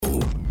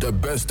The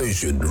best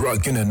station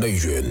rocking the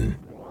nation.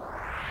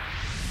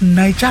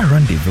 Niger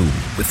Rendezvous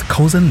with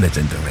Cousin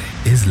Legendary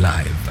is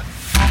live.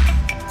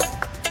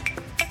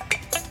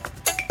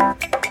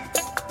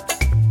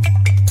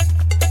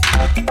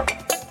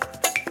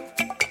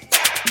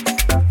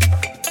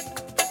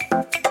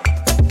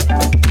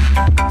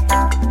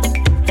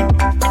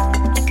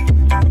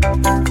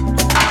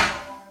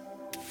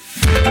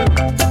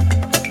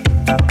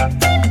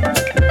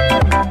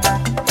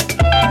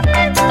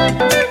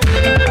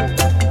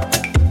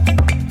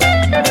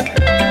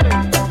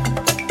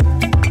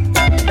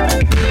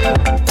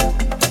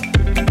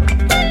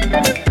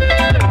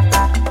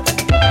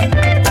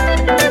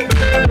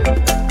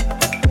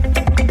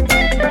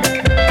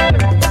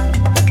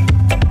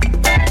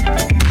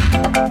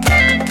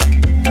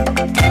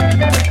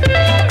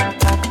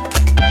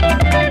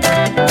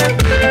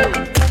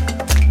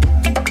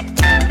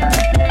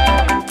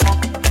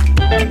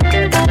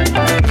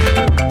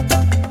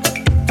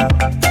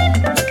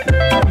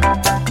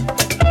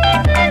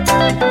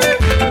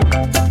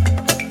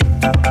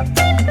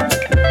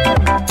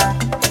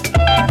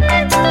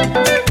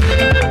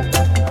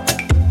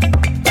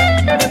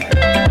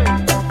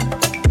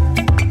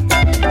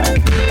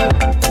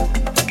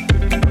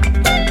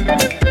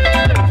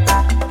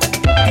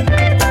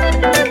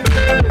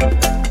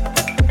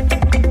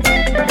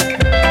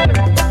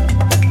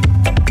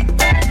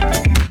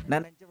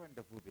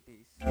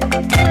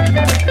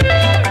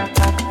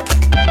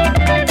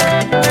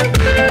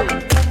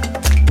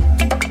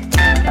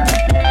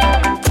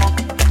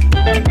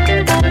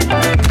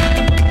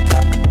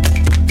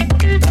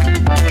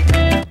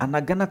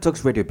 Ghana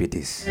Talks Radio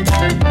BTs.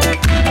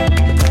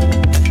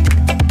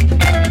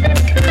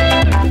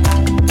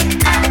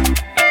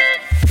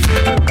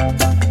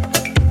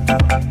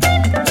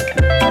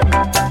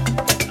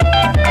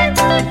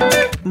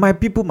 My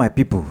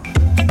people,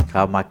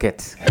 how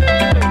market?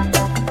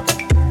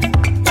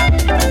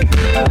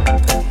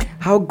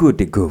 How good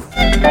they go?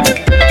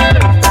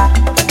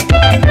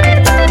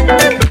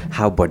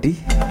 How body?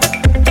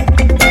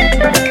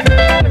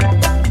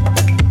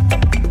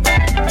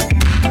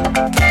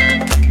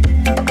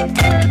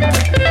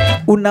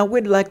 Una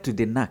would like to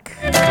the knack.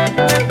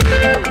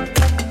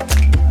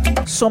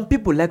 Some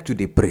people like to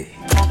the pray.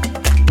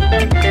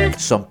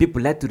 Some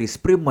people like to the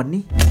spray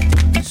money.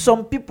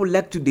 Some people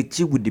like to the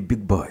chill with the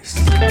big boys.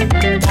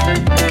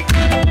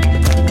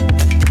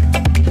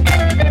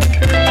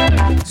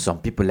 Some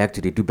people like to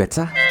the do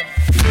better.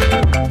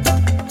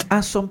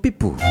 And some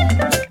people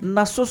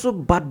na so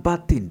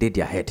bad thing they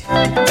their head.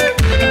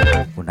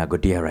 Una go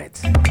there right.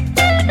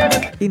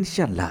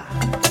 Inshallah.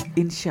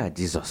 Inshallah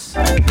Jesus.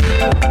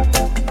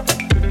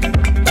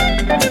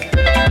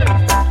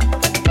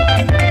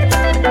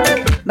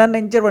 Na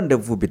Niger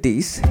Rendezvous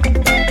BTs.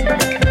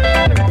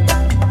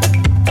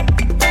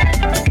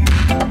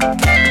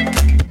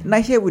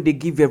 Now here we they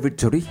give every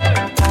story,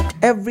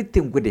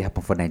 everything will they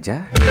happen for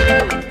Niger.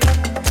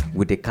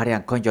 We they carry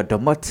and conjure the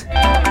mot.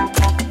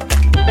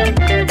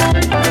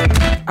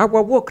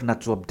 Our work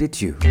not to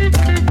update you.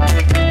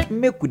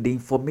 Make we they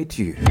informate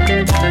you.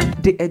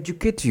 They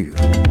educate you.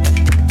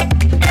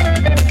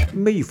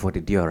 May you for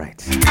the day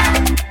alright.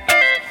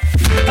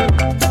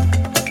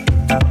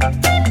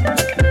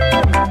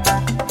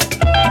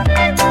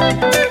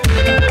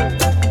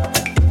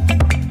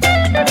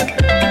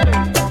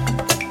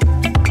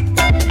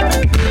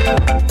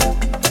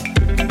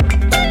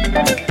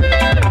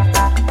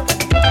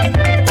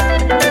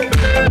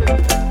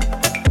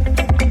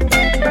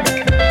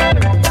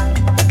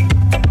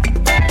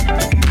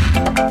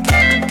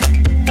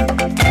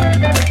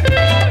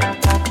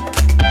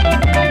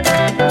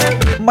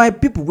 My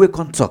people will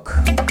come talk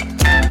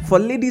for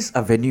Ladies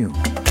Avenue.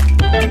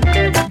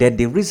 Then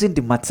they reason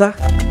the matter.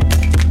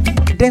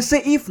 Then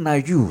say if now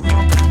you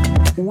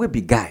will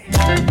be guy,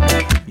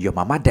 your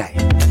mama die,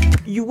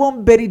 you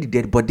won't bury the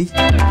dead body,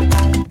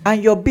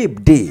 and your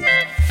babe day,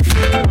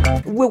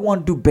 we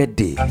won't do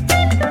birthday.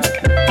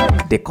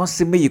 They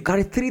consume you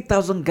carry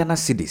 3,000 Ghana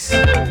cedis.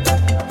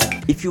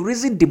 If you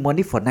reason the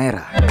money for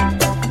naira,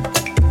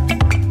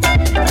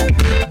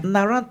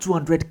 na around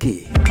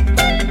 200k.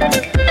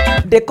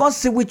 They can't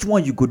see which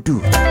one you go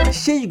do.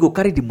 Say you go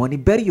carry the money,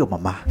 bury your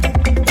mama,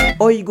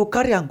 or you go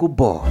carry and go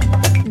ball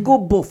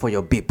for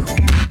your babe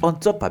on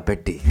top her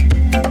birthday.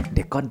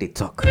 They can't they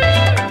talk.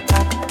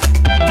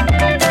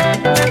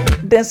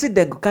 Then say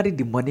they go carry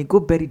the money, go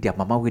bury their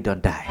mama we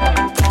don't die.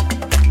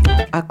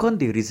 I can't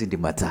they reason the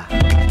matter.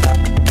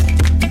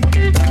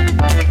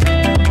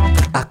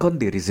 I can't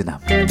they reason them.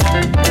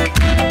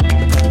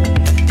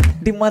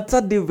 The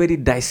matter they very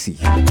dicey.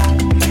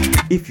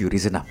 If you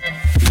reason them.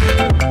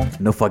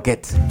 No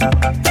forget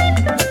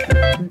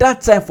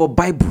that time for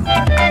Bible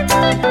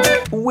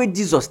where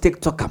Jesus take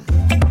talk am.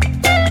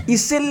 He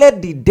say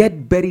let the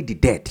dead bury the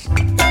dead.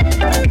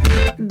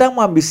 That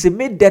one be say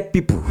make dead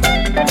people,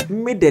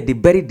 make that they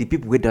bury the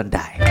people who don't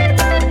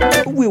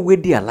die. We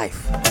wait their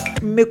life,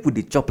 make with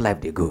the chop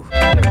life they go.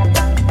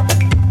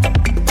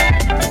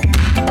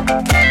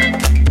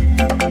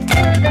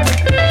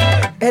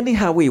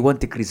 Anyhow way you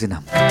want to reason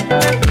am.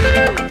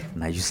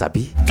 Now you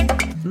sabi.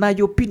 Now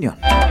your opinion.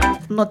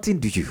 Nothing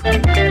do you.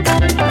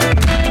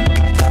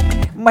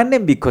 My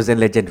name be Cousin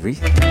Legendary.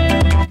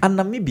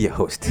 And I may be a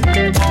host.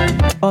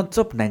 On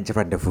top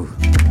Nigeria Rendezvous.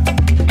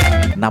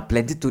 Now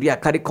plenty to I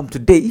carry come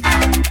today.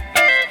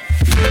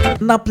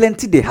 Now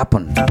plenty they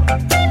happen.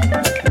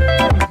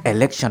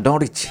 Election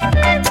don't reach.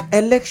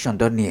 Election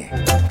don't near.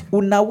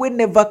 Una we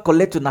never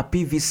collect on a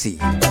PVC.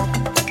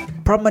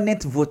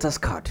 Permanent voters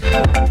card.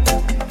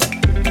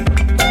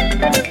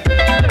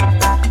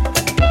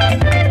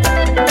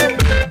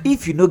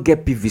 If you no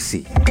get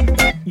PVC,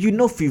 you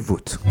no fit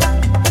vote.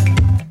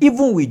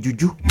 Even with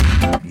juju,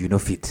 you no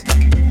fit.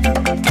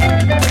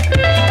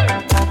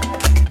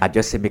 I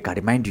just say make I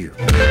remind you.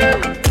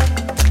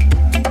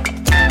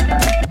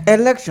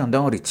 Election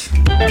don't reach.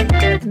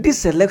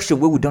 This election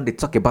where we don't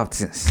talk about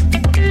since.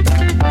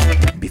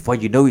 Before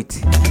you know it,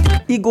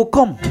 it go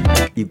come,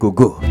 it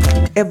go.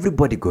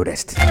 Everybody go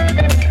rest.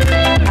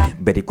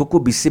 But the cocoa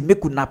be say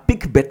make una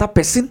pick better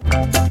person,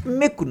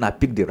 make una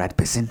pick the right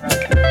person.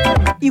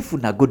 If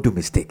una go do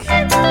mistake,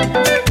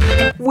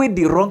 when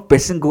the wrong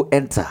person go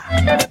enter,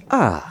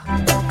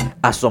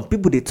 as some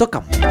people they talk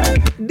am,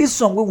 this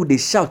song where they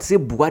shout say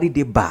Buhari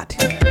they bad.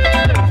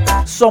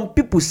 Some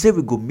people say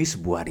we go miss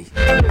Buhari.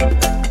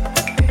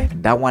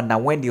 That one now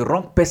when the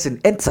wrong person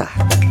enter.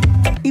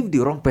 If the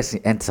wrong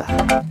person enter,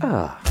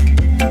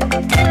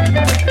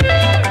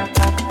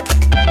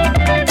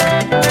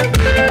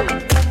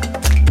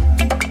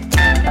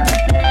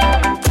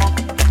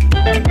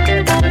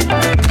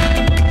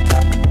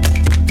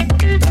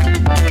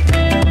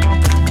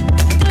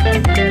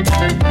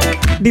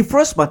 the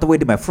first matter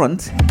with my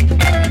front,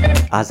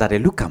 as I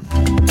look am,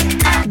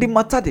 the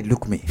matter they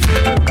look me.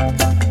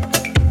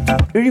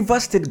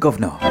 Rivers State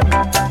Governor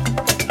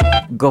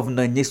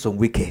Nyesom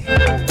Wike,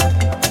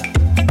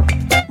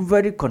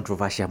 very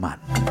controversial man.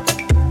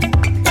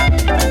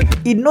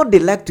 He know they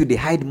like to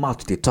hide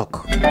mouth they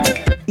talk.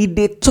 He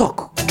they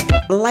talk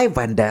live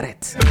and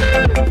direct.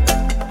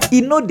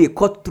 He know they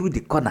cut through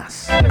the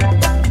corners.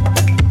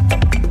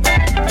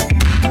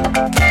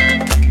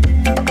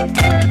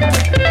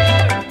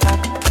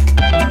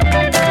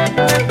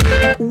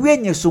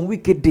 When Nyesom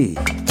Wike day,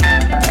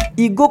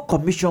 he go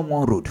commission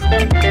one road.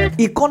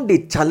 He can't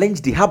they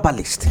challenge the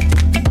herbalist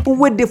who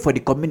wait there for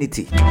the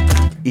community.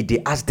 He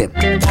they ask them,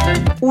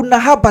 una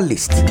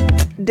herbalist,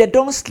 they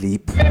don't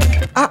sleep.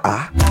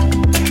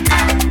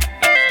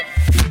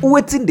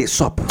 Waiting they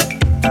sup.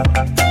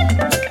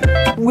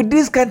 With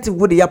this kind of thing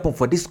what they happen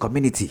for this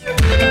community.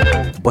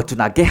 But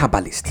una get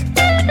herbalist.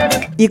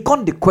 He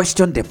can't they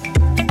question them.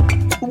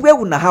 Where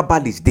una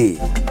herbalist they?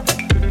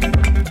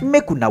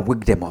 Make una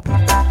wake them up.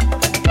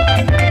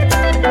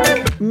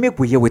 Make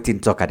we hear waiting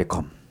talk at the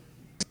come.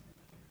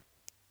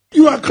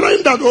 You are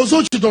crying that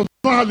also she does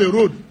not have a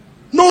road.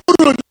 No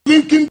road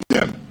linking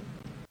them.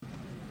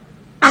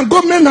 And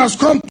government has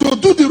come to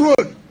do the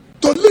road,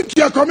 to link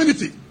your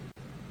community.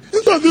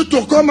 Instead of you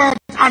to come out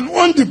and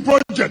own the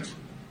project,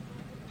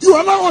 you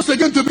allow us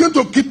again to begin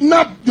to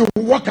kidnap the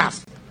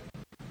workers,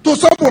 to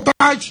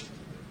sabotage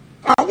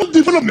our own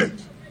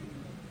development.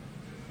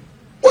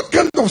 What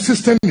kind of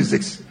system is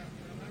this?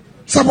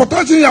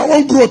 Sabotaging your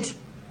own growth.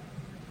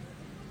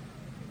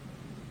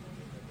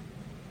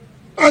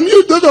 And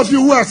you, those of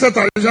you who are set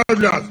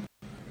areas,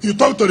 you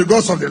talk to the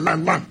gods of the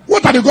land.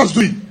 What are the gods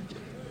doing?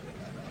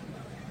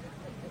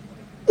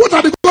 What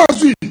are the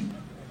gods doing?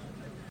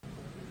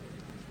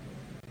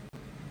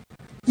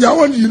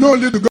 You know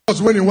only the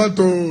gods when you want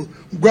to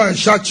go and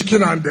shout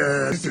chicken and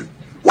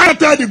why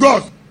tell the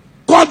gods?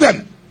 Call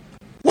them.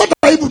 What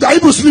are you? Are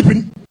you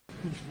sleeping?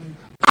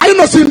 Are you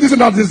not seeing this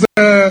and that is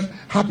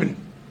happening?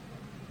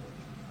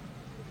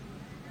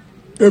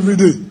 Every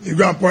day you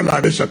go and pour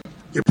libation.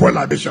 You pour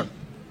libation.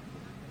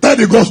 Tell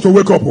the gods to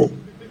wake up.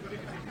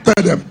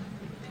 Tell them.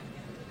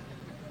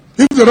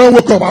 If they don't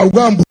wake up, I'll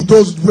go and put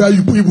those where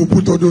you people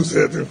put all those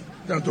things.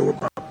 To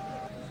wake up.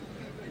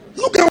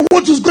 Look at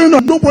what is going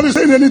on. Nobody's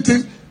saying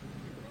anything.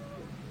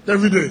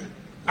 Every day.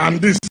 And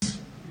this.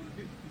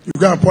 You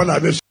go and pour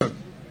libation.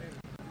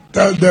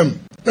 Tell them.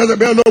 Tell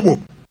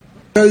them,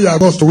 tell your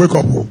gods to wake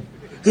up.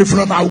 If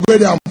not, I'll go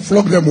there and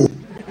flog them.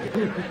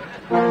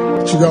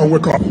 So go and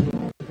wake up.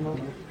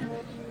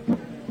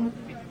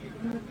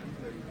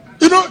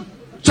 You know,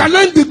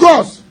 challenge the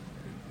gods.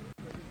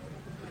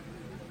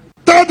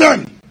 Tell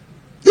them,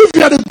 if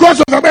you are the gods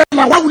of America,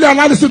 why would you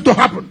allow this thing to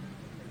happen?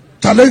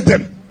 Challenge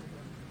them.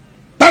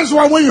 That's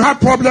why when you have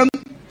problem,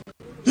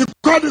 you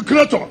call the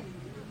creator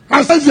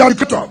and say, if you are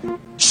the creator,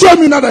 show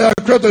me now that you are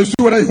the creator, you see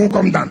whether you won't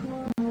come down.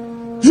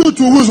 You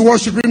two who's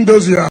worshiping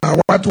those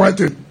white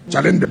thing,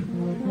 challenge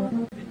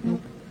them.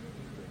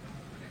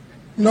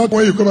 Not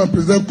when you come and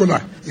present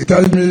Kona, you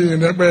tell me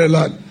in every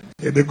land,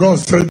 the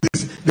gods said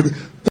this.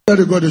 Tell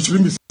the God they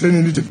shouldn't be saying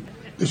anything.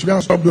 They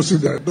should stop those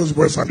things that those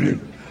boys are doing.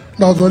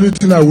 Now the only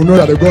thing I will know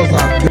that the gods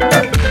are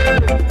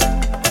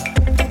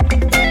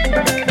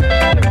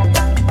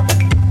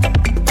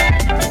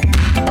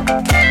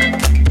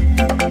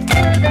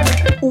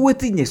there.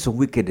 Waiting is so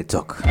wicked the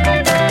talk.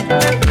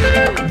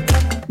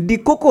 The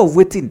cocoa of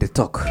waiting the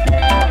talk.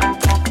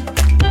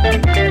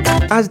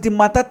 as the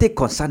matter take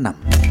concern am,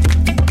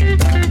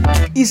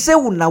 he say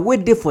una wey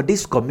dey for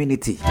this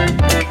community,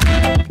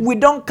 we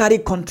don carry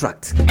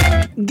contract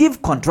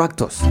give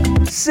contractors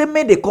say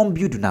make they come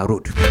build una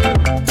road,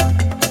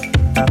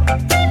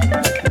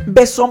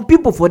 but some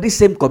people for this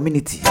same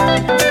community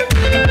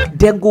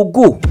dem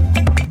go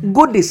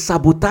dey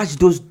sabotage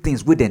those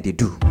things wey dem dey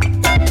do.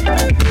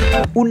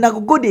 Una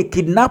go dey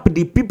kidnap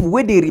the people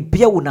wey dey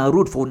repair una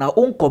road for una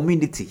own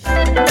community.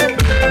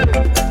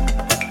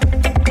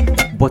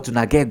 But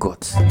una get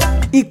guts.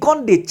 E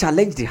con dey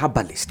challenge the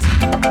herbalist.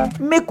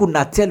 Make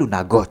una tell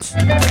una guts.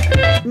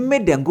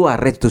 Make dem go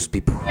arrest those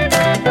people.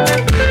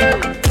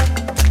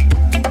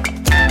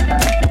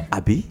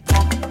 Abi?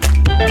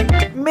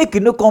 Make e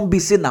no come be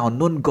say na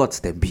unknown gods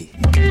dem be.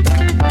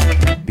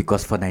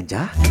 Because for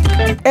Naija,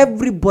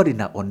 everybody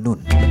na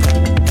unknown.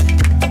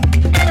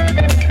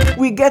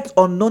 We get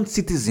unknown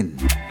citizen,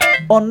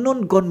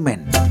 unknown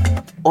gunmen,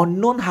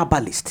 unknown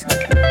herbalist,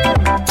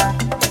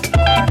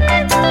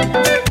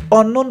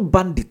 unknown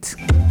bandit,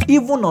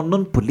 even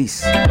unknown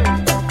police,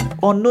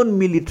 unknown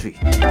military.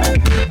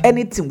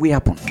 Anything will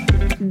happen,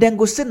 then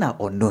go say na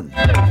unknown.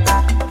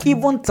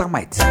 Even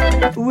termites,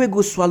 we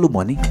go swallow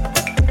money.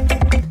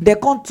 They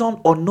can't turn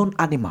unknown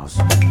animals.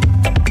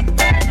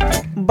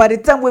 By the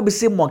time we be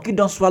say monkey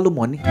don't swallow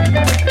money,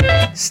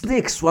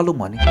 snake swallow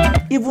money,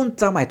 even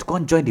termite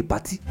can't join the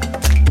party.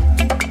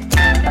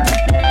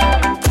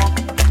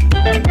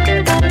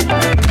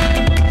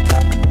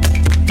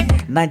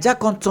 Naija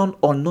can't turn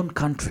unknown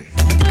country.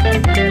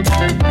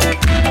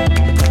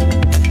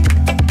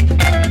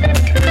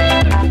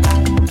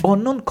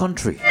 Unknown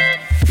country,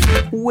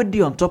 we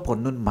dey on top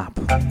unknown map.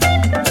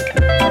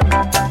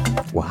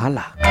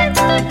 Wahala.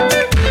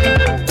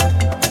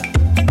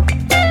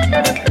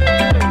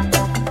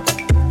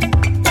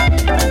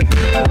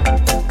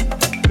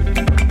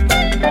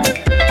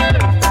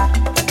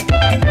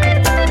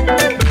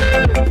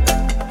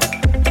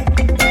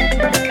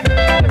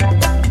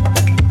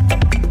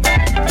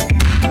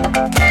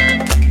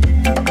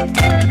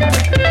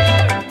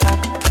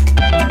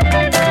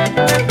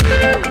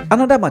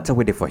 Another matter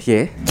we dey for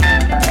here,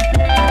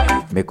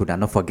 make una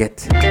not forget,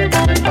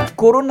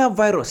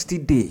 coronavirus still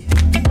dey.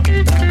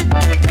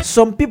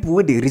 Some people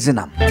wey dey reason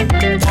am,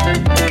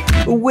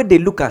 wey dey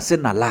look and say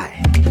na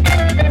lie,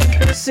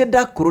 say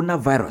that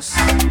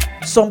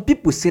coronavirus, some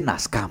people say na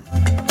scam,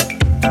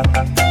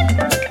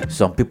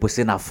 some people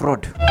say na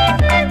fraud.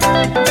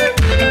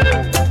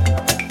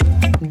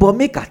 But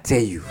make I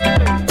tell you,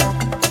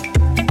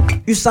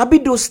 you sabi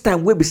those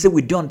time wey be say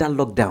we dey under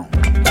lockdown,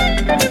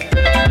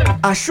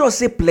 I sure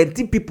say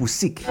plenty people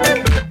sick,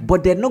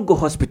 but they no go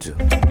hospital.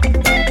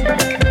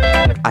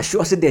 I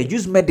sure say they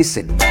use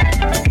medicine.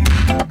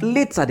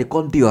 Later they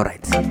can't be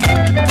alright.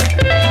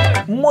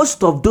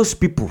 Most of those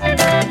people,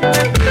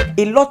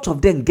 a lot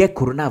of them get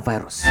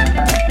coronavirus,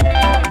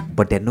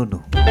 but they no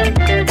know.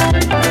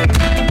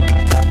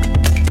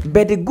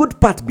 But the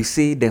good part be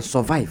say they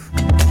survive.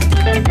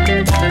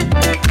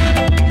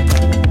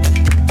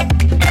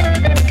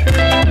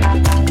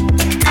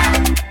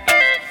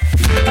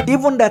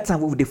 Even that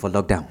time we were there for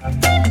lockdown,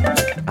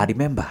 I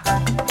remember.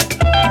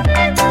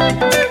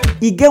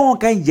 He get one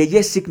kind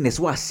of sickness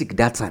who was sick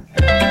that time.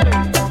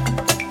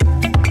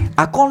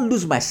 I can't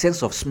lose my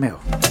sense of smell.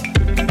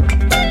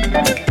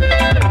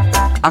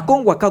 I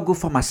can't waka go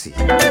pharmacy.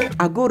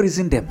 I go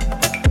reason them.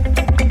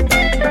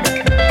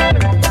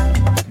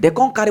 They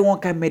can't carry one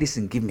kind of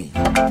medicine give me.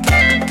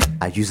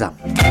 I use them.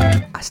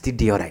 I still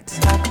do alright.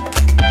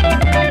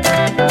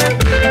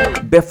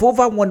 But for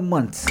over 1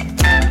 month,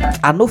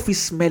 I no fit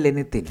smell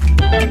anything.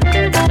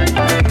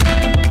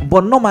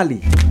 But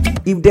normally,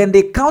 if then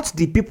they count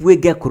the people who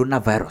get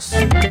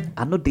coronavirus,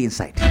 I know the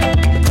inside.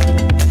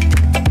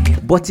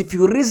 But if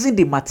you reason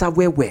the matter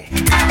where,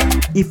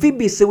 if it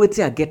be say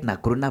wetin I get na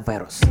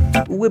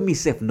coronavirus, we me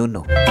self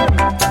no.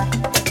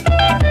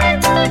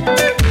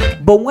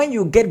 But when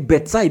you get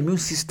better immune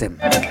system,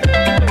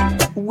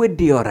 we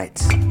dey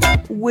alright,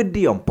 we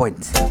dey on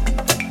point.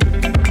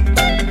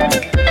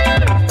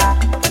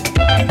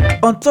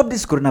 On top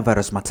this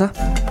coronavirus matter,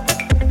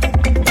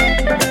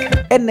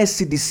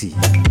 NSCDC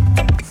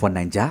for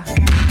Naija,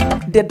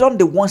 they done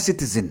the one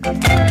citizen.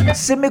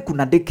 Say make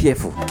una dey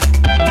careful.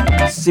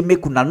 Say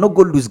make una no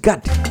go lose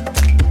guard.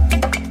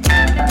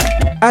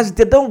 As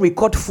they don't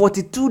record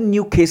 42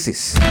 new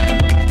cases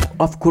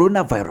of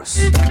coronavirus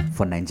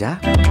for Naija,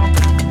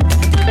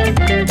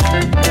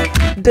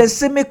 they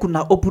say make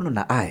una open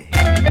una eye.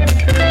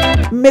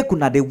 Make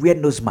una dey wear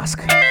nose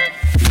mask.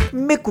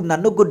 Make una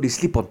no go dey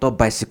sleep on top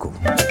bicycle.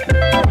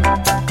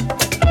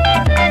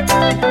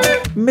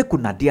 Make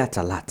una dey at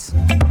alert.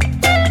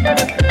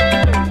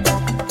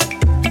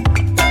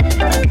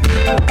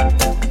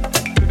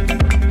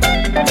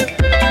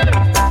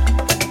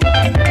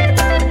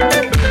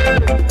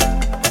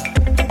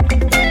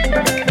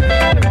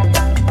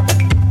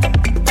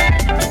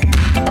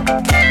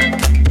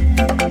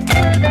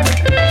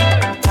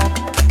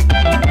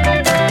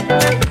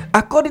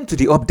 According to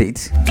the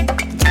update,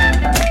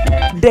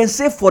 they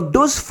say for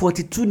those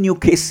 42 new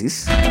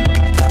cases,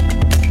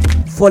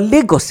 For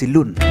Lagos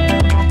alone,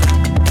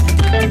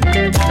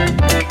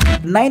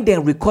 9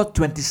 then record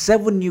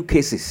 27 new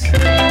cases.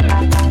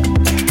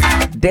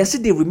 Then see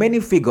the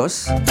remaining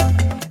figures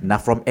now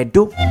from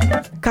Edo,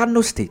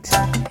 Kano State,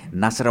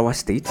 Nasarawa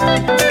State,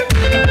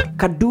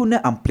 Kaduna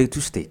and Plateau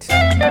State.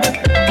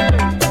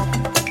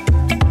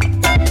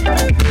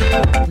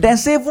 Then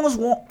say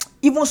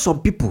even some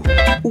people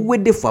who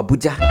wait there for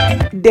Abuja,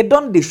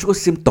 they show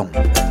symptoms.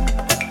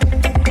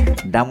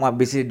 That one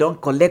basically don't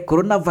collect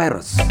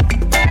coronavirus.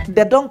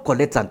 They don't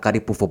collect and carry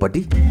for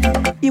body.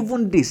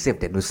 Even they say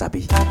they no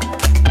sabi.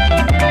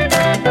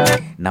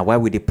 Now why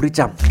we the preach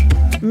am?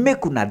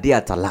 Make una dey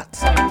at a lot.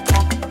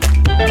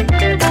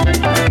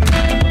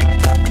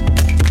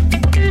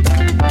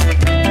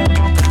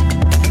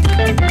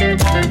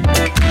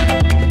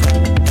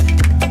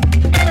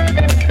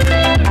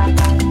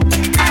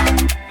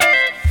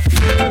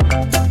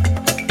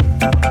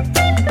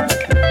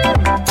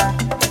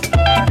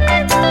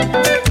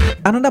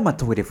 Another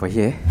matter waiting for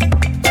here.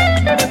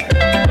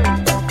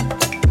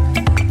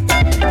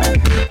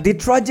 The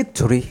tragic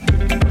story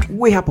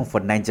will happen for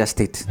Niger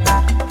State.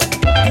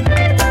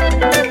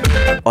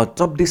 On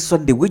top this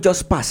Sunday we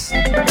just passed.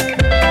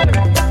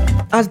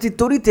 As the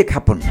story take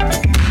happen,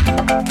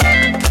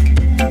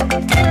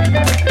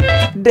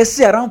 they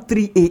say around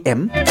 3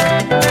 a.m.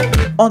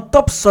 on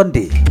top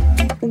Sunday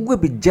will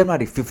be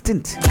January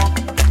 15th,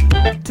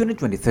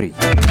 2023.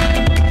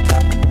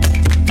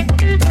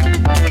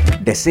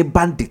 They say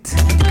bandit.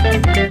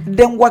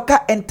 Then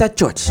waka enter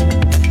church.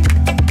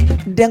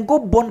 Then go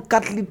burn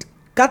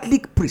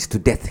Catholic priest to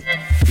death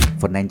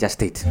for Niger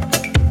State.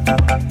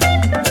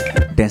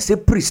 Then say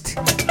priest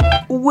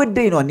who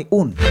dey on his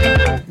own.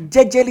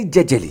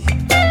 Jejeli.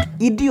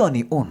 He dey on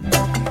his own.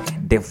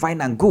 Then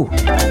find and go.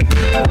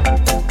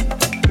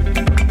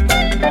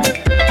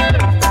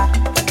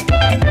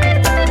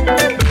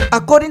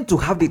 According to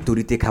how the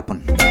story take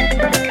happen,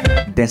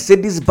 then say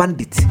this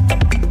bandit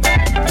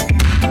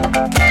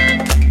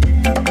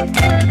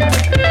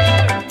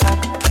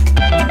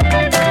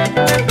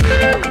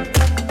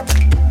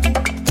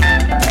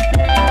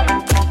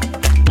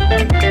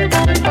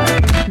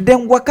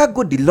then waka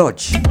go the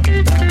lodge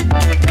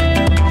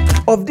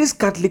of this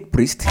Catholic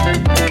priest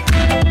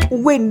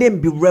wey name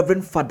be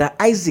Reverend Father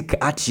Isaac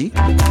Archie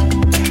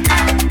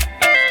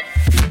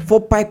for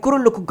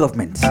Paikoro local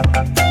government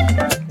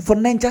for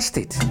Niger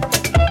State.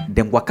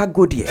 Then waka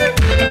go there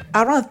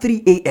around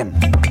 3 a.m.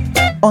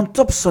 on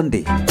top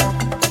Sunday.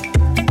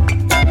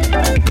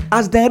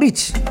 As they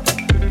reach,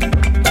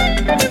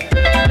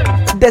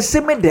 the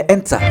same they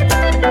enter.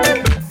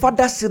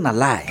 Father sin a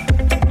lie.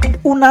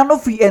 Una no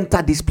fit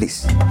enter this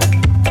place.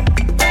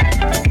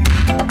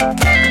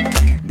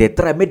 They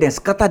try make them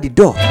scatter the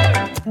door,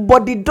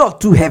 but the door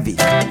too heavy.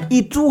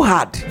 It too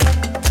hard.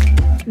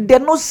 They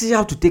no see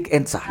how to take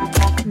enter.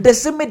 They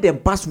say make them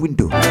pass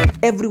window.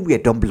 Everywhere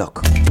don't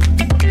block.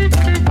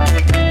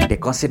 They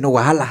can say no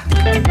wahala.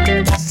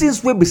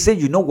 Since we be say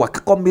you know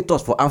what come meet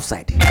us for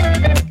outside.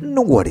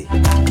 No worry.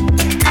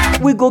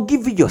 We go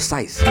give you your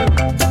size.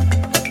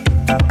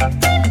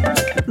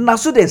 Now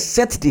so they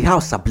set the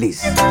house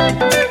ablaze.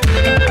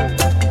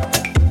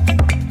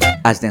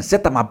 As they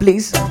set them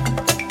ablaze,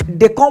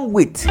 they come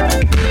wait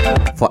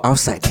for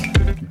outside.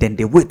 Then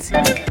they wait.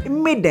 It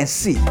made them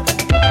see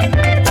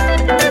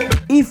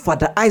if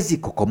Father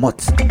Isaac could come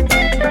out.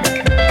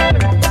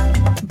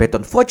 But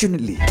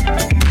unfortunately,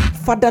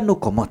 Father no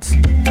come out.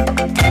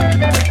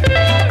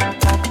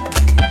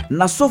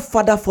 Now so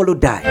Father follow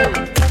die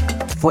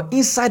for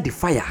inside the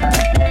fire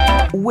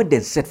where they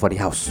set for the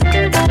house.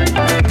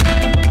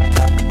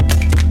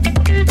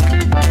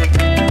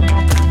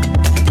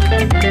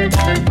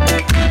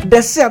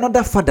 They say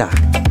another father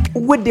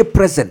where they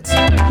present,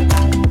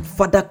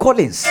 Father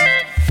Collins,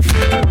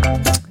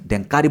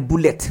 then carry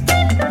bullet,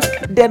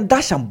 then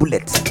dash and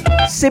bullet.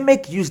 Say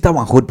make use that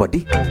one hold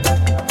body.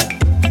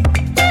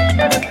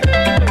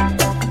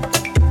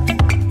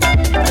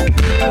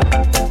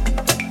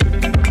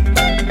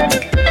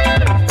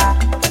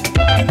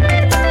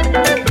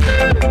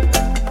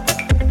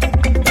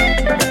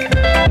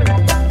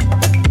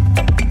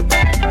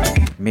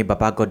 May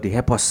Baba God they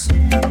help us.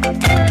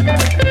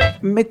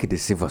 Make it the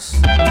save us.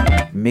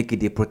 Make it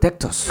the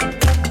protect us.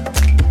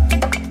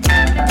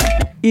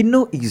 It's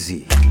no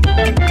easy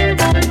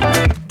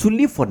to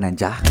live for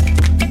Niger,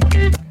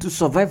 to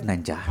survive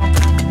Niger.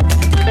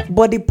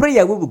 But the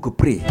prayer we will go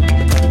pray,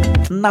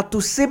 not to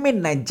say me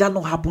Niger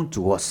no happen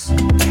to us.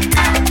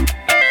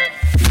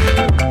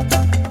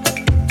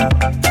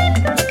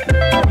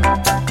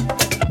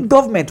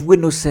 Government will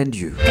no send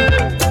you.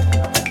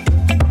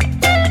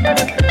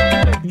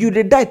 You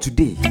dey die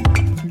today,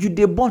 you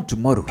dey born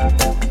tomorrow.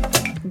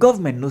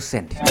 Government no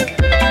send.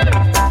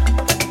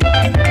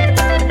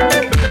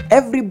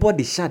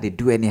 Everybody shall they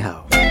do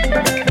anyhow.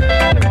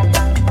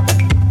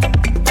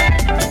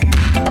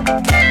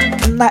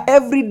 Now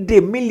every day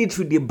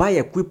military they buy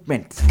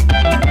equipment.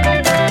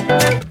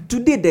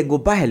 Today they go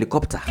buy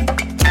helicopter.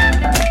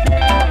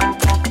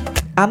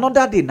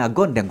 Another day na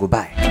gun they go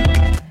buy.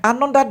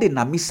 Another day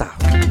na missile.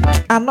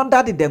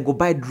 Another day then go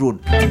buy drone.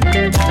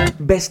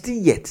 Best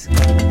yet.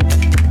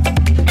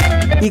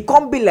 It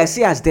can't be like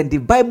say as then they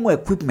buy more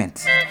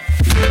equipment.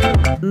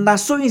 Na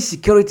so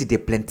insecurity they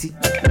plenty.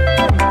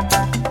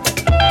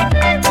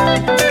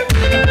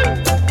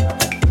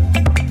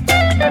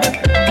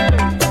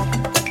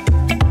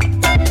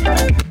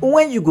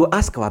 When you go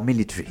ask our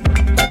military,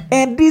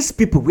 and these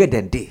people where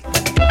then they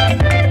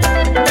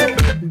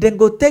then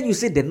go tell you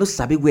say they no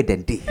sabi where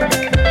then they.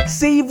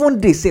 Say even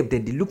they say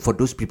then they look for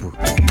those people.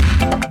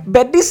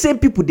 But these same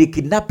people they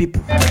kidnap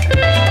people.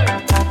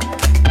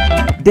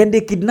 Then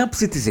they kidnap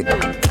citizens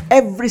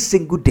every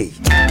single day.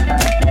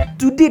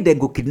 Today they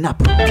go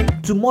kidnap,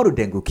 tomorrow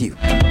they go kill.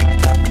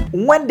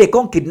 When they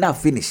come kidnap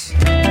finish,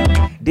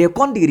 they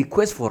come the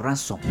request for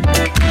ransom.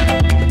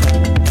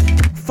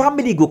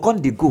 Family go come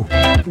they go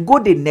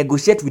they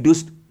negotiate with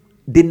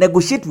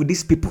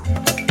these people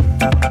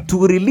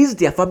to release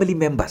their family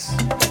members.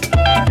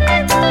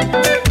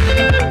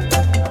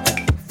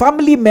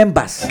 Family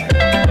members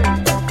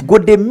go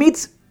they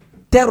meet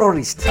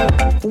terrorists.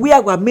 We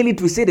are our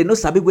military say they no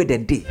sabi where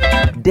then they.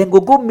 Then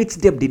go meet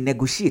them, they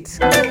negotiate.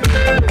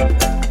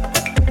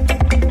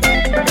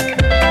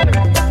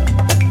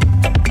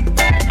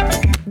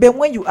 But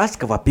when you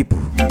ask our people,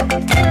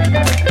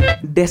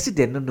 they say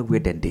they don't know where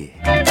then they.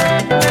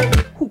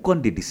 Who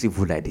can they deceive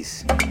you like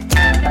this?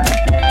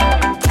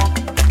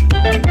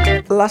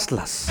 Last.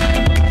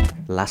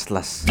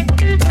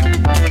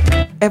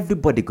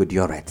 Everybody go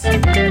do alright.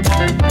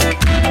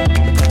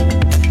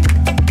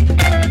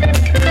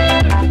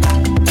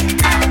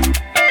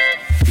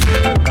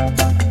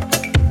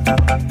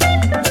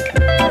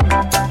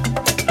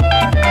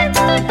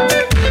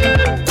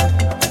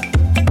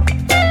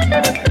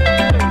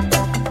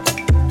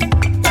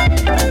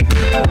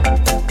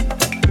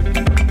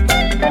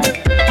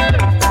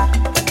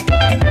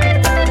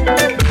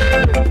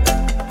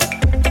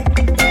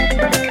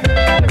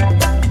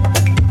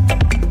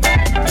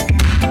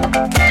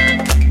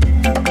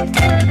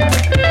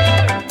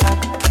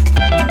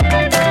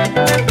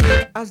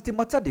 As the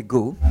matter they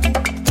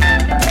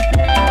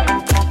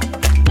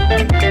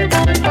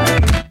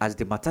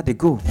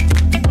go,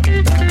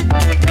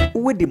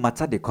 where the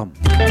matter they come.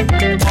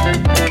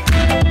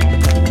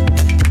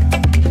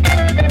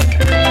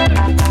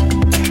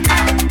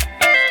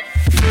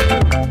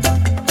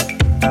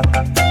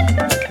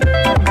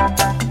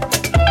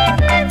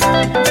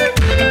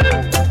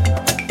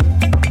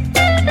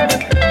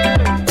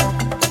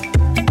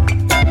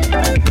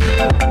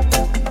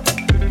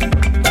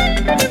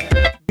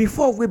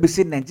 Before we be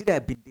saying Nigeria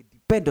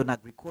depend on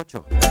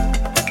agriculture.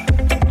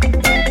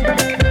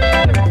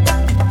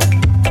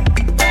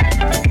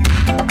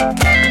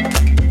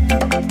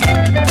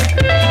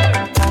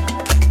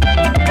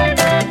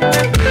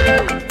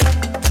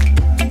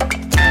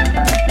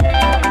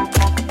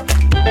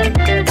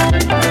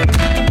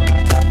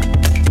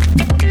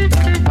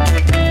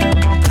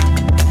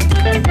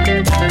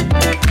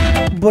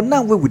 But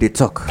now where would they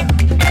talk?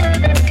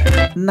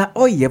 Now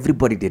oil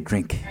everybody they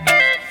drink.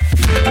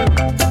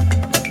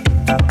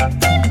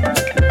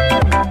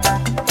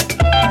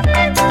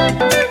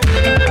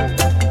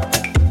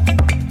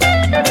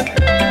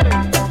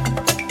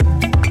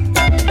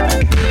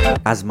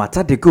 As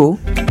matter they go,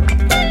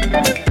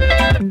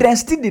 then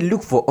still they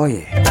look for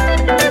oil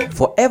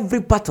for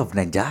every part of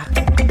Nigeria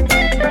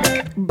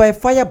by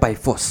fire by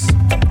force.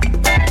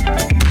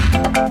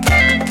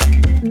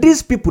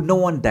 These people no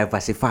one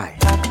diversify.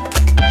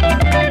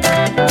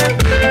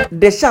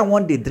 They shall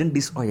one day drink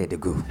this oil they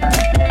go.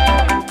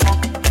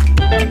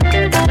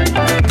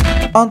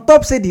 On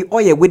top say the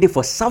oil waiting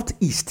for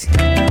southeast.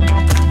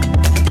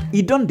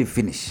 It don't they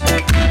finish.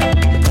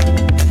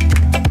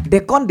 They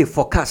can't the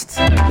forecast.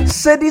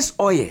 Say this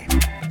oil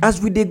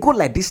as we they go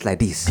like this.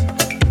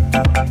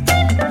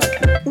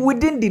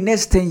 Within the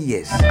next 10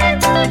 years.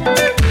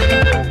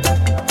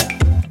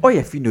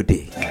 Oil fino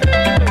day.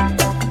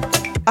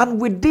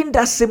 And within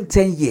that same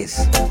 10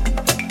 years,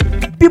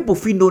 people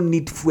feel no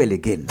need fuel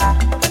again.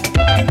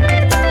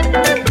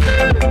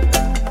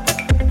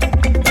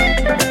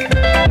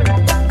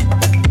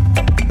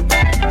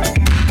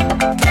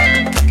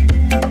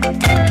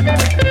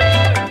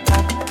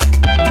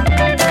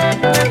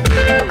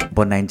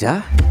 But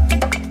Nigeria,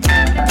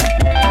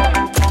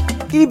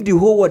 if the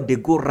whole world they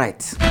go right,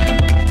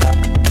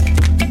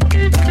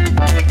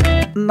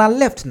 now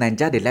left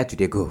Nigeria they like to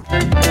they go.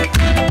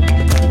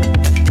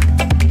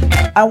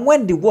 And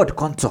when the word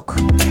can't talk,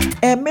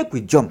 and make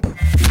we jump.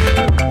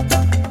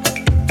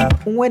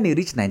 When he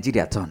reach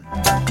Nigeria turn,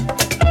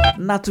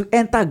 now to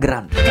enter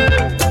ground.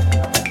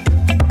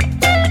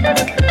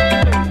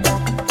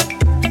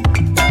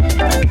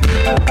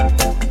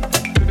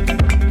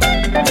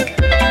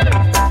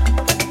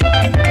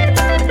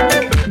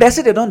 They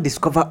say they don't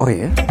discover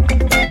oil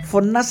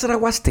for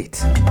Nasarawa state.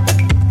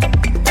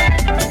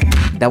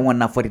 That one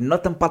now for the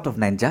northern part of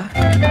Nigeria.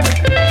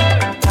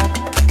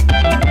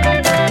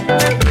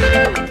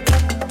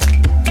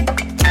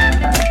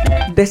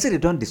 They say they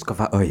don't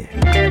discover oil.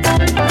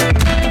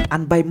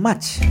 And by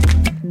March,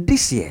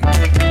 this year,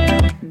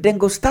 then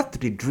go start to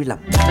the drill am.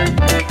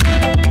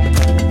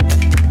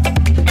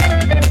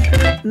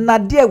 Na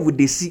there with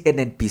the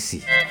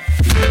CNNPC.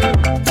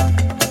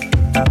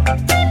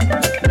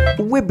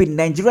 We be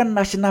Nigerian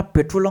National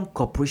Petroleum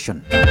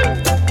Corporation.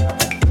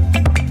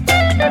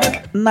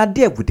 Na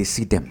there we dey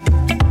see them.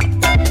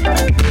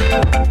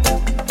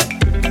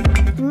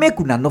 Make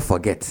una no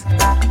forget,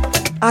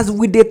 as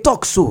we dey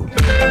talk so,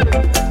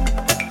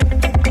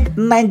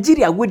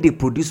 Nigeria wey dey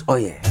produce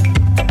oil,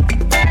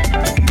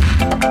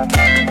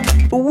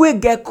 we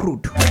get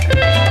crude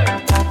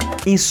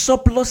in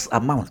surplus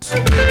amount.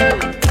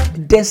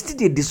 Dem still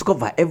dey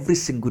discover every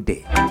single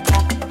day.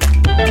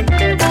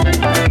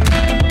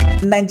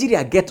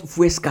 Nigeria get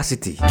fuel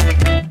scarcity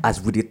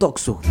as we dey talk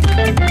so.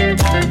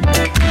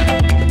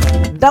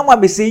 That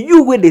one be say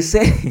you wey dey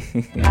say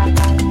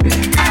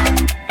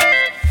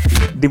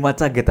the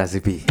matter get as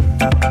it be.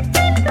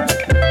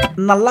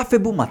 Na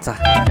laughable matter.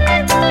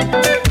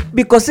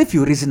 Because if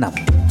you reason am,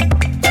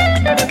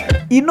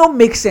 it no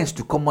make sense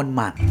to common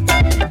man.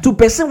 To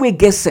person wey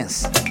get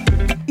sense,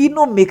 it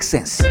no make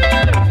sense.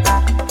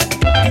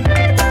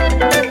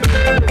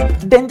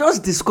 Then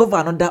just discover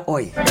another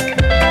oil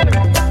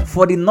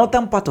for the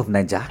northern part of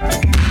Nigeria.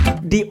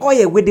 The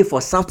oil wey dey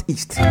for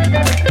southeast,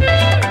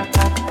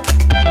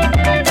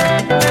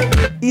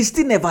 e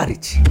still never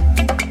reach.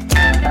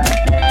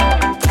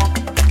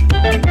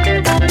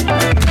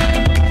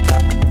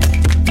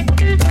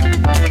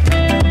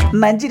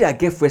 Nigeria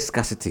get fuel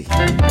scarcity,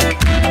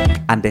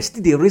 and they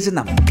still dey reason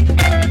am.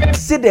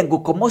 Say dem go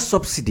comot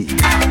subsidy,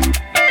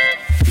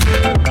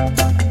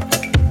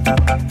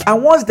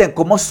 and once dem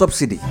comot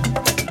subsidy,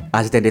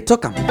 as dem dey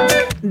talk am,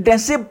 dem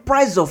say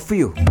price of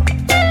fuel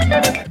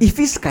if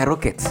it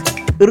skyrocket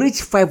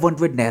reach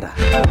 500 naira.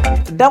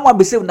 That one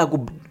be say una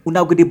go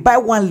dey buy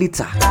 1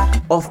 liter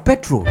of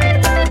petrol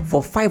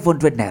for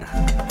 500 naira.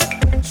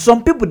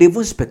 Some people dey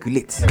even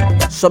speculate,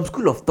 some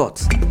school of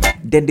thought,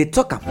 then they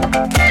talk am.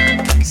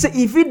 Say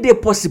if it dey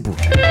possible,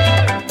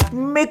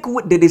 make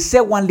they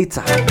sell 1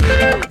 liter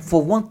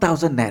for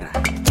 1,000 naira.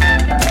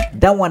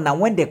 That one na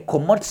when they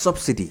comot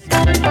subsidy.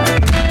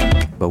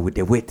 But with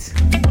the wait,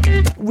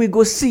 we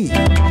go see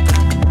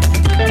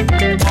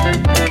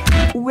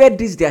where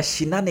this their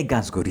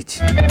shenanigans go reach.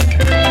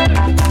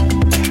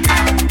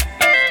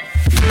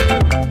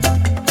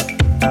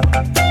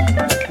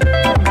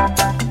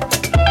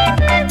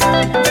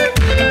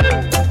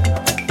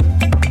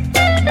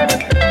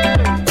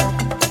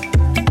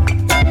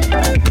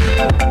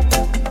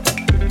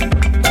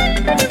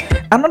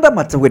 Another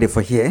matter waiting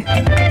for here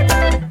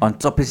on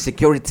top is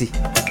security.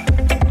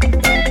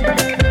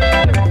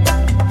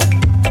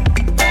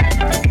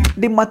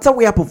 The matter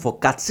we happen for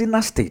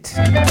Katsina State.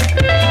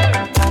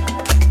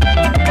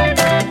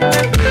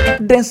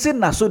 Then say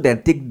na so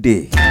then take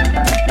day.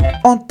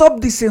 On top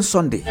this same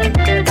Sunday,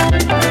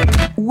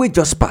 we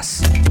just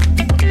pass.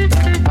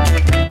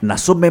 Na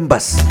so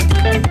members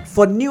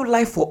for New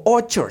Life for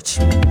All Church,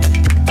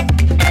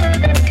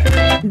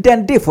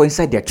 then they for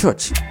inside their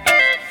church.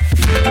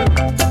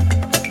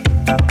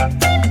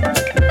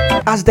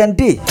 As then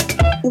they,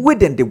 we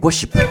then they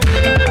worship.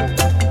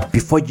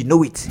 Before you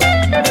know it,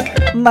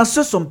 now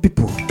so some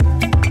people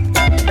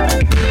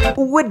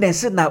when they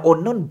say na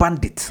unknown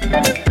bandit,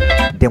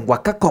 then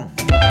waka come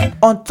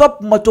on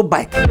top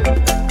motorbike,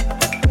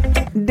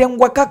 then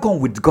waka come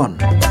with gun.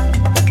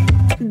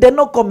 They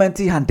no come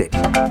empty-handed.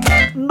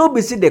 No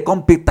be say they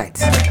come pay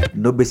tithe,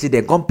 no be say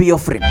they come pay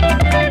offering.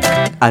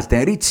 As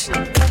they reach,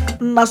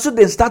 now so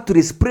they start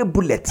to spray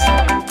bullets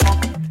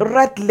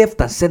right,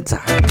 left, and center.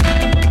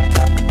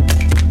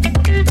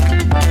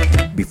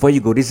 Before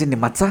you go reason the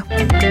matter,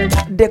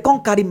 they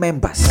can't carry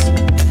members,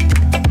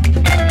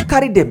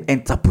 carry them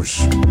enter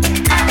bush.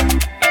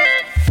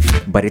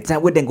 By the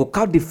time when they go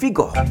count the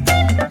figure,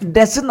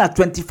 they see na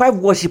 25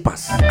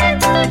 worshippers.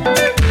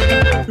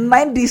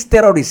 9 these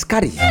terrorists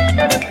carry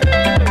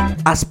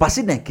as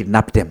person and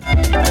kidnap them.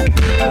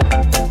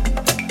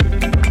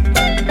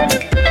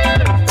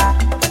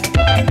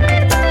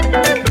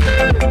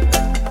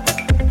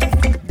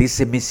 This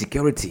same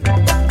insecurity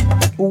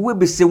will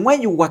be say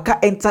when you waka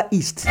enter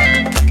east,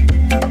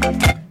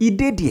 e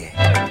dey there.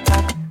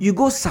 You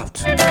go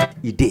south,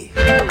 e dey.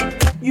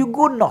 You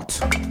go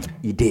north,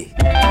 e dey.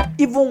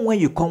 Even when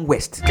you come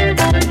west,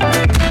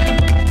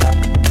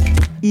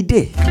 e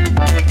dey.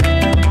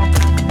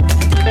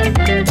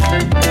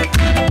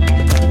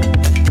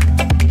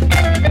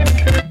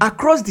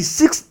 Across the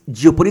 6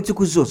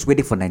 geopolitical zones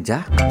waiting for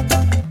Nigeria,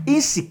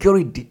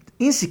 insecurity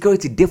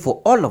dey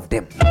for all of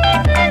them.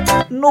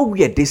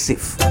 Nowhere they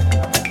safe.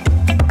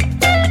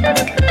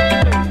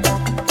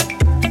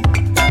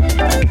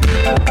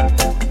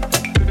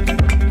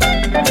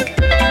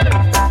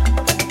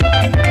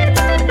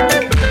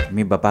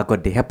 Me Baba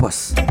God they help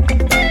us.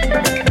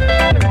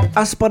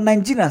 As per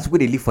Nigerians where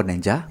they live for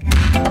Nigeria,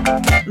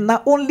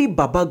 na only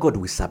Baba God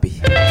we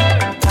sabi.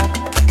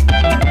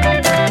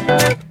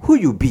 Who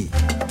you be?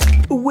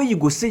 Where you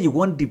go say you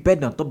won't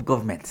depend on top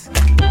government?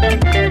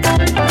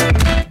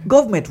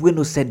 Government will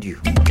no send you.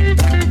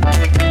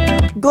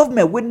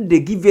 Government wouldn't they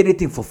give you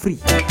anything for free,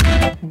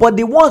 but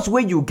the ones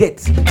where you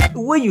get,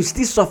 where you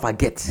still suffer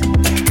get,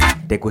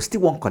 they go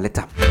still won't collect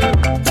them.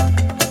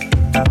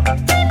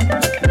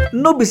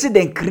 No be say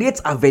then create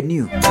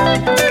avenue,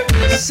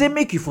 say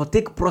make you for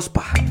take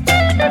prosper.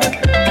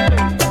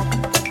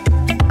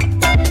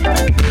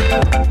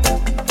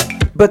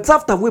 But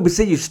after we be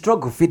say you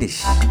struggle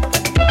finish,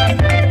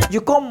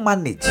 you can't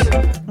manage,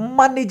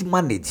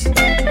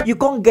 you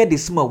can't get the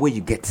small way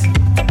you get.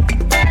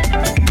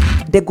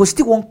 They go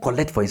still won't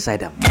collect for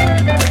inside them.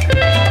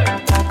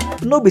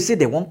 No be say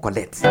they won't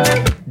collect,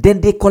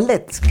 then they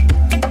collect.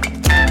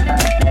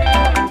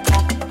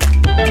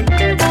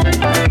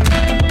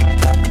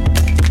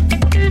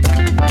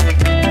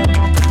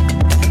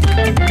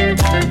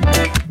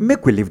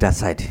 Make we leave that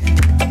side.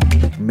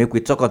 Make we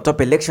talk on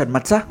top election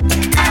matter.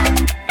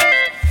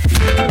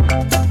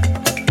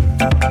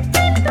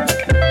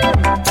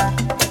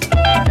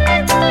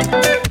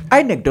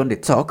 INEC done the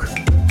talk.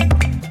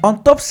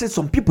 On top say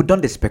some people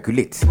don't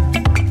speculate.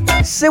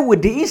 Say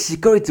with the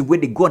insecurity where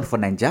they go on for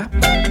Nigeria,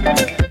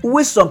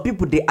 where some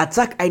people they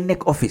attack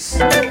INEC office.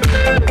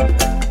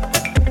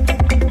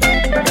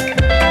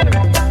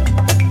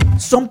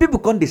 Some people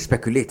can't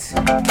speculate.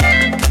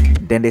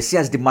 Then they say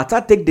as the matter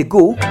take the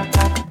go,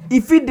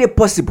 if it is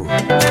possible,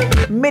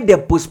 may they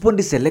postpone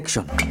this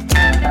election.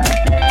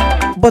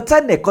 But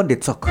INEC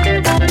can't talk.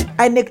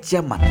 INEC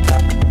chairman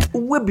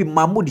will be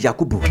Mahmoud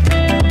Yakubu.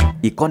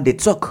 He can't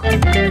talk.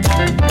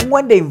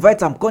 When they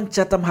invite him come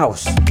Chatham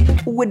House,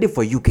 waiting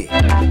for UK.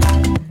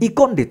 He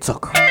can't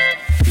talk.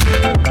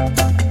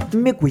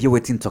 Make we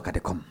waiting talk at the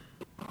come.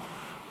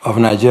 Of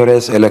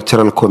Nigeria's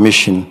Electoral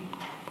Commission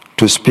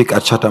to speak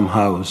at Chatham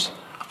House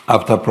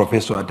after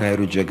Professor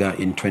Adairu Jega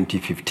in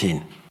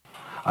 2015.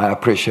 I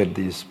appreciate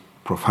this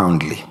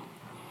profoundly.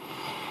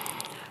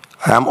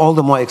 I am all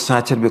the more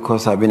excited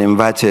because I've been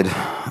invited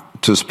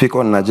to speak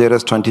on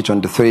Nigeria's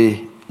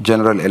 2023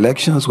 general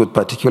elections with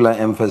particular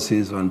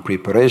emphasis on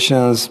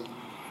preparations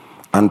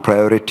and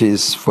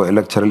priorities for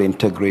electoral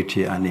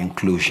integrity and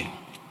inclusion.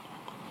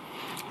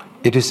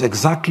 It is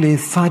exactly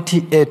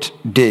 38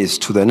 days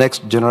to the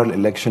next general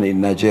election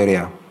in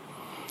Nigeria,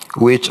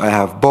 which I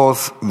have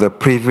both the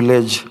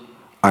privilege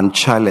and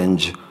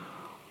challenge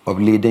of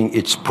leading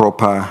its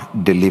proper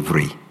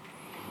delivery.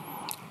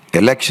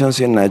 Elections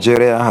in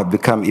Nigeria have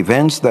become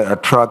events that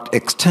attract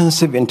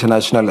extensive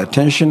international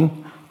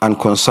attention and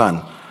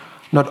concern,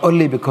 not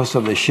only because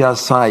of the sheer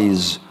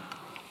size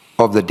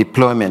of the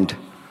deployment,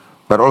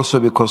 but also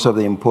because of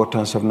the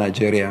importance of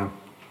Nigeria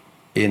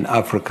in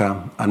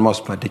Africa, and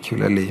most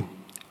particularly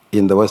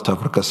in the West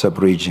Africa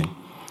sub-region.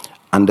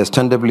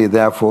 Understandably,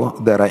 therefore,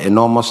 there are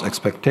enormous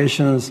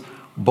expectations,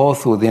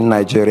 both within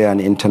Nigeria and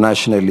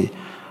internationally,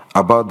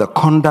 about the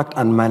conduct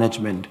and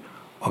management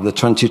of the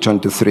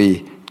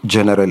 2023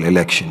 general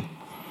election.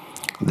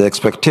 The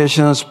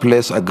expectations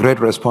place a great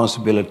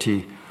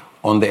responsibility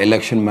on the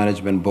election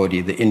management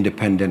body, the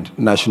Independent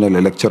National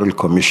Electoral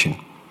Commission.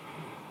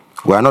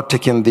 We are not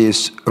taking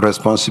these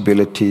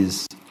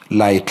responsibilities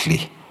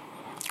lightly.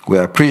 We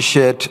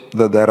appreciate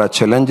that there are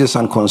challenges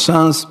and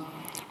concerns,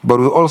 but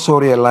we also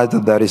realize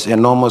that there is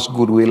enormous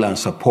goodwill and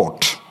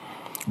support,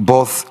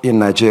 both in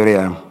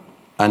Nigeria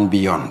and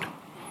beyond.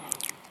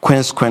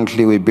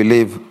 Consequently, we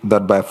believe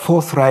that by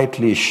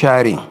forthrightly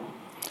sharing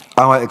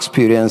our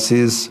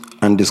experiences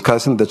and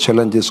discussing the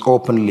challenges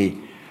openly,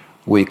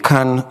 we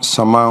can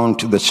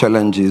surmount the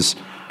challenges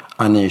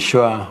and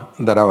ensure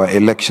that our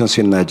elections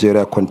in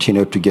Nigeria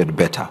continue to get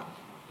better.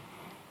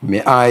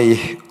 May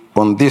I,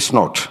 on this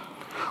note,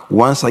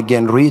 once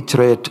again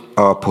reiterate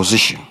our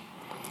position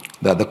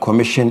that the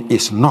Commission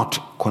is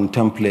not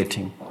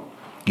contemplating,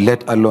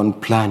 let alone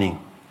planning,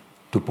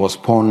 to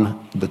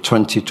postpone the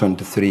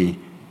 2023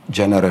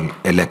 general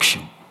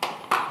election.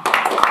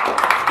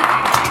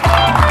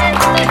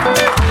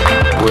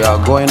 We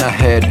are going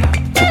ahead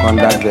to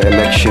conduct the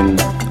election.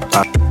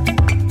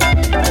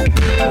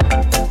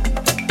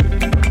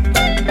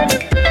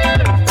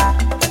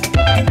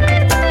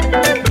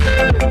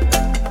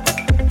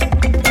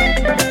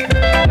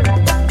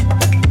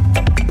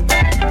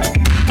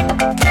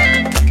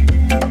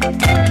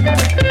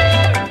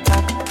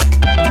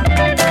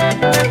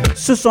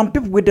 So some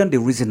people we don't the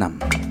reason them.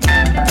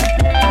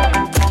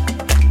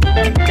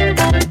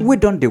 We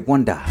don't the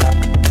wonder.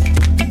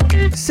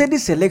 Say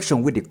this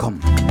election will they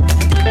come.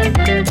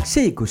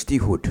 Say it go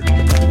still hold.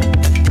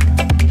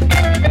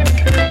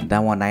 That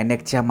one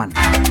INEC chairman,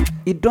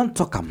 he don't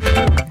talk him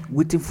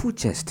with him full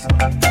chest.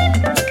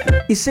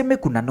 He say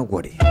make una no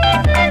worry.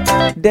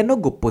 They no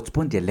go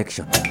postpone the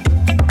election.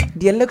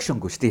 The election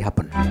go still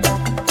happen.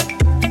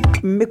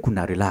 Make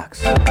una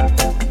relax.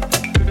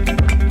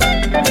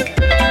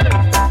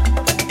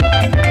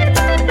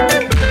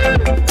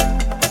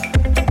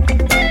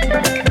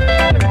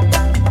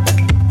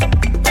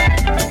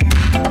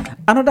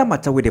 Another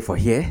matter with it for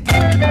here.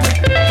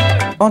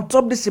 On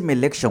top this same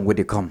election where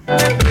they come.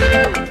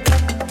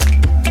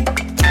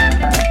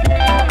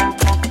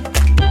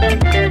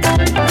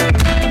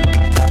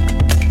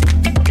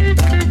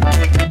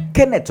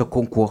 Kenneth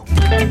Okonkwo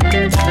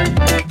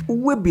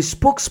will be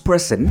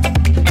spokesperson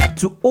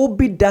to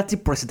Obi Dati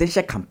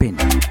presidential campaign.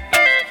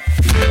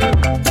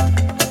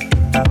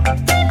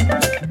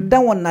 That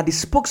one na the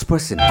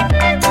spokesperson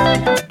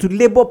to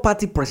Labour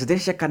Party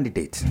presidential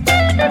candidate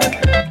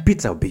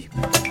Peter Obi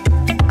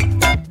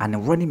and a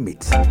running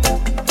mate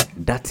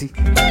Dati.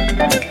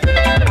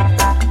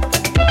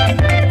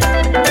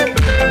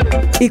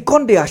 He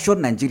can't assure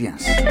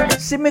Nigerians,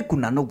 say make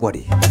una no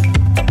worry.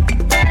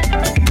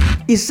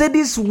 He said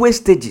these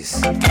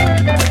wastages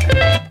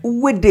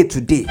we day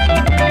today,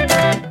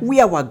 we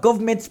our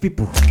government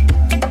people,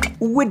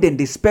 we then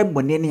they spend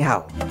money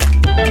anyhow,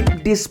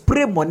 they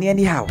spray money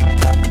anyhow,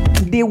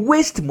 they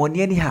waste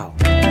money anyhow.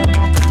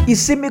 He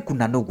say make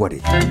una no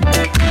worry.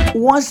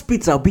 Once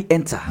Peter will be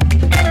enter,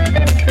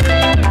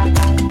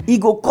 he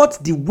go cut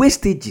the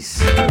wastages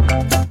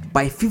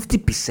by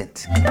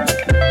 50%.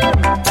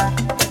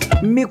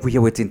 Make we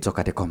hear waiting talk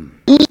at the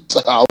come.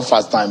 How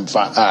fast time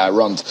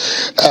runs.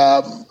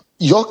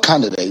 Your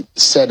candidate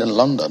said in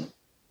London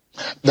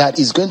that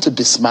he's going to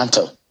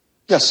dismantle.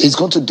 Yes. He's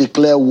going to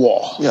declare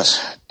war. Yes.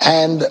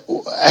 And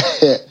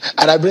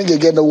I bring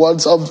again the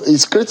words of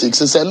his critics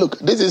and say, look,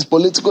 this is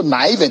political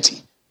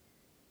naivety.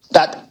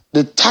 That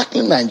the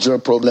tackling Nigeria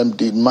problem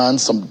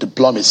demands some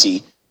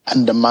diplomacy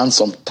and demands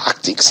some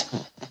tactics.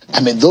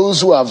 I mean,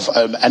 those who have,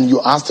 and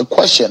you asked the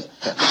question,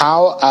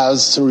 how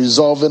has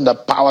resolving the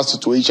power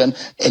situation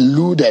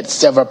eluded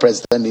several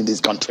presidents in this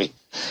country?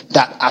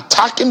 That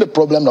attacking the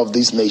problem of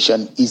this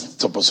nation is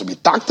supposed to be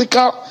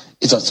tactical,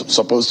 it's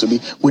supposed to be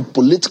with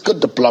political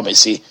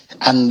diplomacy,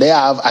 and they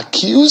have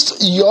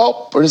accused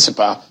your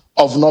principal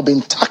of not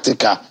being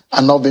tactical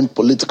and not being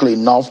political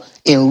enough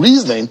in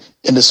reasoning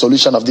in the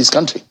solution of this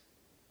country.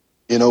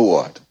 You know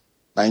what?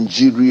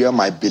 Nigeria,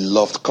 my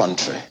beloved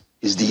country,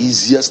 is the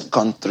easiest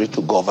country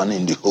to govern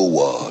in the whole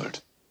world.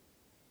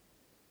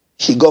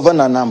 He governed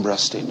Anambra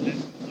State.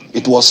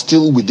 It was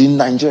still within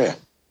Nigeria.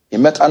 He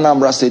met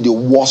Anambra State, the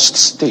worst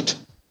state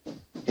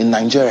in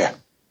Nigeria.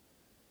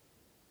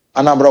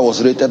 Anambra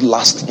was rated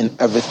last in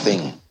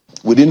everything.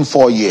 Within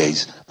 4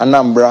 years,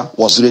 Anambra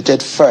was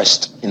rated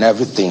first in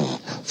everything.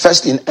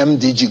 First in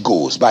MDG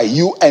goals by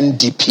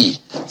UNDP.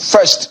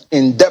 First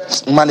in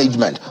debt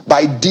management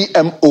by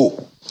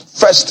DMO.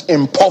 First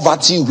in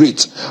poverty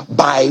rate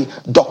by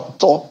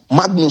Dr.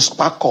 Magnus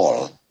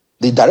Pakol,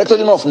 the Director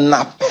General of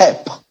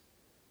NAPEP.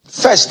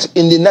 First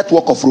in the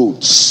network of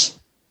roads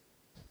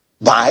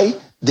by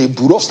the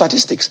Bureau of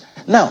Statistics.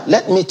 Now,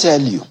 let me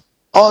tell you,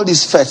 all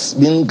these firsts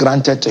being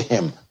granted to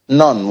him,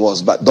 none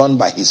was but done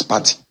by his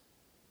party.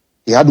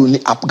 He had only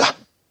APGA,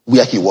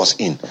 where he was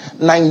in.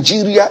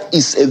 Nigeria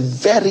is a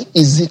very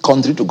easy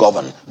country to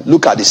govern.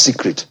 Look at the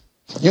secret.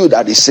 You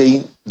that is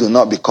saying, do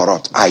not be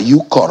corrupt. Are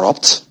you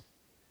corrupt?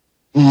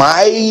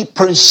 My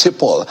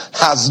principle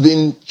has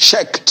been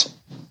checked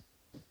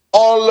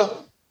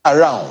all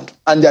around,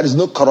 and there is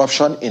no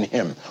corruption in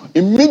him.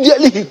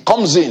 Immediately he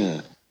comes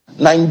in,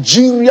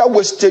 Nigeria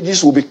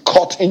wastages will be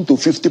cut into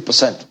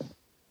 50%.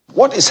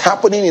 What is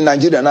happening in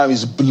Nigeria now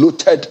is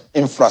bloated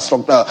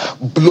infrastructure,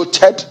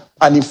 bloated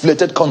and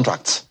inflated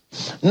contracts.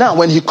 Now,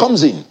 when he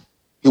comes in,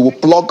 he will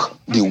plug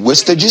the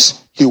wastages,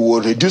 he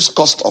will reduce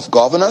cost of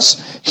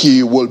governance,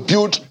 he will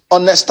build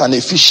honest and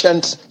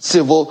efficient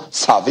civil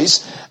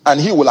service, and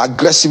he will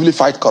aggressively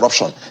fight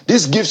corruption.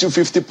 This gives you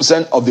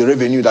 50% of the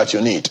revenue that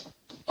you need.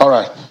 All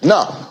right.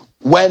 Now,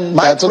 when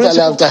my totally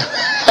out of time.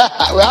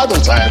 We're out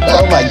of time.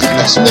 Oh my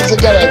goodness.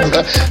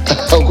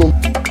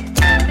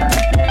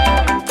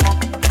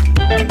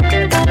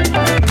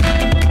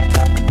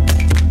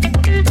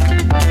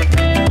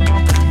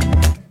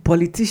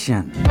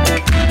 Politician,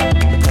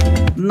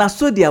 na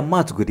so their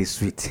mouth go dey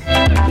sweet,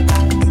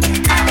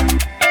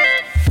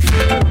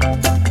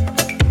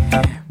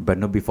 but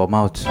no be for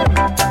mouth.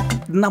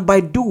 Na by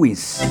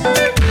doings.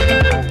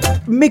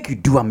 Make you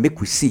do and make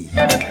we see.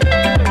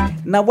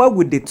 Now why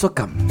would they talk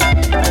am?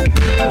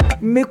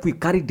 Make we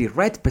carry the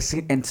right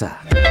person enter.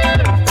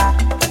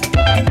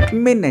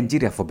 Make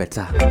Nigeria for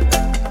better.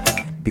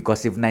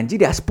 Because if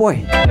Nigeria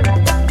spoil,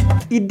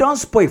 it don't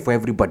spoil for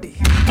everybody.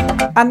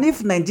 And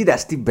if Nigeria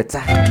still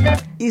better,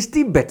 it's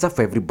still better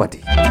for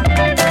everybody.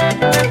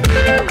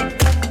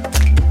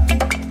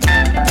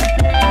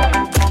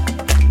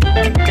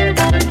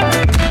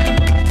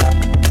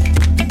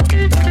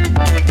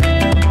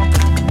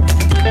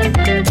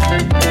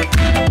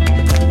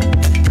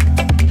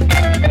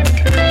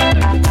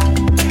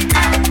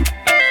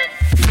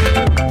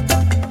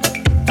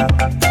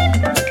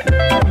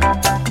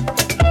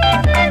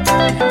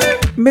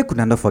 Make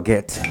una not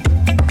forget,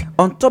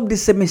 on top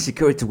this same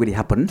insecurity will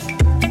happen.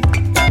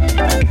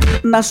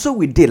 Now so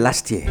we did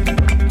last year.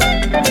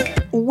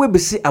 We be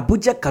see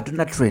Abuja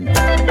Kaduna train.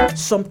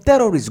 Some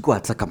terrorists go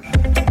attack them.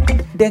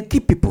 Then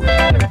keep people,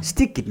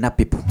 still kidnap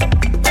people.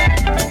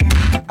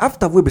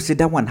 After we be see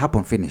that one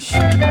happen finish.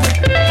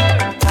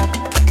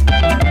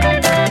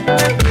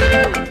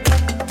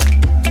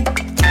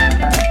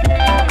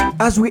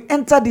 As we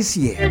enter this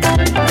year,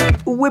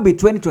 we be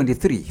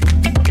 2023.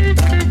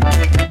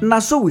 Now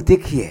so we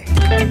take here.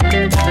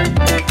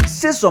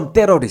 Say say some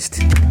terrorists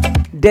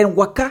then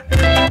waka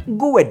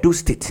go Edo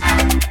State,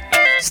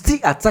 still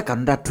attack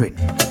another train,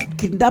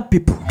 kidnap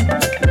people.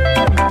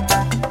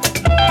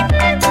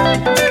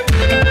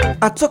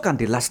 I talk on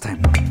the last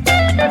time.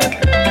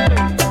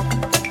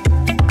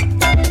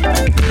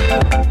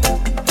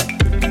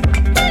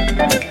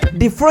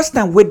 The first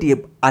time when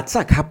the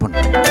attack happened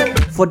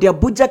for the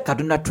Abuja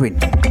Kaduna train,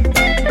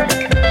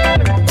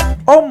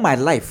 all my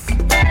life,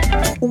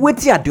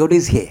 waiting at the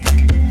always here.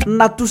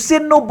 Not to say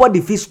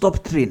nobody fit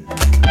stop train.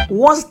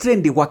 Once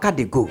train the waka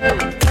they go,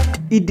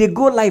 if they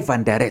go live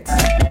and direct,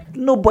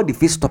 nobody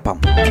fit stop them.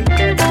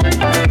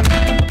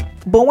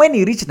 But when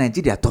he reach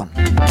Nigeria turn,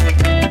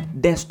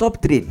 then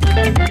stop train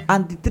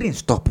and the train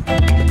stop.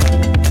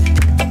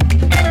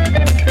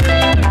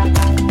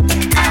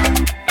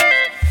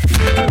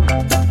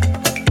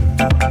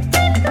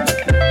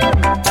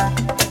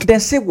 Then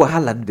say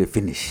wahala no dey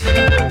finish.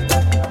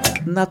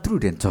 Na true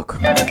then talk.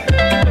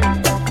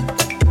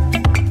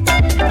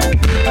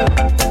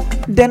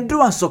 Then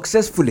do am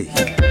successfully.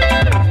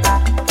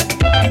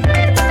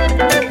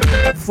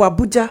 For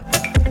Abuja,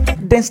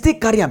 then still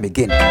carry am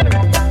again.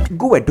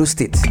 Go Edo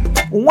State.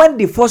 When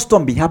the first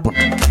storm be happen,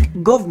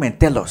 government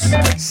tell us,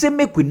 say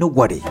make we no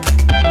worry.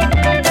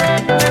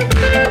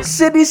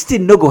 Say this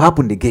thing no go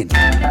happen again.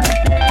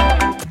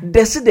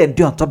 They say they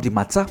do on top the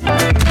matter.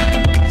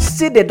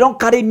 Say they don't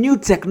carry new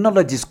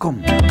technologies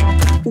come.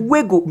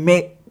 We go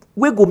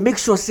make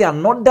sure say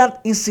another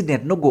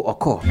incident no go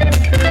occur.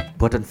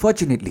 But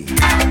unfortunately,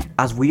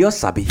 as we all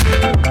sabi,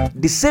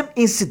 the same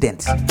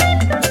incident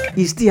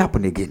is still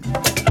happen again.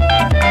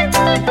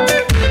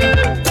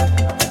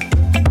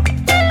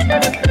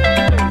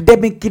 They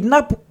been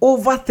kidnapped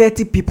over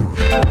 30 people.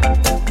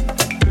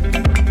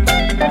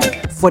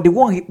 For the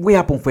one we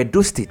happen for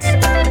Edo State,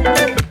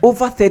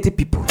 over 30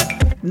 people.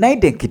 9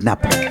 then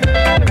kidnapped.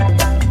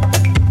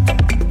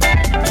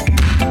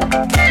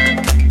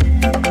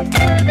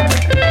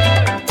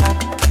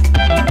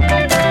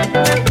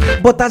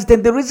 But as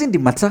then the reason the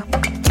matter,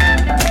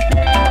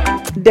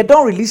 they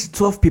don't release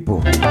 12 people.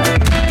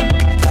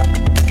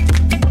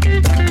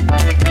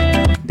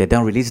 They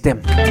don't release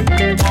them.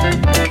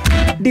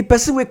 The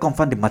person will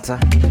confirm the matter.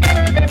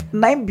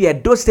 Nine be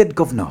Edo State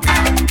Governor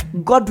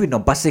Godwin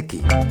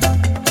Obaseki.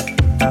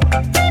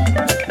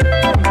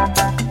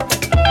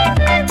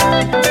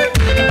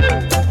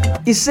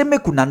 He say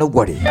make una no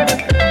worry.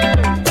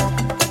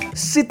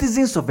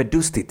 Citizens of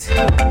Edo State,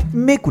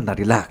 make una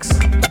relax,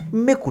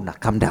 make una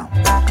calm down.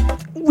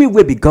 We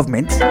will be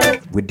government,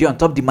 we dey on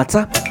top the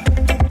matter.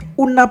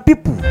 Una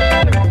people,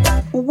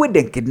 we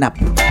then kidnap,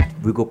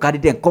 we go carry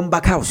them come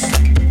back house.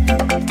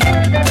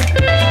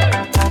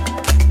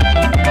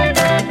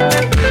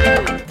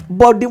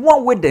 But the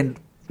one we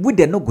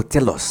then no go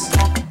tell us.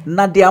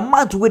 Now the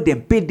amount we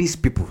then pay these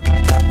people.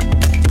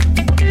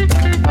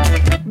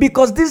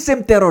 Because this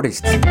same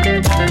terrorist,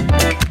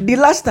 the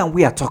last time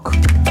we are talk,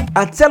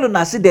 I tell you,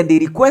 I say then they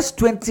request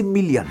 20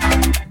 million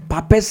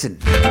per person.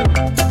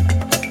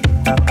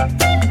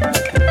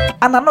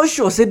 And I'm not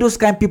sure say those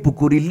kind of people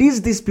could release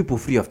these people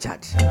free of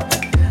charge.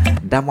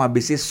 That one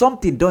be say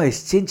something don't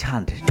exchange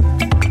hand.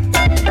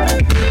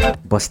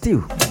 But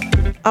still,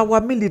 our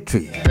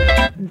military,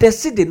 they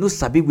say they no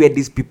sabi where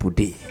these people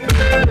dey.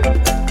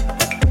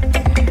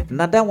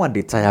 Now that one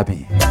they tire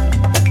me.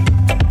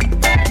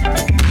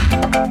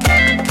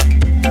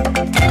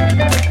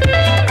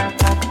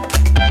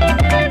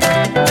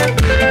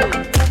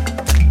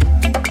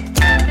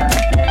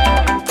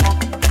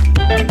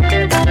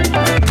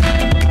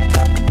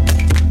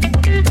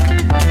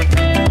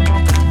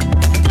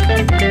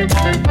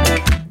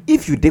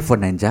 If you dey for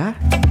Naija,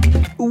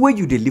 where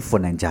you dey live for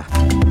Naija,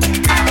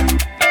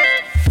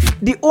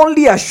 the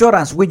only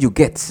assurance where you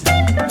get,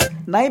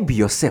 now be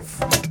yourself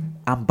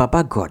and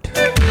Baba God.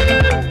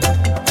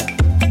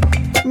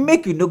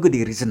 Make you no go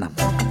the reason am.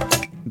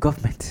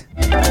 Government.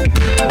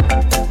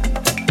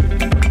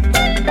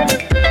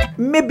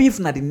 Maybe if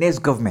not the next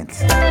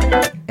government,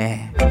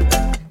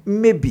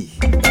 maybe,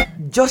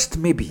 just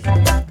maybe,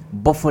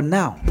 but for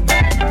now,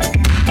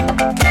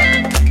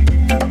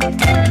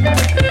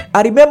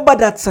 I remember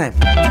that time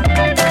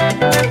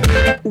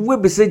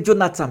we say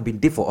Jonathan been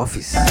there for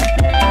office.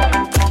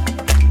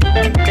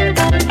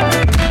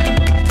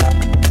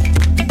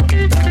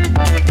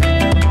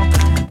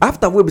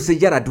 After we say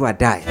Yaradua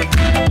die,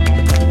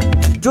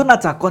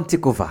 Jonathan can't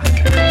take over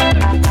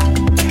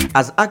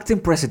as acting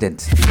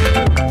president.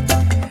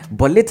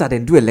 But later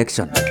then do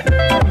election,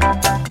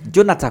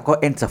 Jonathan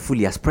can't enter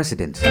fully as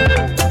president.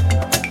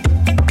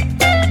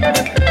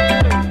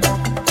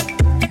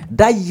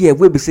 That year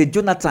we say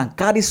Jonathan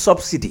carry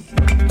subsidy,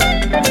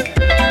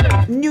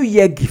 New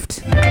Year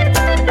gift.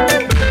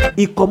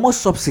 He comot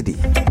subsidy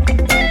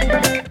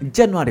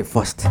January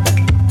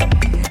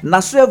 1st.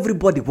 Now so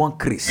everybody want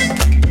Chris.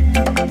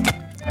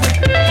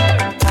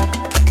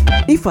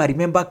 If I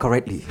remember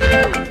correctly,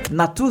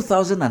 now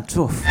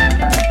 2012,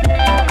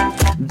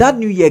 that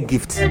New Year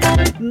gift,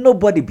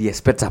 nobody be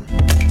expect am.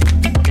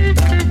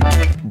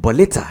 But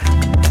later,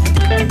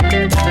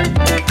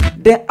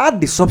 they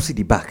add the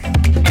subsidy back.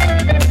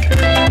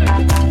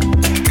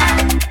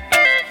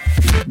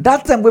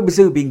 That time we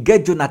say we been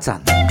get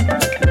Jonathan.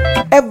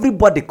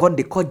 Everybody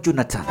they call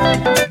Jonathan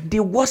the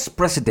worst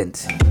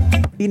president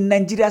in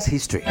Nigeria's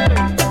history.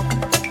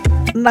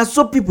 Now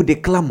so people they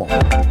clamor,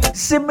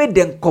 say make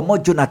them come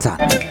out Jonathan.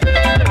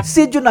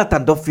 Say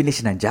Jonathan don't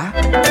finish Nigeria.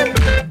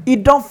 He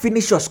don't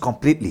finish us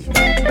completely.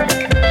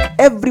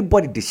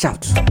 Everybody they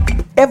shout,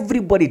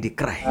 everybody they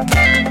cry.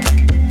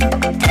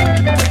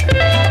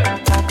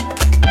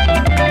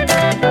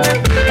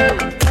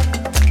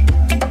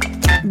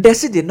 They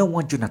say they don't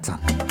want Jonathan.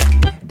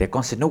 They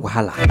can say no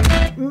wahala.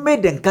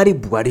 Make them carry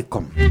Buhari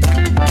come.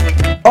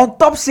 On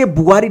top say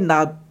Buhari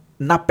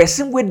na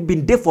person wey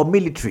been there for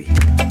military.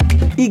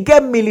 He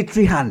get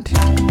military hand.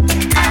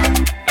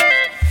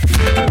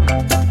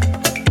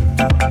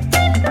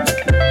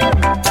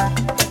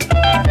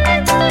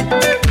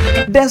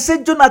 Then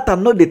say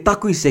Jonathan no dey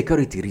tackle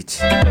insecurity reach.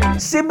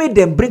 Say make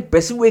them bring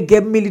person wey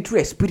get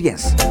military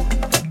experience.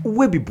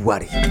 Wey be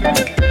Buhari.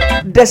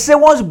 They say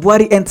once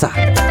Buhari enter,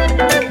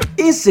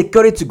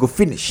 insecurity go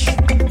finish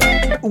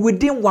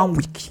within 1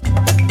 week.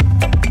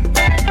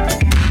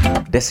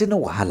 They say no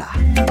wahala.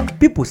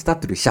 People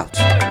start to shout,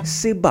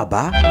 say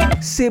Baba,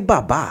 say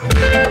Baba.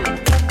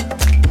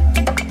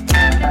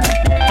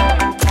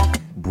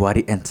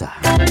 Buhari enter.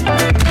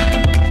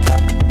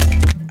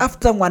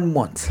 After 1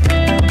 month,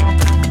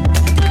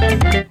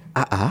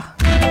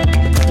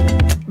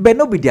 but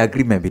no be the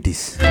agreement with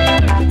this.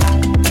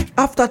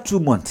 After 2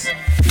 months,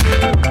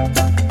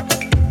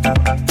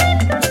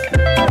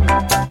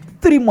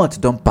 3 months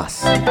don't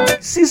pass.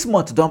 6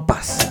 months don't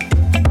pass.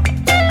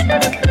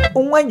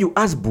 When you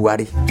ask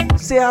Buhari,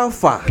 say how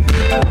far?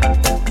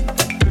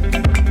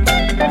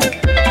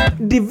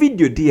 The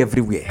video dey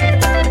everywhere.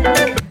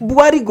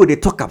 Buhari go dey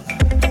talk am.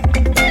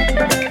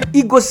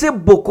 He go say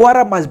Boko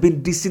Haram has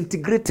been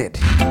disintegrated.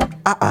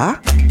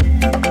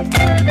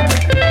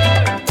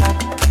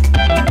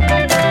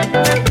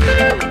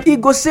 He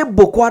go say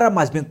Boko Haram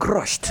has been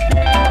crushed.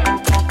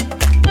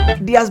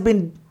 They have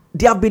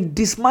been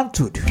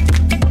dismantled.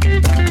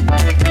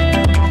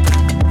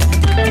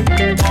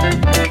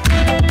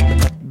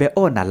 But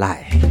all na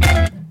lie,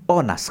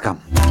 all na scam,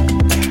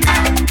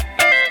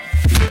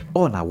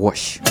 all na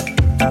wash.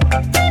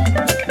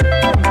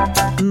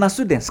 Na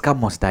so den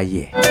scam us that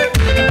year.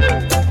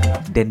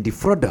 Then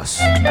defraud us.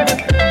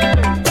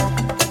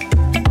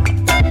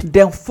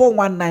 Then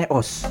 419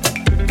 us.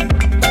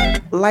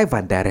 Live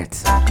and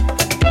direct.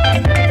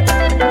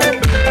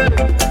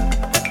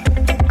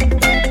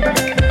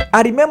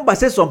 I remember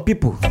say some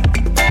people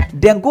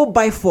then go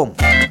buy form,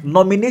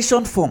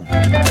 nomination form.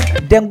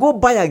 Then go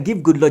buy and give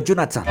Goodluck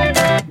Jonathan.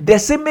 They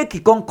say make he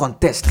come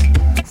contest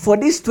for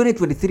this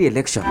 2023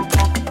 election.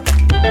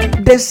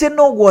 They say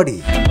no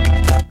worry,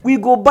 we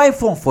go buy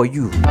form for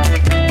you.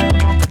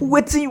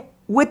 What we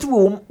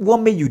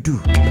want me you do?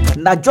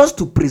 Now just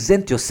to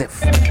present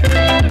yourself.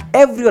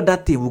 Every other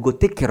thing we go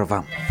take care of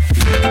them.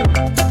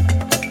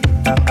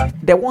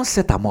 They won't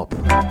set them up.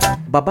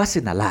 Baba say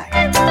na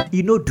lie.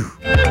 You no do.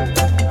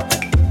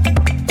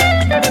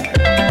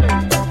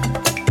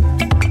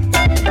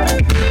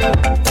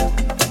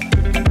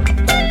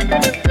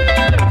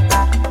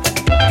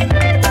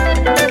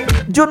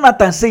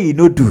 Jonathan say he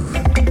no do.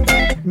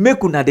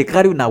 Make una dey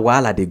carry una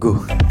wahala dey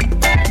go.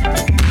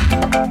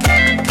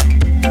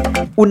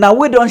 Una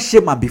we don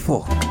shame am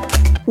before.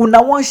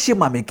 Una wan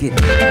shame am again.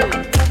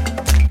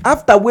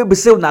 After we be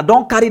say una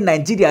don carry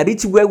Nigeria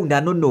reach where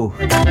una no know.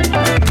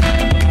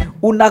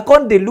 Una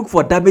come dey look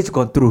for damage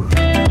control.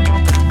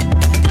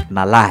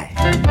 Na lie.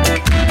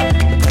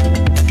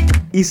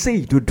 He say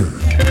he do.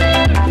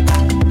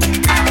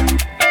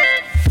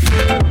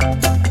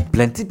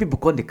 Plenty people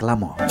come dey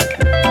clamor.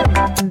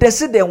 They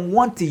say they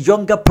want a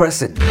younger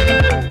person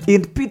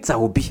in Peter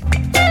Obi.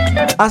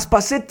 As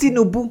per say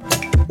Tinubu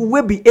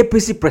will be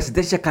APC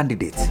presidential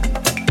candidate.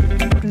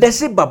 They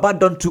say Baba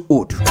done too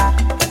old.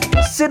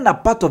 Say na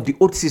part of the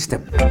old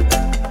system.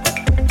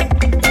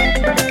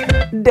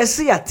 They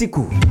say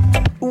Atiku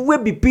will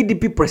be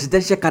PDP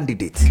presidential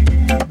candidate.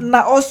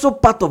 Na also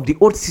part of the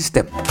old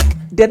system.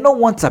 They don't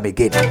want him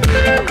again.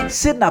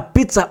 Say na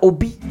Peter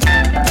Obi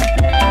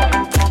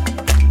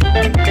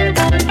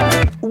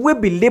will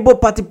be Labour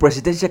Party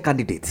presidential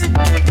candidate.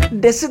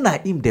 They say na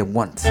him they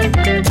want.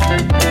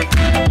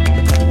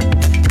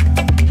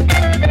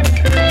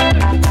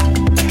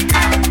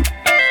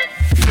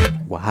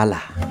 Wahala.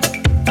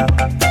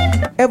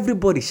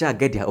 Everybody shall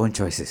get their own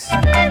choices.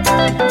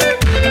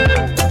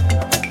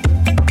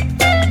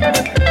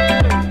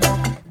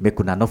 Make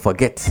una not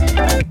forget,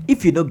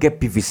 if you don't get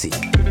PVC,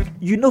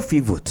 you no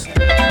fit vote.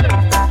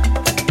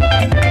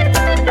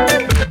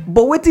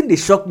 But wetin dey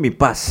shock me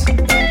pass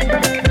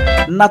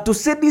na to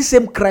say this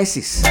same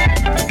crisis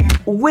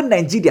when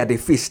Nigeria dey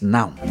face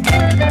now,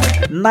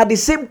 na the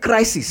same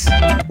crisis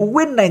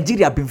when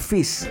Nigeria been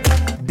face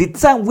the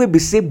time wey be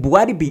say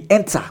Buhari bin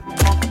enter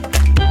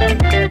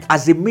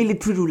as a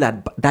military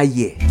ruler that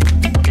year.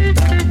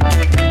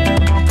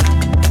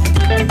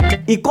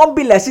 E come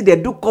be like say they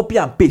do copy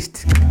and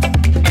paste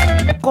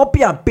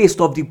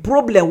of the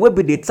problem wey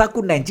be dey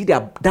tackle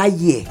Nigeria that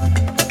year.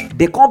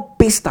 They can't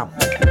paste them.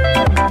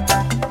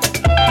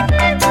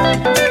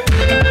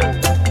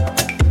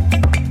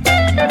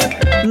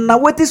 Now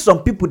what is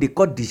some people they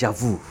call deja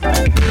vu?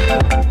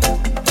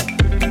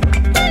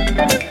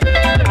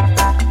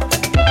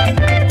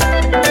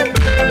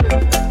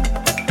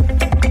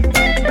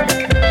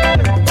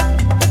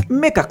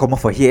 Make a come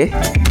for here.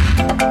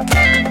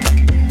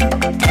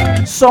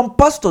 Some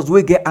pastors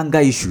will get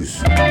anger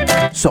issues.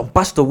 Some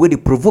pastors will they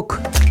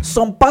provoke.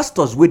 Some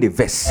pastors will they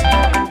vex.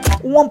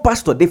 One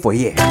pastor dey for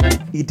here.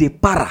 He dey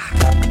para.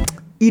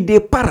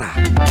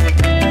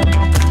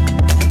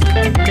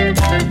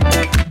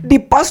 The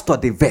pastor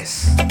dey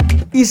vex.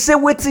 He say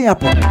wetin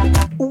happen?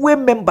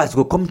 When members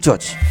go come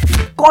church,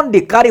 come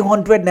dey carry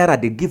 100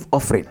 naira dey give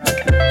offering.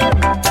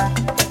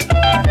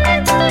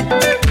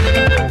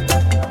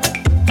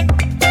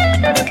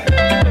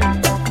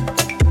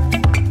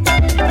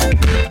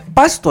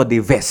 Pastor dey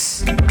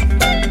vex.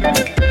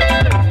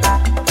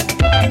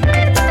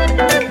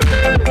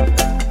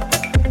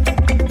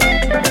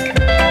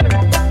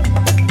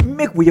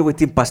 Make we hear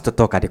wetin pastor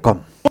talk at the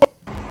come.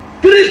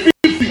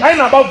 350, I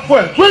know about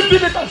fuel, 20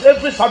 liters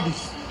every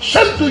service.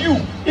 Shame to you.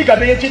 You got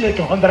the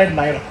 100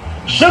 naira.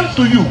 Shame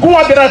to you. Go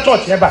out there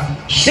church ever.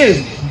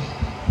 Shame.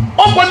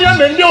 Okonia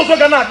mende also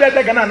gana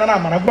tete gana na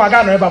mana go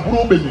aga no eba buru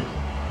obenye.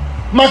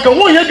 Maka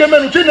won ye geme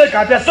no Chineke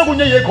ate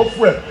segunye ye ko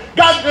fuel.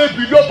 God e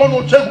billion ton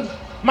o chegu.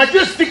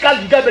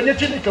 Majestically ga benye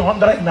Chineke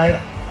 100 naira.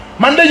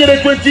 Mande ye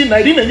 20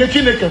 naira ni nye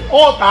Chineke.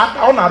 O ta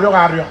o na ryo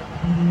aryo.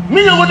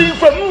 Me you go dey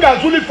from nga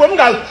zuli from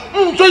nga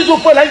so iso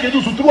fuel like you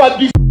do through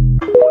this.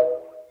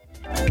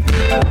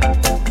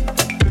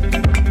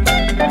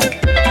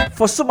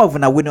 For some of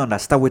you we don't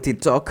understand what he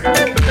talk.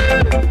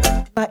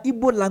 Na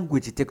Igbo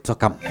language take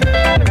talk am.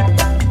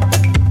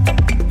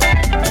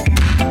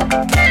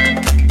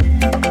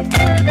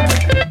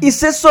 He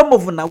says some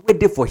of you wait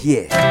there for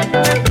here.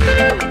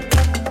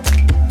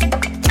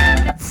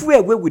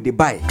 Fuel where we dey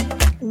buy?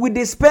 We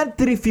dey spend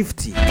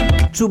 350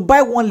 to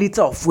buy 1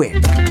 liter of fuel.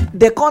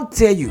 They can't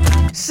tell you.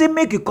 Say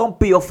make you come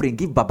pay offering,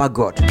 give Baba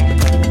God.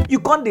 You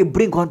can't dey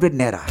bring 100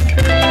 naira.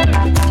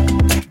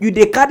 You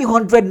dey carry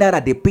 100 naira,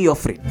 they pay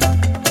offering.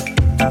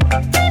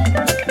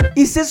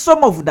 He says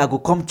some of you that go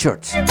come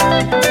church.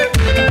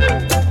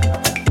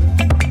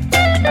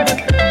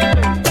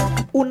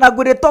 Una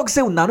go dey talk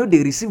say una no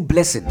dey receive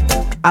blessing,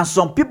 and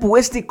some people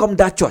wey still come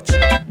that church,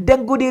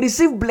 then go dey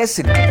receive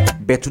blessing.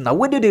 But una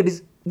when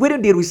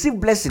they receive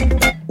blessing,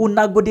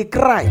 una go dey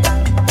cry.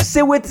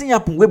 Say wetin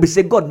happen wey be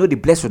say God no dey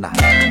bless una.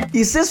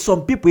 He says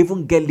some people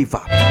even get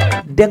liver,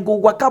 then go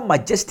waka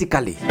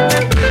majestically.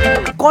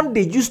 Come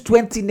dey use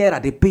 20 naira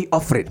dey pay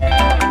offering,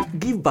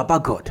 give Baba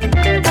God.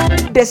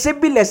 They say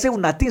be like say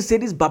una think say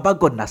this Baba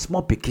God na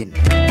small pikin.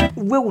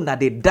 Wey una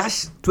dey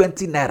dash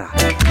 20 naira.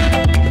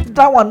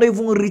 That one no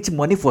even reach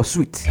money for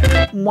sweet.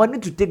 Money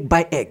to take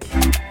buy egg.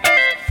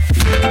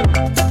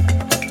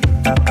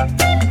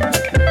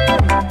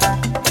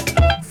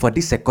 For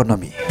this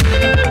economy,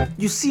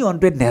 you see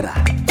 100 naira,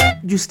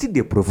 you still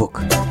dey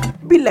provoke.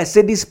 Be like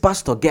say this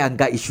pastor get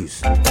anger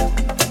issues.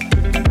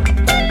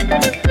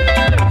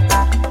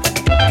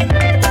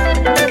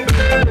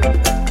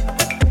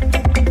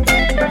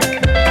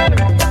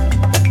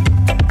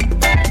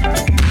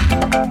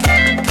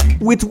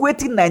 With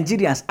waiting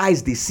Nigerians'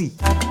 eyes they see.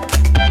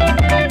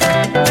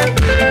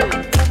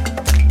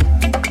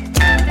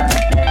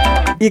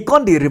 He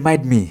can't dey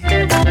remind me.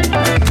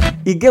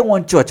 He get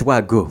one church where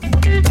I go.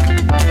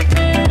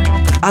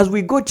 As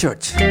we go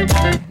church,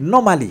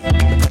 normally,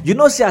 you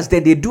know see as they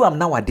do am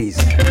nowadays.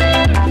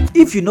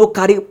 If you no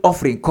carry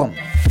offering come,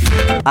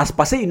 as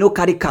per say you no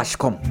carry cash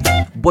come,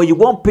 but you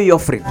won't pay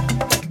offering,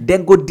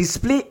 then go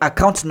display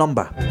account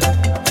number.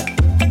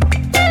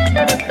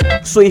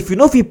 So if you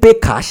know if you pay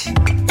cash,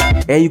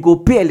 you go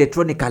pay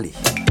electronically.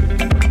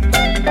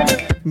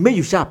 May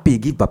you shall pay,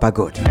 give Baba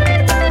God.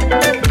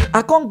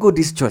 I can't go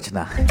this church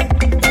now.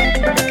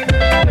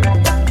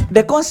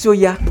 They can't show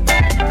ya.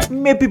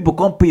 May people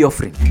can't pay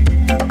offering.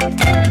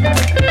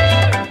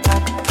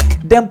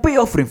 Then pay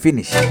offering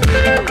finish.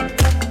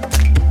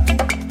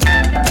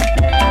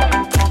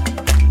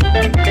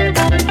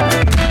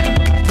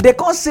 They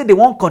can't say they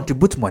won't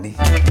contribute money.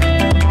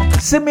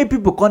 Say many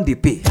people can't they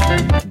pay.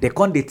 They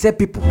can't they tell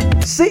people.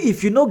 Say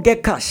if you no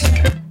get cash,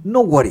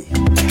 no worry.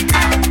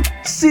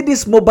 See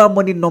this mobile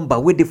money number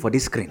waiting for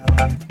this screen.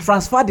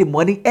 Transfer the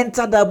money,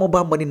 enter that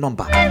mobile money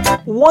number.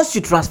 Once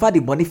you transfer the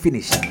money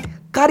finish,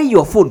 carry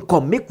your phone,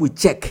 come make we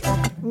check,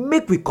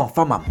 make we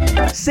confirm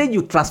am. Say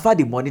you transfer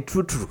the money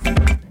true.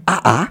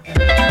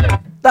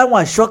 That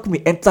one shock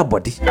me enter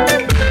body.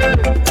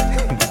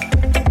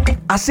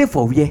 I say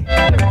for where?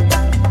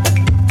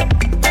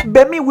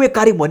 But me we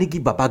carry money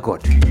give Baba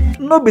God.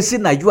 No be say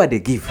na you are the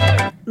give,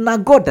 na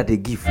God that they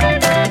give.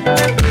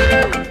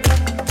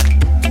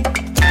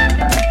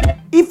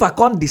 If I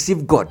can't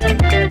deceive God,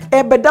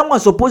 but that one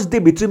supposed to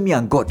be between me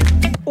and God.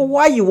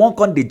 Why you won't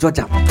come the judge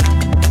am?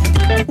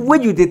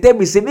 When you tell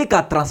me say make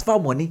I transfer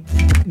money,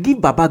 give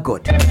Baba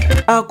God.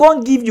 I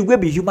can't give you wey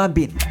be human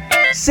being.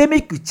 Say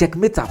make you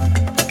checkmate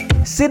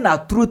am. Say na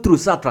true,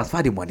 so I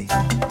transfer the money.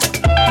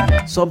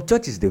 Some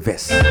churches they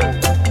verse.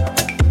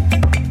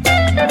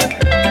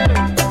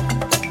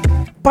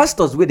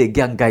 Pastors with the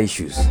gang guy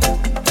issues.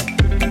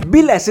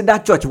 Be like say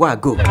that church where I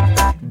go,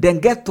 then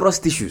get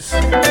trust issues.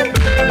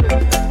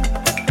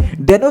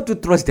 They not to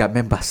trust their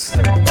members.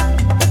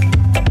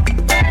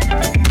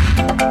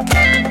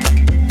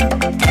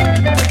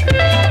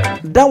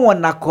 That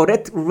one a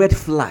correct red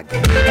flag.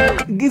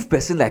 Give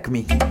person like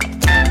me.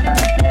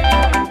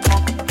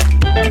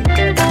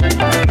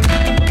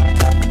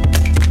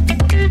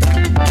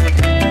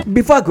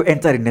 Before I go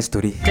enter the next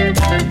story,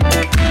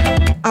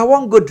 I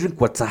want go drink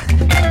water.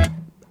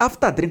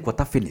 After I drink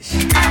water finish,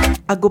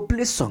 I go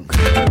play song.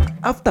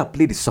 After I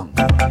play the song,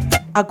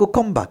 I go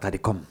come back at the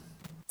come.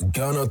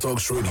 Ghana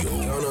Talks Radio.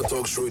 Ghana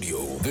Talks Radio.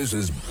 This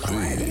is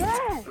big.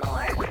 Yes.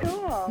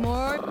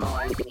 More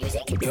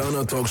music.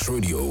 Ghana Talks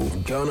Radio.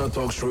 Ghana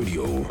Talks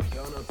Radio.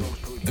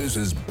 This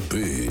is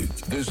big.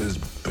 This is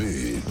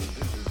big.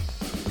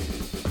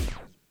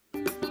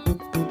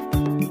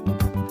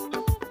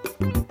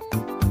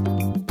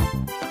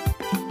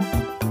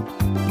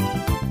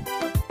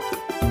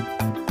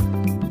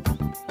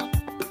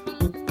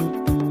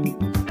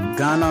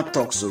 Ghana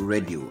Talks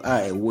Radio.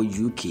 I wo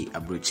UK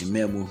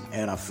abrochimemu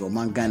era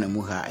from Ghana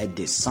mu ha at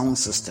the sound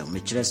system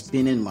which is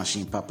spinning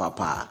machine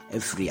papa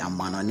every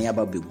amana ne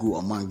aba begu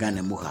oman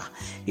Ghana mu ha.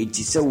 It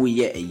is a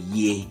we a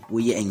year,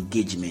 we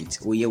engagement,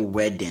 we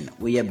wedding,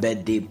 we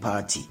birthday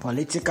party.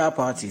 Political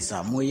parties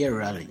are more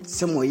rally.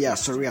 Some way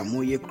sorry are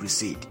more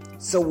crusade.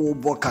 So we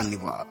book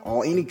carnival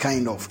or any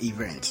kind of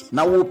event.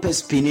 Now we pay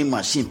spinning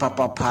machine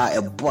papa a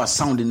boa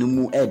sound in the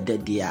mu at the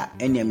dia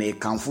any may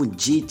come for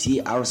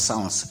GTR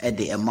sounds at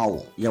the amount.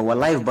 Your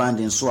live band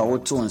in so I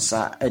would to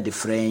answer at the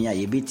friend ya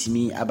beat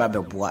me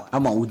ababeboa.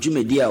 Ama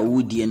ujumedia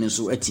woody and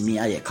so at me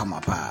I come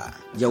up.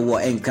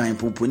 Yawa enkan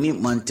pupuni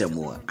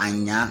mantemo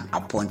anya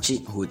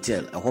aponchi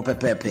hotel a hope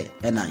pepe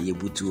ena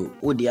yebutu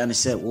odi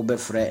anse wo be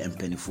frɛ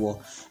mpanifo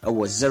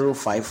ɛwɔ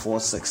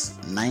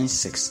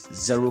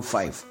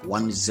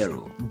 0546960510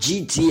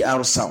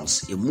 GTR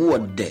sounds emu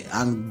ode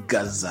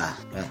angaza.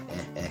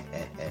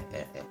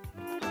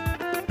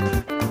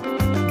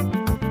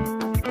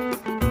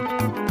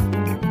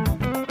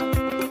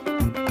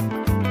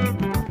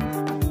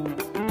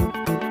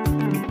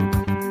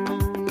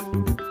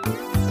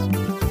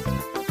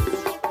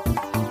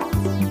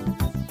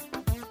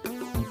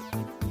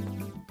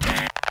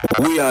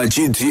 We are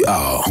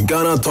GTR,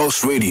 Ghana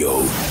Talks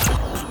Radio.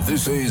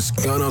 This is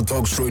Ghana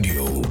Talks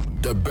Radio,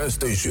 the best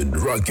station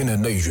rocking the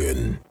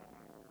nation.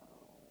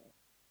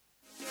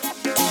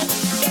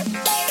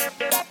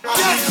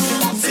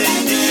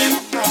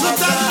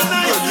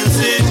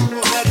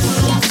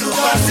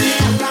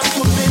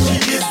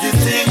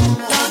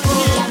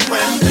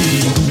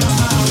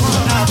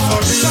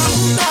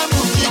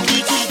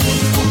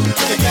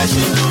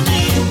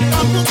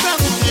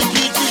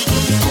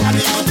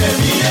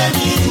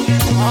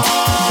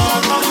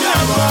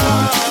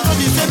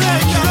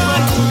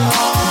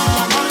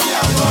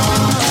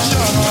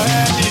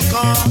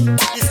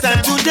 It's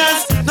time to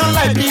dance, not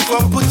like people.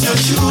 Put your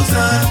shoes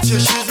on,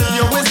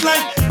 your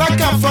waistline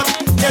back and forth,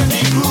 get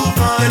the groove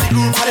on.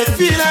 I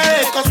feel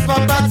like cause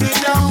papa sit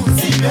down,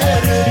 see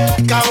better.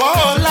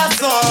 Kawa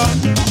lasso, oh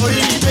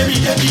baby,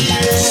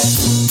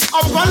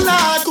 up on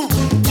lagu,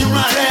 you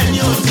are ready,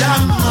 you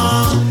jam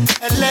on,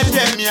 and let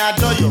them me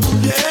adore you.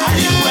 I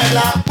will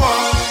up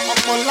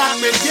on like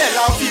me, yeah,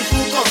 I'll be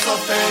book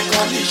of a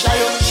God, show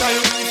you,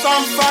 if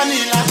I'm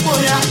funny like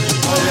Boya,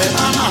 oh,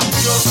 mama,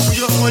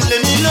 you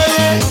let me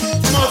know.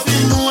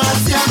 Nothing more I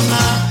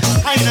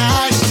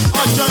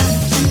join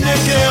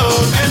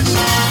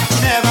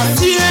never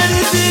see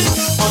anything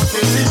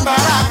until the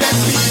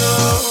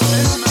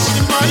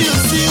the more you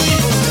see,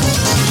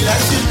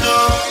 let you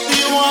know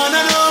you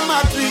wanna know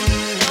my trick.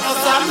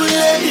 I'm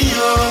ready,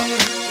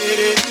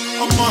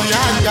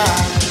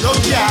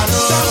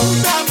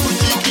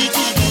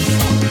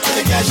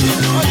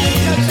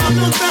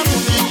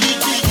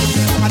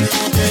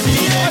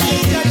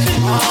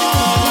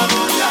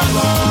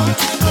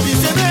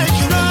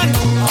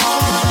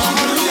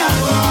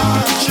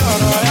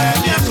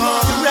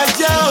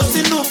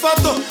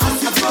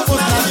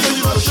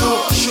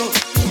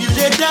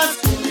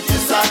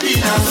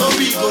 so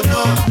we go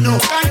no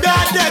and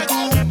that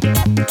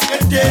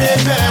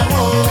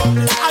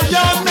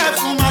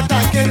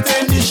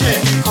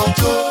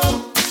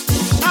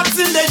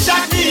nothing they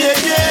shock me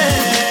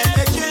again.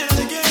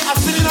 I've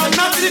seen it on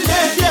nothing again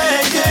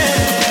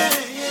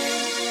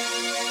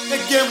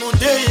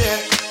muday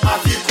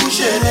afi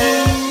kushere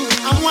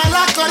àwọn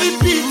alakori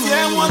beat e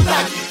won ta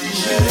kiti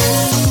shere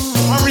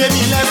won re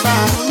mi leba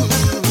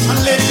won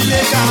le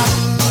lega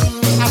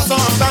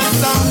asan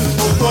bansa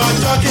gbogbo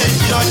ọjọ́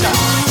kejì ọjà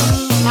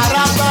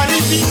arabari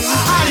bi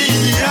ari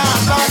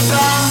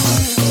abata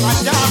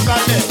aja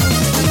balẹ̀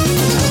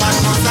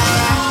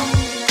makasara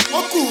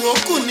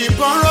oku ni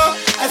bonro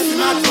esi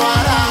ma to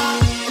ara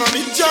ro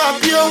mi jo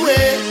bi owe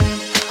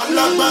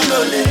ọlọ́gbọ́n ló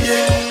lè yé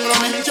ro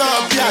mi jo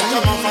bi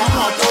ajomo fa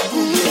mo to bu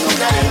mi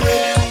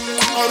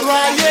ọ̀rọ̀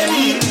ayé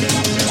mi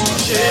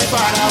ṣe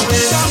farawé.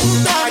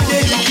 Ajé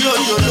yìí yóò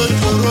yóò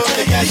lójoro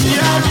ẹ̀yà ṣí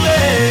àgbẹ̀.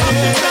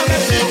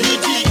 Ẹ̀mí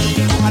dìgì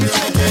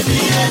àtẹ̀tẹ̀ ní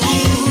ẹni.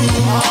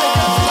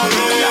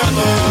 Ọ̀rọ̀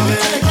yàgò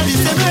ẹ̀kọ́ni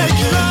sẹ́bẹ̀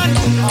jùlọ.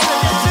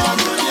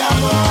 Ọ̀rọ̀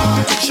yàgò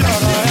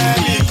ṣọ̀rọ̀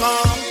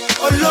ẹnìkan.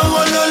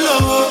 Olówó ló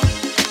lówó,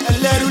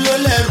 ẹlẹ́rú ló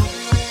lẹ́rú.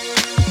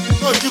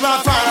 Ojú bá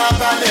fara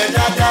balẹ̀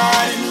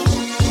dáadáa inú.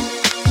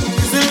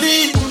 Sílí,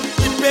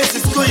 the place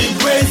is going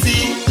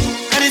crazy.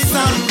 Any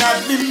sound that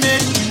we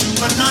make,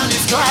 but none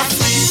is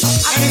classy.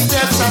 Any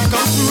steps have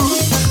come through,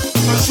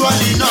 but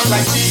surely not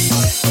like this.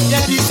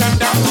 Get this and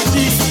that with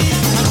this,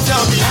 and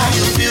tell me how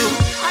you feel.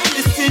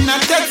 Listen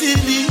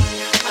attentively,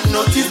 and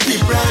notice the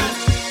brand.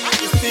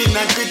 Listen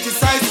and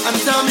criticize, and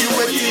tell me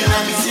what you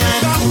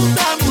understand.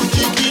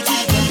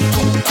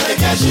 I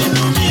guess you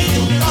know me.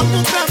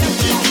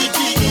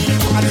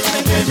 I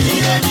didn't get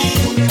any.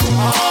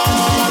 Oh,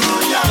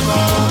 Yaba.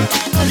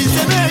 I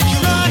didn't make you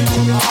run.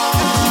 Oh,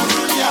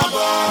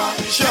 Yaba.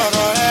 Sure,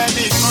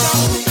 any.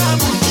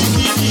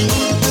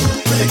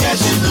 I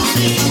guess you know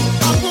me.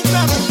 I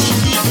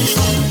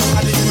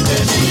didn't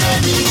get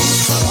any.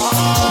 Oh,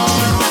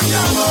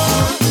 Yaba.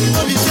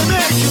 I didn't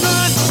make you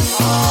run.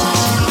 Oh,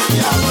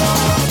 Yaba.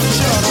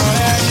 Sure,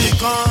 any.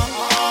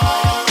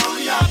 Oh,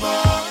 Yaba.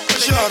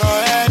 Sure,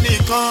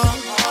 any.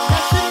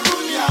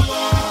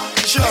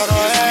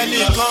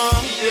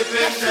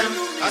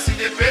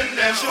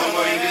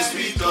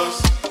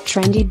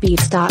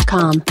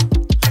 trendybeats.com.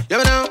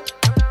 Yeah, now.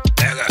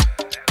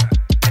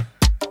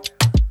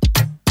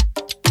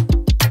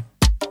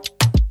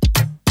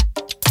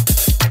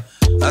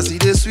 I see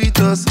the sweet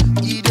us,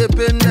 he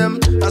depend them.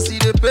 I see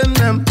the pen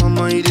them,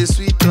 mama, he the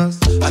sweet us.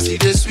 I see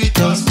the sweet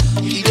us,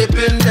 he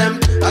depend them.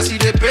 I see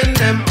the pen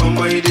them,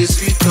 mama, he the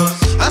sweet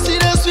us. I see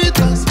the sweet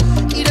us,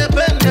 he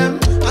depend them.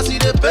 I see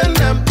the pen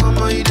them,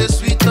 mama, he the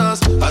sweet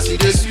us. I see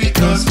the sweet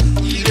us,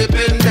 he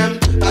depend them.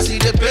 I see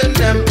the pen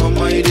them,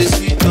 mama, he the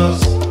sweet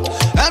us.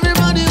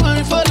 Everybody want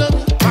to follow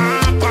me.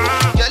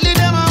 Girlie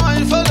them I want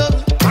to follow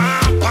me.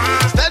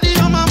 Steady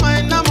on my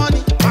mind, no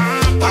money.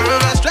 I know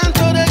the strength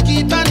to the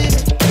keep on it.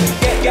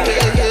 Yeah.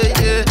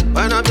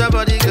 Wind up your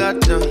body, got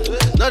down.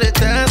 No, they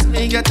test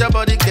me, get your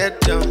body,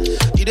 get down.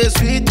 You they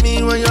sweet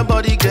me when your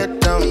body get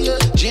down.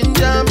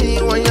 Ginger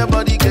me when your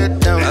body get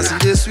down. I see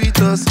the sweet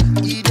us,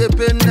 he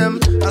depend them.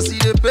 I see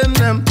the pen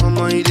them,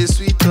 mama, he the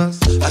sweet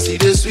us. I see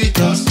the sweet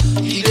us,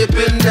 he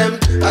depend them.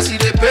 I see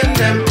the pen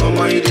them,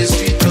 mama, he the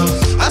sweet us.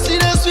 I see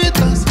the sweet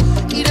us,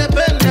 he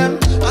depend them.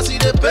 I see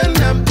the pen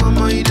them,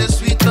 mama, he the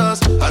sweet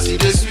us. I see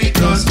the sweet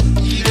us,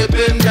 he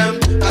depend them.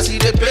 I see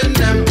the pen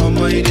them,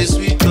 mama, he the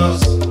sweet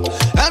us.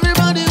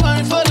 Everybody want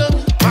to follow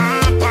me.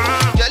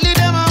 Girlie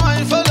them I want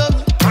to follow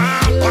me.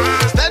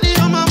 Steady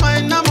on my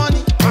mind, no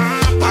money.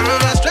 I know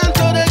the strength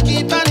to the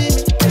keep on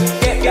it.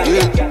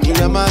 You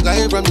know my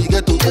guy from the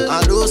ghetto.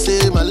 I don't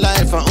say my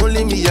life, and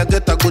only me I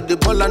get a good the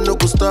ball and no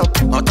go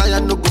stop. Not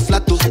tired, no go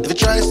flat to. If you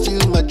try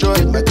steal my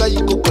joy, my guy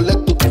you go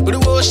collect to. But the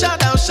world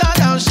shout out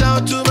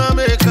to my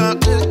maker.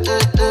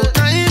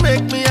 Now he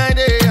make me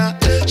idea.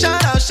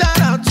 Shout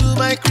out to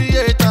my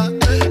creator.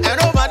 And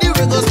nobody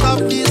will go stop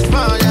this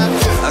fire.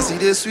 I see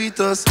the sweet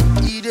us,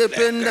 he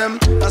depend them.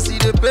 I see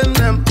the pen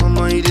them,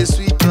 mama, he the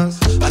sweet us.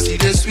 I see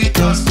the sweet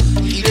us,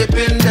 he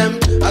depend them.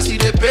 I see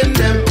the pen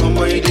them,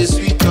 mama, he the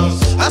sweet us.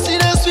 I see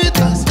the sweet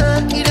us,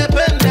 he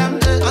depend them.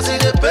 I see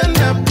the pen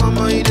them,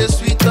 mama, he the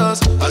sweet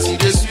us. I see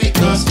the sweet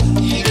us,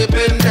 he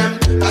depend them.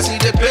 I see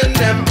the pen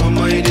them,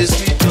 mama, he the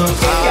sweet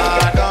us.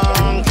 I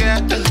don't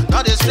care,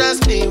 not they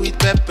stress me with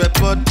pepper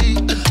body.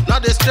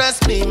 Not they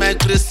stress me, my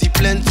gracie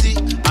plenty.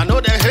 I know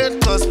they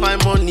hate cause my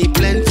money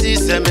plenty.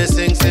 Say me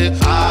sing, say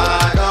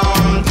I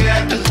don't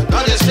care.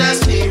 Not they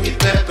stress me with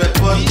pepper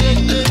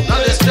body.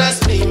 Not they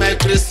stress me, my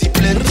gracie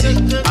plenty.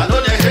 I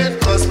know they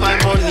hate cause my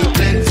money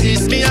plenty.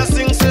 Me I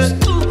sing, say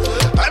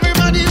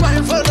everybody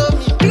want follow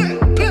me.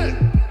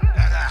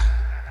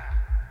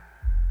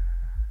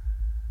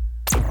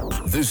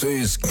 This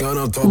is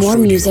Ghana Talks More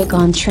Radio, music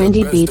on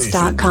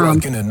trendybeats.com.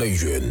 Rocking the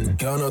nation.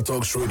 Ghana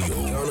Talks Radio.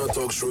 Ghana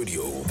Talks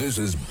Radio. This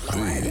is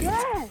big.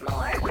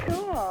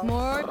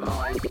 More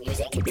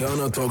music.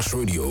 Ghana Talks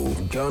Radio.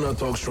 Ghana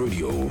Talks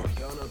Radio.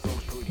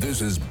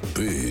 This is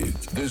big.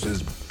 This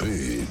is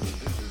big.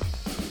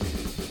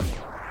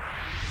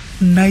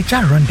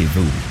 Niger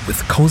Rendezvous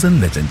with Cousin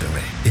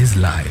Legendary is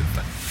live.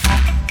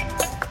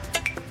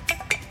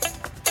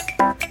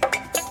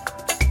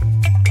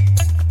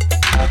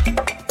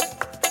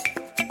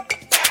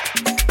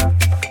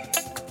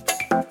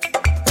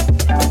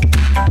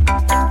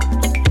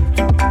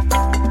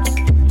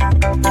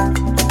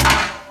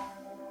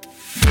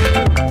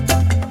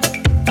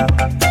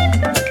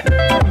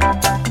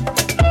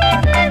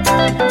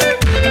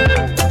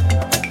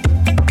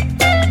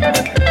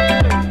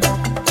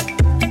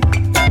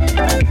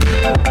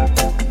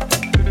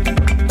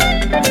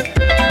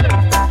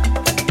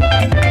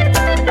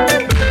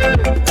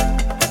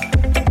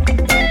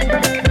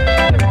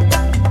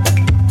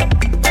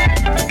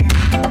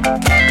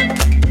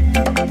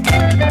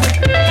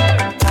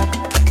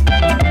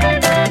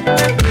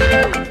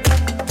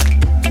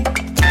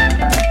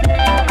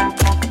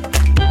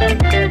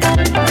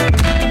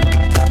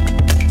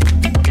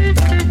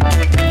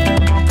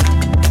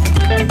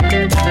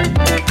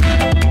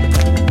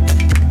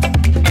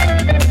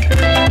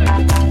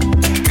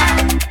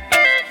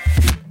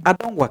 I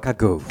don't waka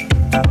go.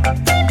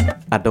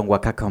 I don't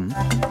waka come.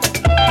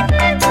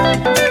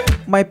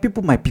 My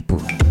people.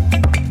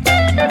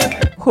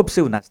 Hope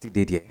so una still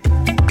dey there.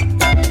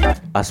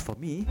 As for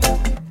me,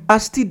 I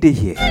still dey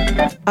here.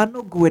 I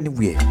no go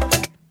anywhere.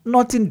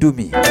 Nothing do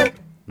me.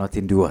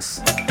 Nothing do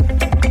us.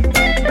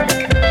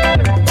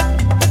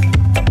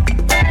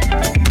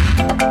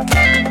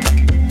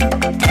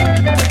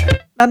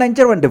 Now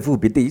Nigeria Rendezvous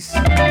be this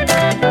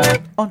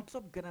on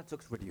Top Ghana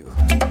Talks Radio.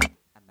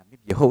 And I'm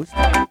your host,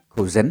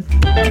 Cousin,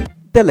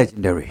 the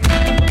legendary.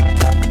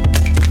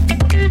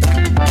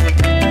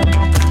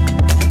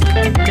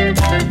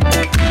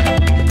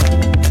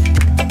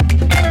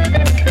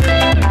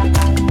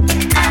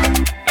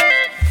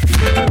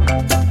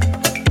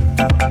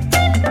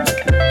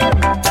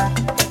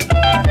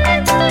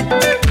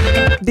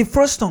 The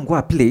first song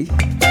I play,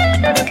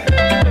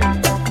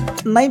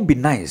 Nine Be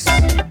Nice,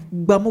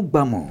 Gbamu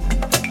Gbamu.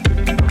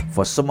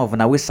 For some of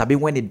you, we sabi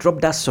when he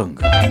dropped that song.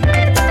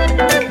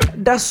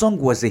 That song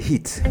was a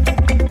hit,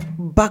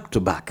 back to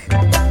back.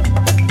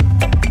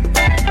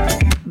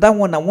 That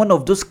one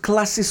of those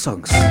classic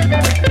songs.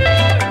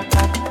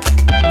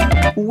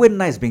 When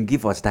Nice been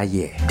give us that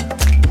year.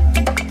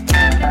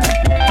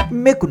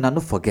 Make una no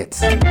forget.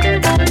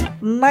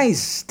 Nice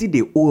still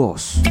dey owe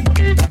us.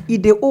 He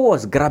dey owe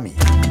us Grammy.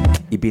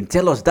 He been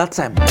tell us that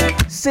time,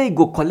 say he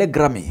go collect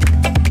Grammy.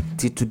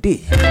 Till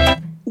today,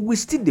 we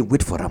still dey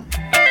wait for him.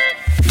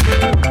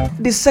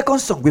 The second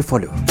song we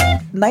follow,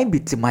 Nine Be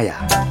Timaya,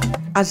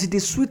 as it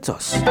is sweet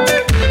us.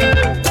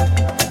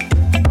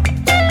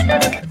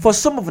 For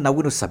some of na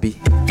we no sabi,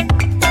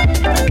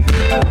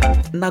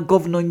 na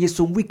Governor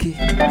Nyesom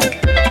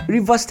Wike,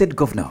 Rivers State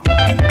Governor,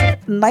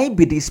 Nine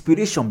be the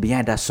inspiration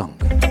behind that song.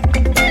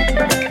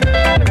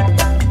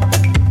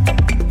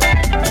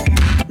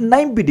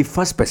 Nine be the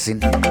first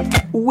person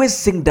who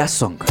sing that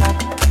song.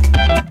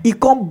 He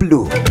can't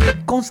blow,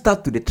 can't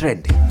start to the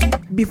trend.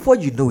 Before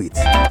you know it,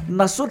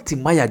 Naso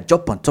Timaya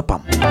jump on top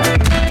am,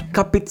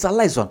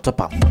 capitalize on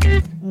top am,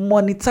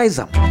 monetize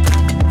am.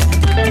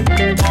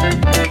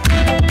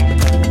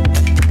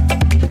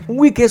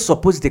 Wike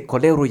suppose they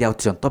collect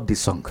royalty on top this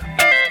song.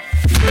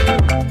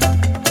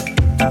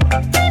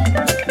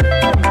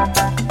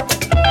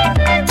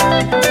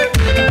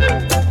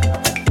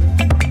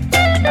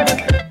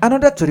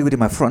 Another story with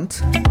my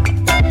front.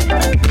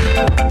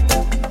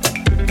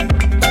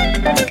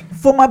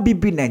 Former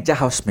BB Ninja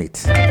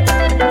housemate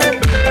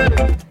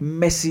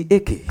Mercy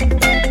Eke.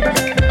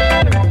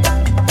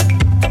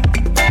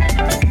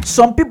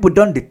 Some people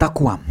don't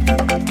tackle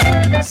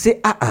am. Say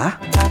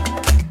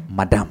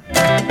madam,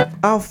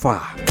 how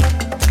far?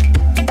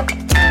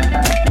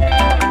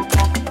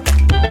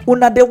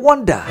 Una they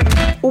wonder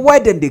why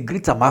then they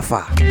greet am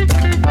afar.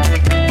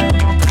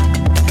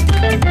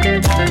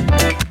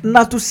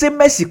 Now to say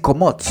Mercy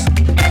comot,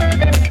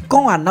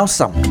 come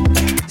announce am.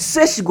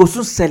 Say she go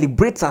soon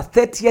celebrate her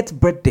 30th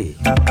birthday.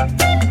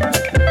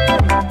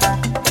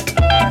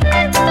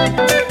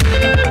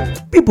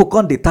 People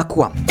come dey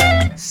tackle am.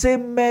 Say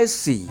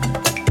Mercy,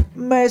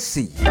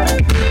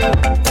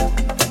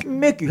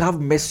 make you have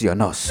mercy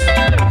on us.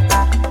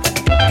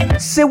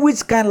 Say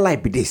which kind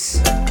life be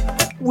this?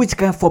 Which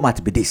kind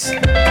format be this?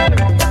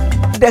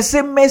 They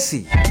say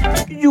Mercy,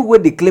 you wey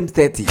dey claim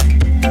 30,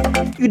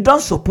 you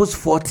don't suppose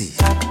 40.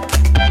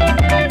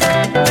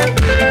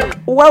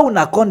 Why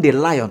una come dey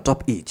lie on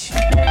top age?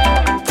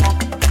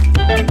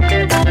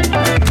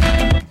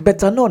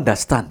 Better no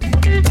understand.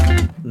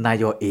 Na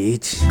your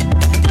age.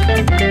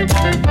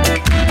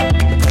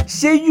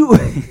 Say you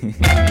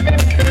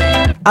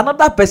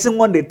another person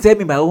want to tell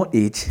me my own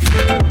age.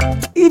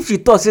 If she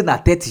thought say na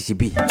 30 she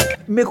be,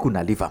 make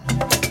una leave am.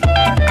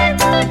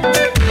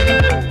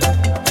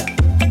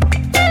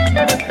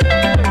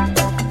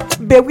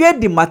 But where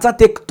the matter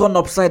take turn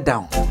upside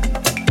down,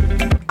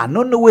 I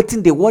don't know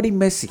wetin dey worry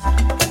Mercy.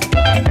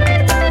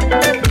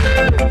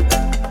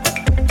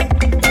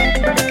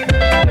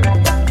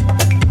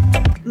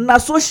 Na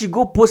so she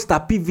go post her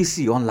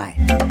PVC online.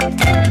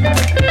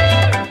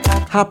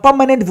 Her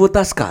permanent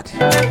voters card,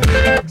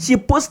 she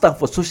post am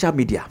for social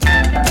media.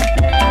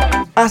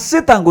 As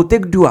Satan go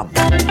take do am,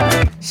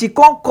 she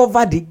can't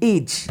cover the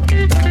age.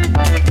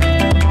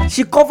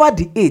 She cover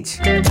the age,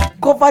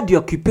 cover the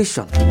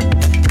occupation.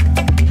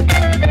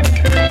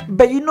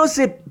 But you know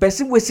say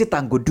person wey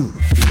Satan go do,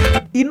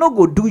 he no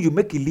go do you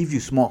make he leave you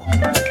small.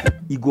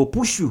 He go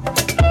push you,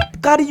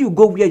 carry you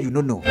go where you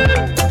no know.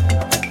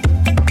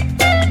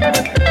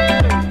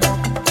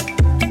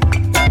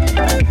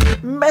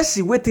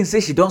 Mercy waiting say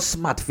she don't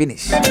smart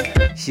finish.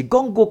 She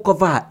gon' go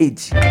cover her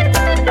age,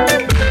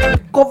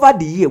 cover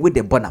the year with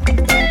them born am.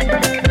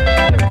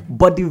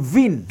 But the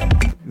VIN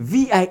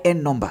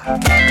number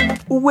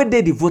where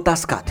dey the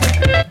voters card,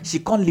 she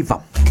can't leave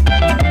am.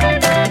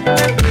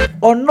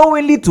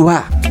 Unknowingly to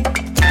her,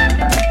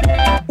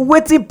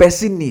 wetin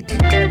person need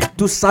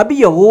to sabi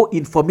your whole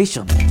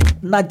information,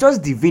 not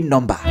just the VIN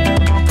number.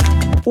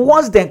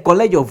 Once they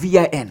collect your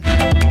VIN,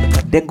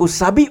 then go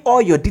sabi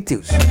all your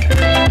details.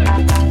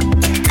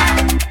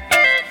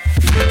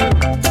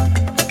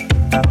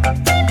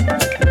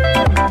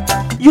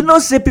 You You know,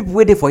 say people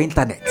waiting for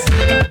internet,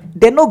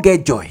 they no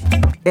get joy,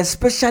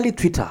 especially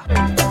Twitter.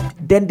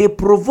 Then they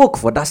provoke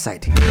for that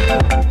side.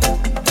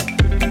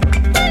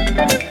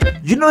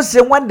 You know,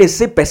 say when they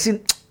say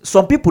person,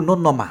 some people no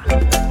normal.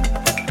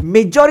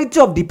 Majority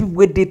of the people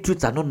with they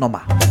Twitter are not normal.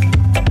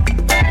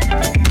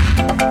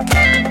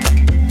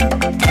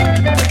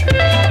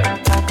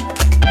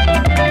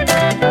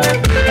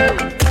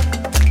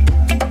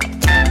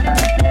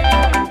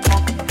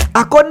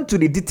 According to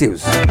the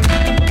details,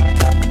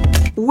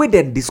 we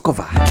then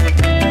discover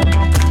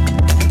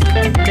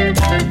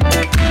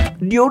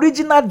the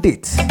original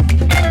date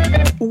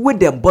with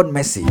them born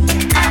Messi,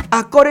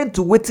 according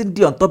to waiting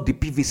day on top the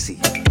PVC,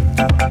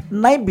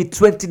 9 be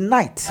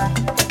 29th.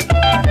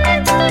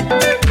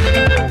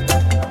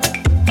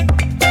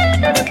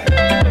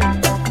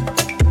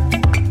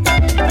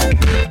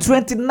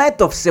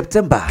 29th of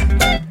September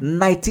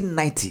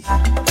 1990.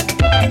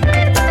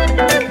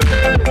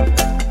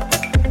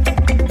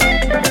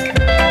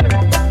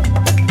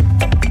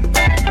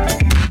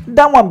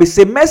 That one be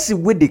say Messi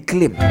with the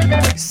claim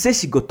say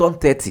she go turn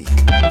 30.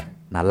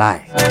 Na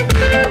lie.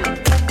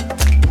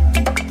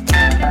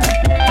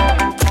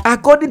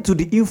 According to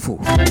the info,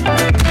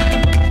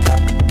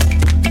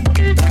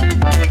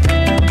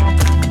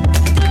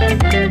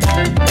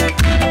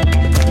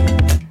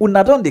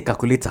 una don dey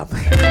calculate am.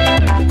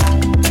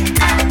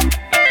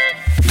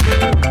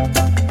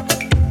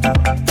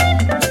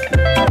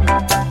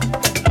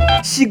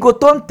 She go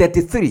turn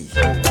 33.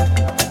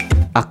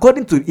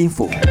 According to the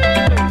info,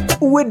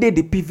 where did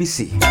the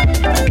PVC?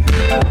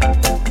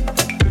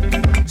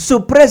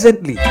 So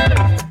presently,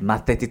 na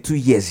 32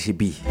 years she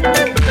be.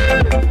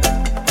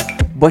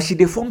 But she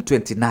dey form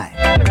 29.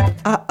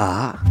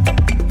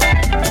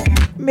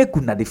 Make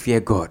una dey fear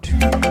God.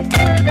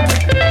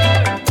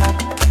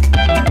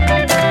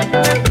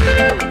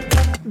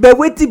 But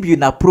wetin be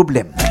una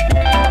problem?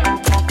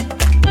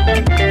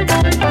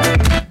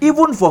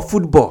 Even for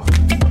football,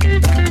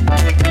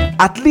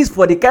 at least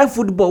for the kind of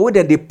football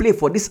where they play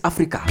for this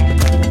Africa,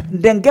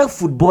 then get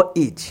football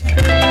age.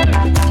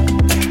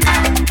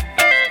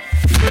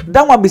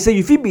 That one be say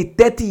you fit be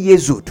 30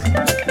 years old,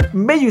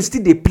 may you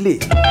still dey play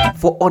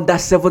for under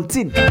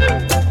 17,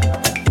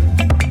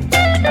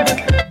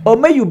 or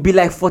may you be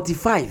like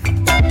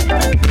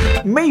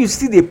 45, may you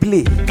still dey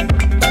play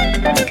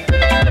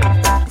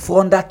for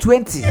under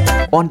 20,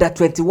 under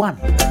 21.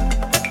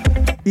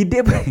 It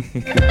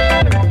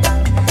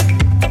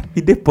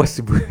dey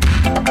possible.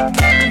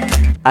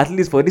 At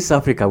least for this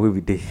Africa where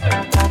we dey.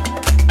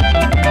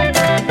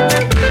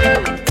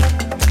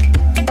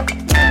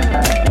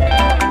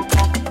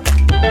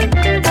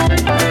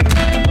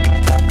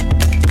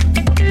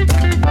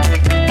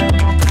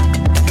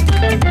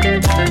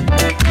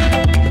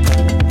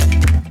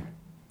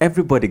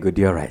 Everybody go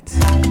dey alright.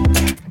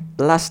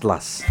 Last.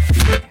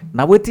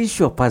 Now wetin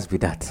sure pass be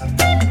that.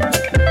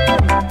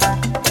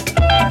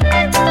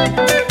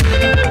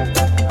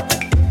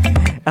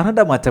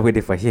 Another matter we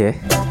dey for here.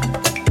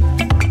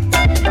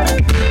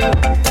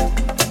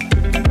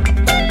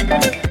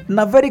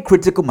 Na very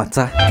critical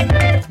matter,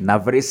 na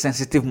very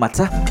sensitive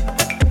matter.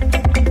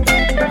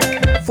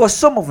 For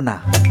some of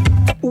na,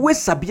 we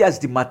sabi as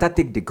the matter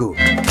take the go.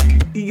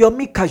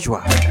 Yomi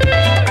Casual,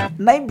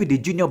 na him be the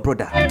junior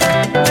brother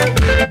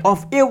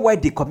of AY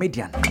the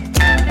comedian.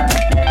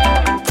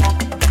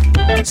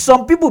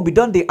 Some people be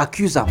done they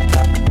accuse him.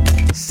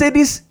 Say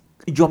this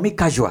Yomi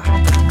Casual.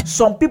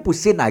 Some people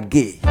say na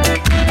gay.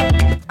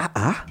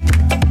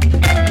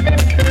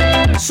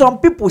 Some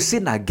people say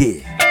na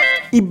gay.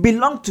 It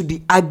belongs to the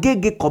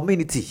Agege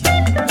community.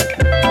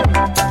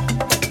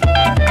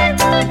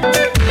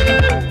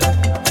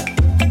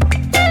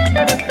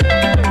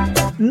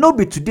 No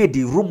be today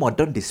the rumor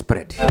don dey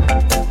spread.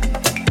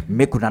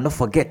 Make una no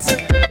forget,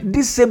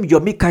 this same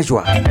Yomi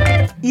Casual,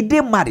 he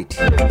dey married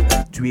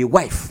to a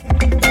wife.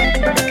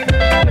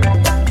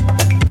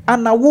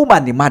 And a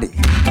woman dey marry.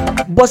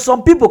 But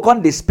some people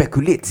come dey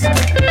speculate.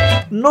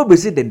 No be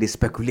say dem dey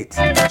speculate.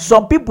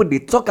 Some people dey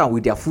talk am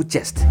with their full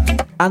chest.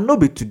 And no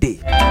be today.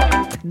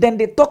 Then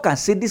they talk and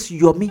say this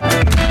Yomi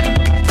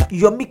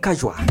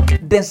Casual.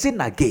 Then say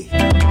na gay.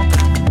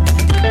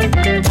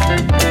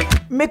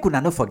 Make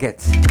una no forget.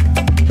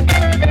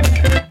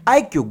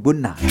 Ike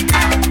Ogbonna,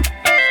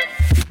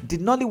 the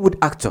Nollywood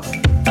actor,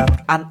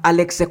 and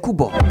Alex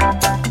Ekubo,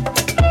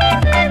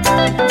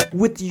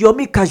 with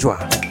Yomi Casual,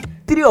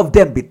 three of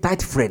them be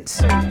tight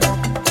friends.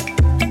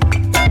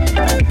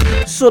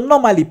 So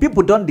normally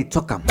people don't dey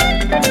talk am.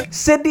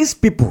 Say these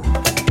people,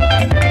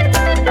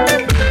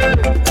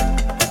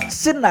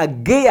 say na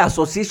gay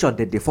association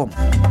that they form.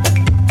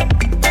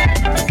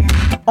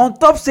 On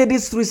top say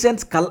this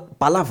recent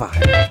palaver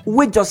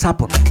wey just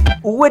happen,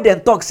 wey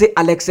dem talk say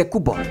Alex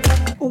Ekubo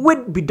wey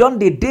be done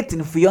dey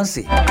dating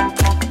fiance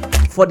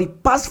for the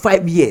past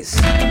 5 years,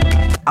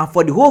 and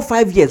for the whole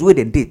 5 years wey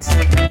dem date,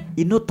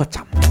 e no touch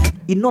am,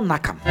 e no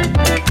knack am.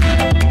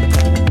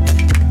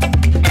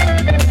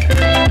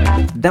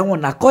 That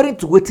one according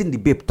to wetin the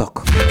babe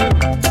talk.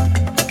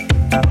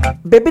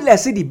 Baby,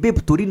 let's say the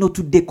babe tori no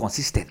too dey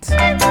consistent.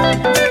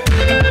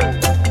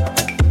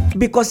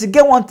 Because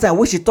again one time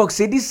when she talk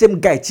say this same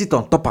guy cheat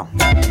on top am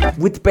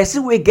with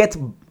person wey get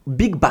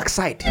big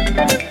backside.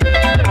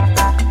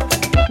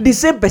 The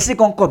same person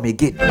can't come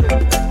again.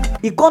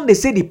 He can't they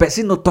say the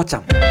person no touch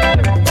am.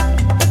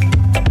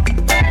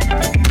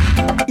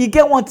 He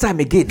get one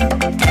time again.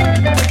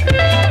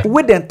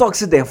 When them talk,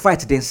 say them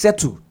fight, then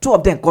settle. Two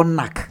of them come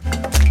knack.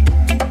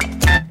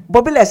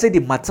 But like say the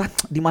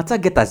matter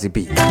get as it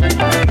be.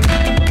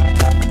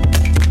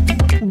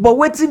 But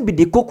waiting be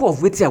the cocoa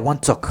of waiting I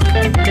want talk.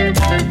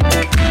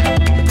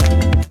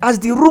 As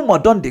the rumor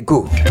done they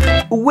go,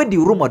 where the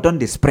rumor done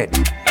they spread.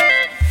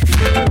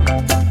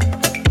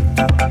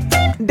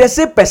 They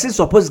say person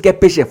supposed get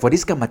patient for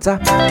this kind of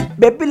matter.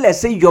 Baby,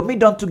 let's say your me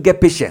don't to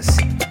get patience.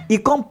 He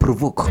can't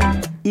provoke.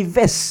 He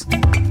vex.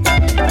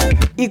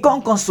 He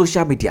can't on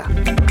social media.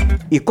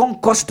 He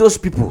can't curse those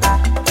people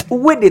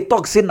when they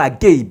talk say na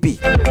gay be.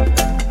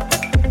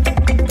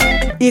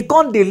 He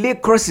can't delay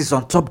crosses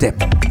on top them.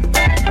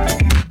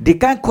 They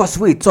can't curse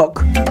where he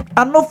talk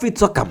and no fit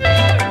talk am.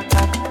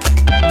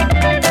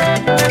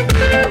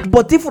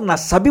 But if una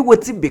sabi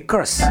wetin be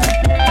curse,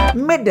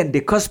 make them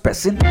they curse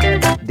person,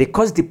 they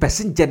curse the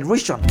person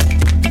generation.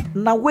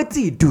 Now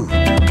wetin you do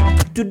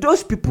to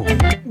those people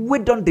wey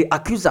don dey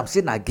accuse am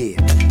say na gay?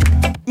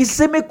 He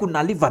say make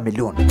una leave am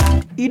alone.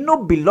 He no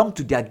belong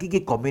to their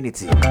gigi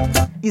community.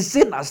 He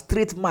say na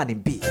straight man he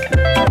be.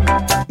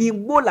 He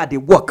wola dey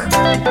work.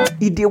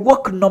 He dey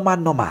work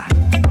normal.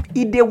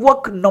 He dey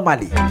work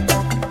normally.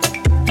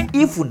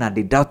 If una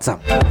dey doubt am,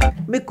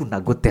 make una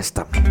go test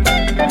am.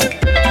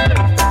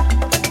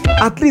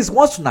 At least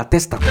once una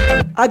test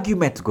am,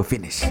 argument go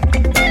finish.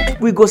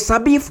 We go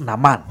sabi if na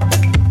man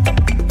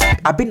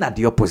abi na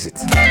the opposite.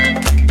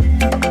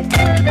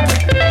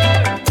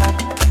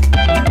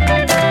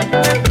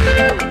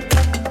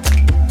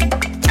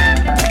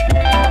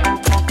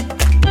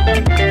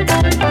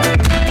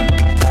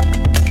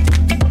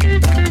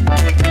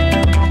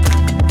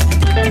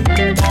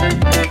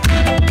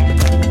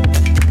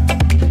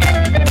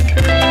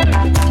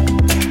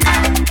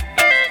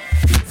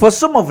 For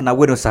some of na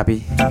we no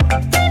sabi,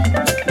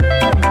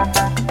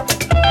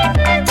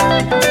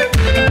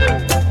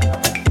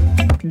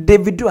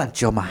 Davido and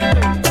Chioma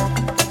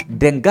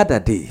then gather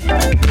day.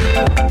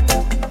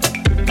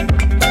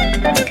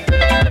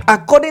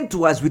 According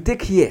to as we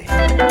take here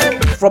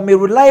from a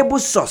reliable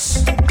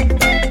source,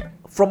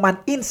 from an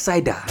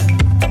insider,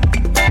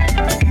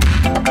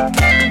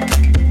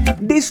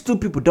 these two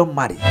people don't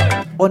marry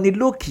on a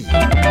low key.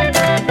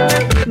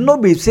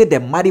 Nobody say they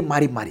marry,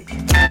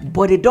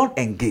 but they don't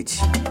engage.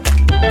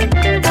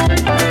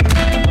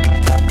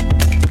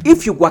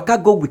 If you waka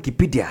go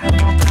Wikipedia,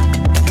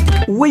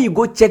 where you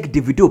go check the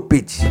video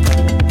page,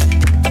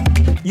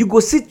 you go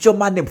see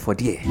Chioma name for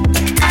there.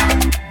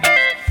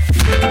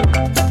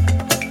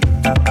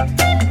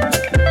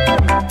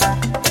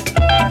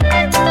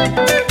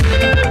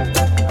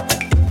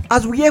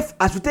 As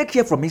we take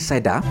here from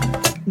insider,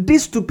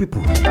 these two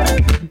people,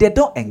 they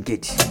don't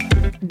engage.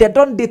 They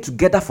don't date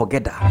together.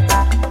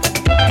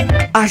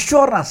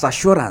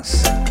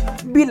 Assurance.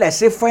 Be like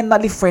say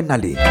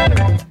finally.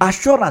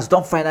 Assurance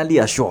don't finally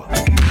assure.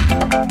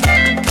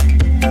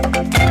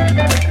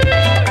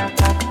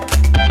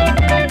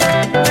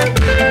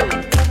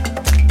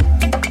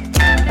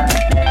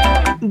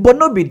 But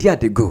no be there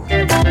they go.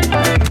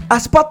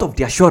 As part of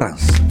the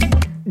assurance,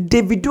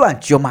 Davido and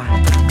Chioma,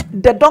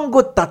 they don't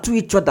go tattoo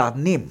each other's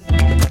name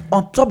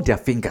on top their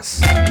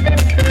fingers.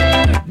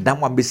 That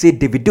one be say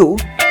Davido,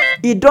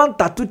 he don't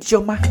tattoo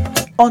Chioma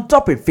on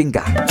top a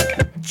finger.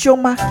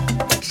 Chioma,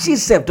 she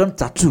self don't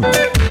tattoo.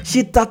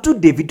 She tattoo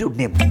Davido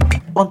name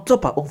on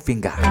top her own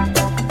finger.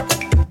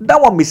 That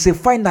one be say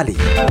finally,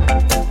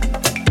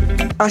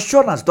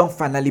 assurance don't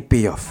finally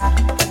pay off.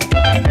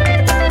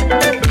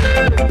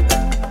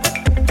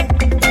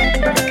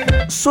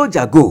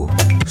 Soldier go,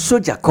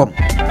 soldier come,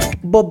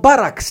 but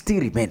barrack still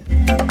remain.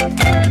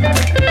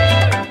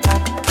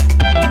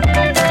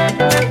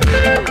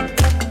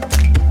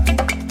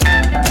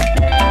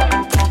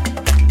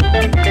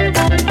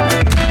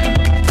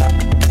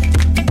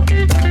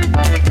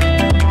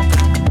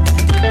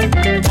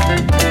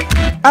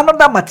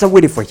 Another matter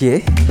waiting for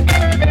here.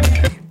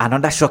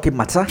 Another shocking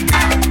matter.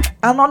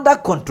 Another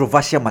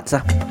controversial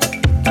matter.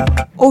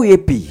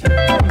 OAP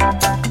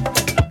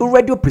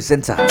radio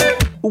presenter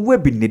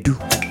OAP Nedu.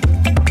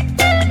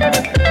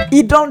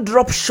 He don't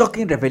drop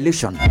shocking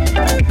revelation.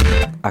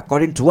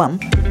 According to him,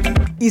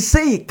 he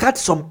say he catch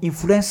some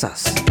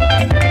influencers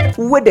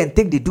where then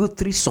take they do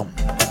threesome.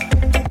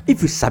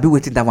 If you sabi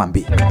waiting that one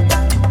be,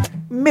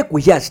 make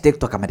we hear take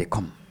talk about they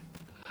come.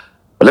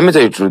 But let me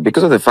tell you the truth,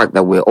 because of the fact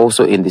that we're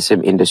also in the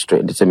same industry,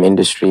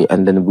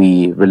 and then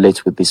we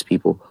relate with these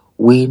people,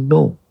 we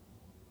know,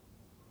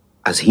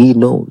 as he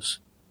knows,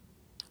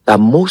 that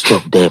most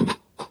of them,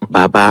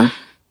 Baba,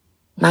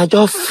 now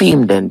just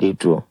film then they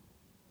draw.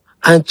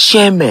 And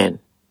chairman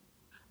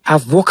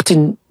have walked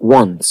in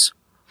once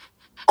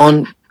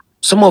on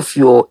some of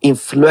your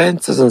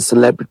influencers and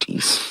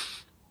celebrities.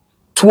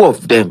 Two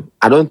of them,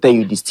 I don't tell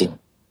you this thing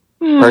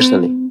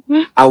personally.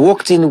 I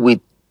walked in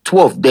with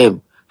two of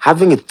them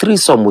having a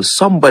threesome with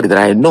somebody that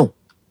I know.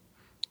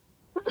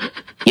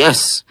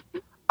 Yes,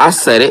 I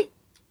said it.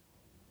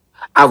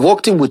 I've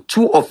walked in with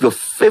 2 of your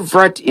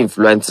favorite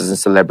influencers and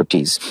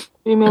celebrities.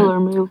 Female or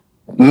male?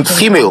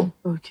 Female.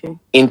 Okay.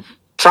 In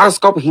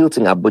Transcorp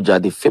Hilton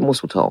Abuja, the famous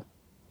hotel.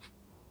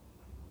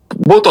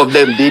 Both of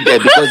them did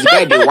that because the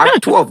guy, they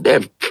wiped 2 of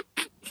them.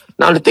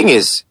 Now, the thing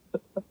is,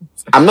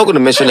 I'm not going to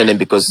mention their name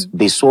because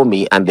they saw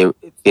me and they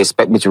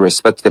expect me to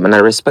respect them, and I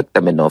respect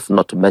them enough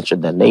not to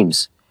mention their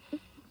names.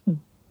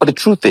 But the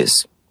truth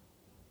is,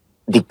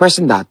 the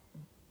person that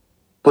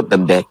put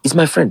them there is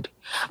my friend.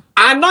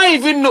 I not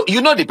even know,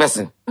 you know the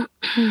person.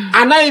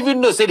 I not even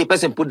know, say the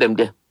person put them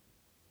there.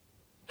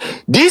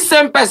 This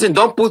same person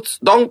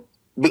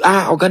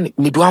organic,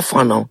 need to have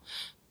fun now.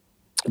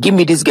 Give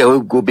me this guy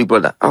who go Big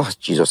Brother. Oh,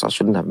 Jesus, I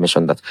shouldn't have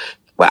mentioned that.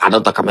 Well, I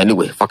don't talk him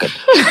anyway. Fuck it.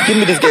 Give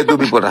me this guy go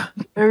Big Brother.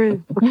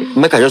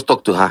 Make I just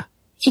talk to her.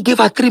 He gave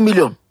her 3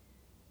 million.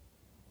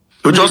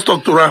 To just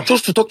talk to her?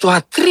 Just to talk to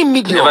her. 3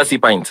 million. He never see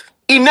pint.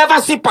 He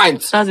never see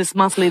pint. That's a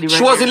smart lady, right?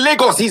 She was in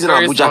Lagos. He's in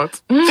Abuja.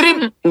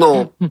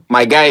 No,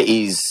 my guy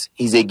he's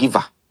a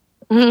giver.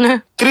 3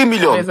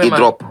 million he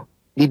drop.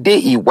 The day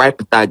he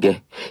wiped that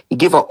guy, he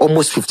gave her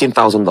almost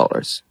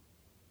 $15,000.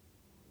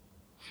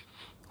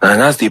 And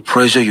that's the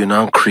pressure you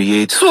now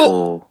create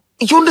for...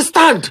 You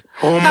understand?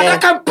 That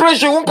kind of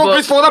pressure won't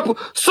complete for that.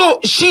 So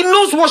she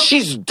knows what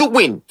she's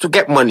doing to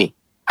get money.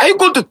 Are you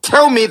going to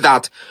tell me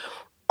that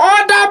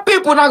other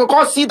people now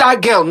go see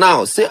that girl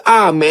now? Say,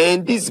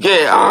 man, this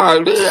girl,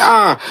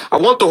 I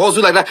want to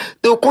hustle like that.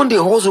 They'll come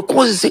the hustle,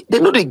 they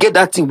know they get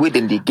that thing where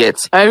then they get.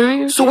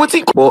 So what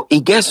think? But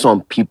it gets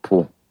some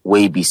people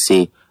where be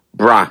say,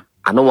 bruh,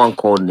 I don't want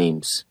to call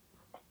names.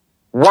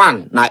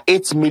 One, now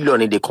 8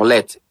 million in they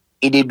collect.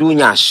 If they do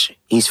nyash,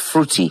 he's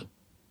fruity.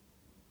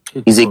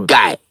 He's a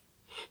guy.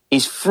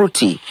 He's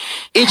fruity.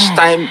 Each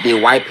time they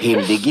wipe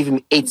him, they give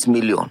him 8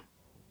 million.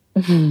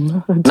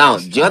 Now,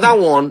 the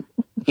other one,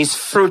 he's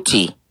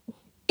fruity.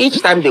 Each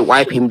time they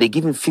wipe him, they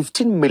give him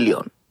 15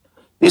 million.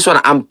 This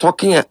one, I'm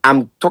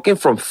talking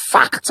from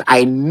fact.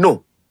 I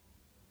know.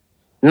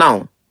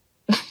 Now,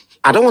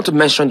 I don't want to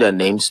mention their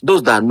names.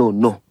 Those that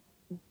know.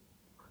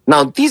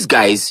 Now, these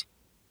guys,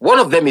 one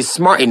of them is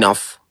smart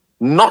enough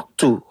not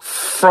to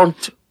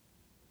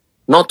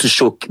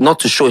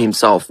show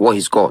himself what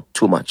he's got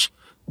too much.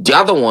 The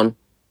other one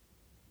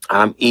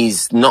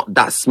is not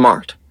that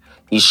smart.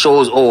 He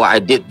shows, I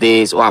did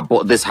this, I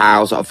bought this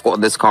house, I've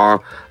got this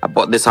car, I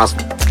bought this house.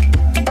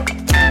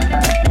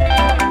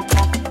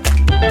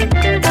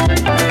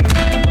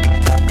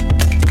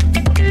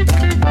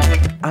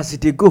 As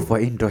they go for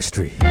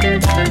industry,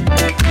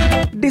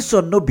 this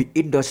one no be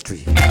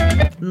industry,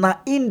 na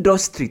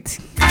industry.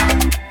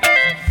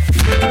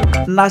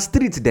 Na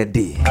street that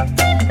day.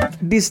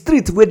 The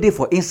street where they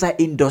for inside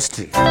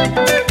industry.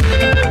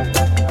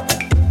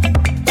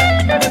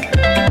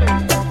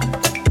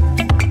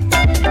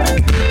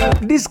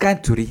 This kind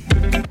of story,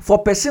 for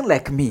person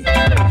like me,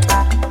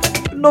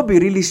 no be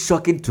really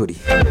shocking story.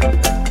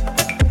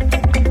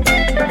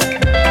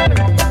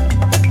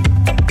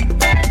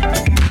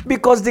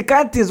 Because the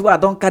kind of things where I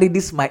don't carry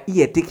this my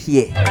ear take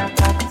here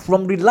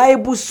from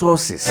reliable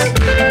sources.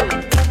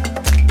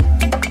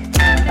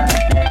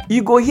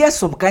 You go hear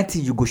some kind of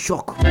thing, you go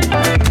shock.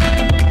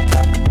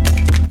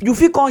 You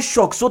feel come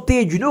shock, so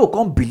you know you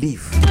can't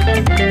believe.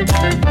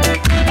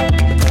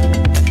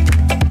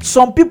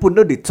 Some people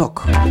know they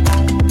talk.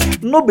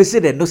 Nobody say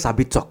they know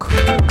sabi talk.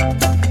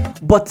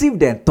 But if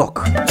they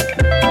talk,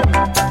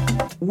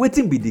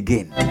 waiting be the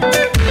gain.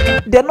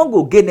 They not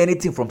go gain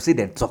anything from say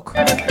they talk.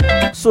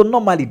 So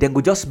normally they go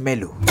just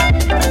mellow.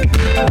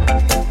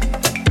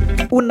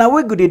 Una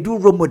we go they do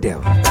role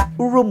model.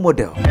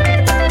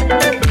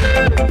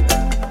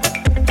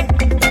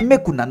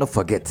 Make una not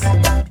forget.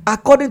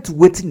 According to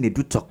wetin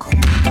Nedu talk,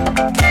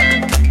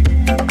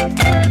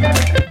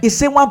 he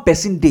say one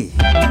person day,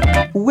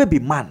 we be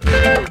man,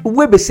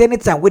 we be say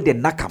anytime we dey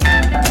knack am,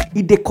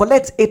 he dey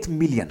collect 8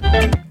 million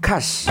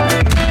cash.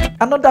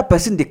 Another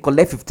person they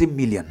collect 15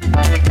 million.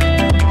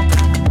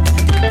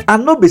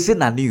 And no be say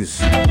na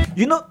news.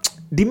 You know,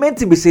 the main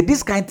thing we say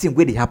this kind thing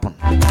where they happen.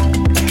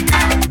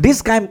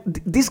 This kind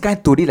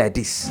story like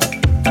this.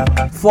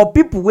 For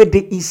people where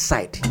they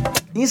inside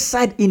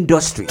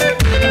industry,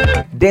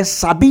 then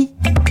sabi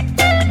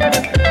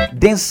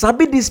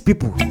these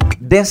people,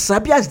 then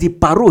sabi as the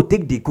paro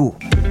take the go,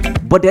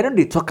 but they don't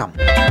they talk am.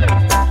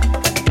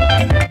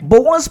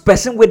 But once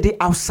person where they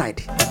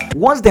outside,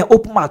 once they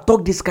open mouth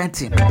talk this kind of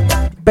thing,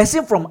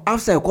 person from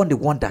outside will come they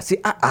wonder, say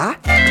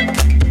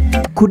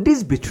could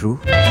this be true?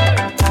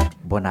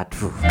 But not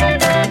true.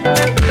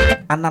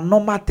 And a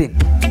normal thing,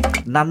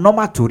 na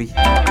normal story.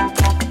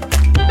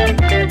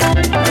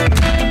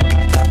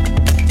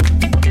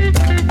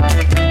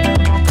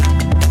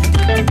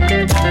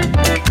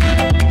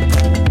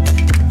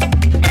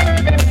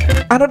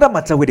 Another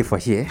matter waiting for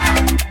here.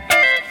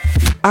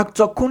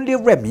 Actor Kunle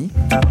Remy,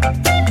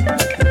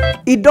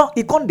 he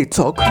can't dey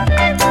talk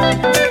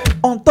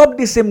on top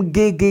the same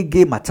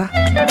gay matter.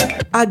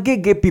 A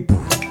gay people.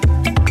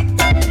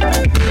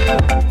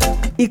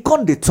 He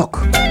can't dey talk.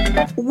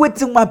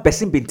 Waiting one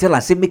person been tell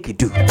and say make he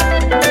do.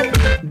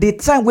 The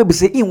time we be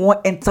say he won't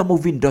enter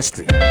movie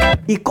industry.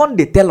 He can't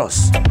dey tell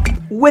us.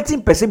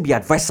 Waiting person be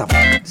advise him.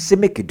 Say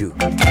make he do.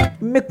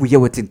 Make we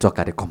hear waiting talk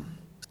at the come.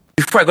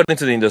 Before I got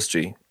into the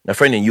industry, my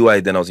friend in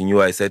UI, then I was in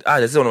UI, said,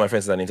 this is one of my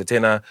friends is an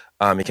entertainer.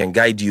 He can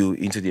guide you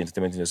into the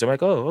entertainment industry. I'm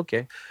like, oh,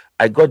 okay.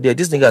 I got there.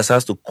 This nigga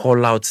starts to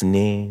call out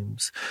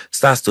names,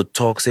 starts to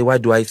talk, say, why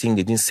do I think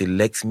they didn't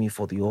select me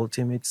for the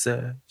ultimate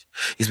search?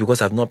 It's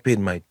because I've not paid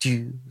my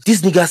dues.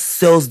 This nigga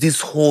sells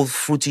this whole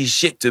fruity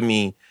shit to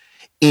me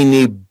in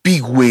a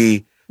big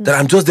way that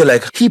I'm just there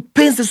like, he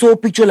paints this whole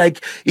picture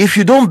like, if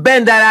you don't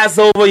bend that ass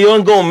over, you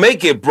ain't gonna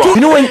make it, bro.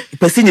 You know when the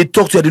person they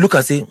talk to you, they look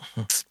and say,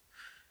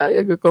 this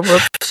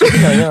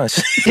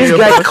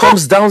guy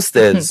comes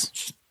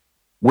downstairs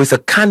with a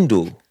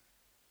candle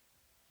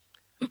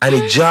and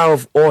a jar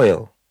of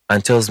oil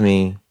and tells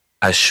me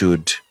I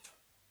should,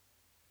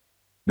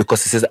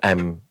 because he says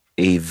I'm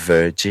a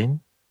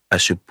virgin, I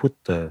should put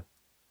the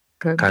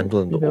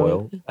candle in the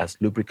oil as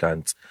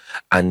lubricant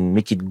and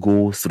make it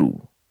go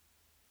through.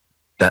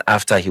 That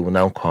after he will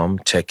now come,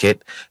 check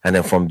it, and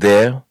then from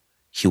there,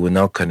 he will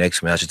now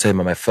connect me. I should tell him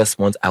my first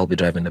month, I'll be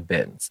driving the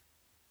Benz.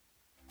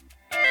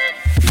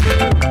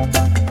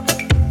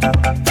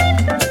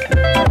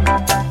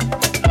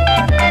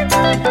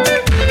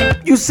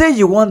 You say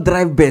you want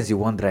drive Benz, you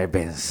want drive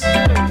Benz.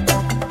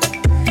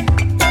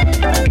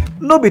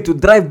 No be to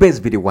drive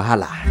Benz be the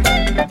wahala,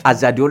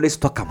 as I always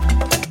talk am.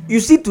 You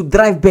see, to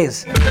drive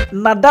Benz,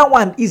 now that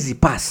one easy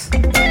pass.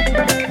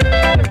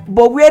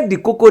 But where the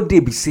cocoa dey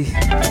be say,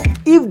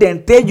 if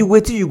them tell you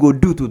what you go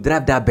do to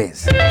drive that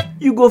Benz,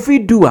 you go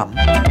fit do am.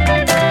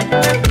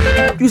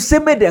 You say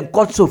make them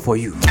cut so for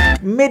you,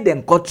 make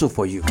them cut so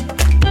for you.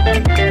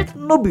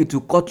 No be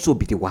to cut so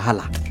be the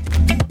wahala.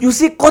 You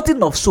see,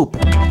 cutting of soap,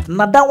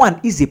 now that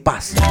one easy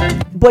pass.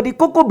 But the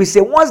cocoa be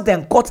say once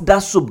them cut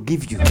that soap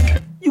give you,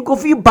 you go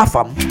fit baff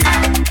am.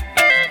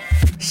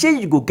 Shey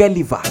you go get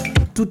liver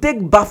to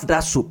take bath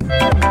that soap.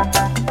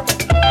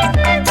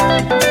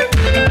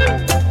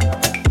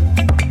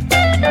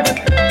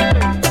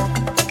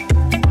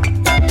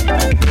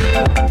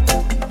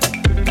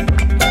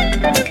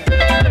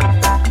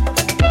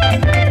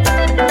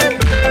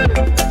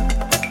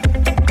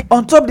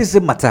 On top this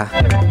matter,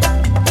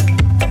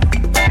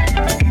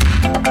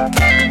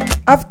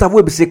 after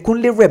we say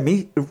Kunle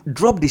Remi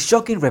drop the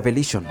shocking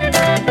revelation,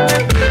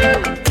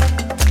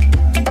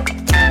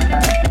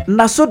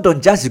 na so Don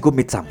Jazzy go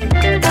meet am.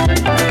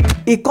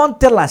 He can't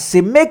tell us,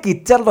 say make he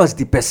tell us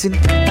the person,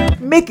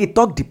 make he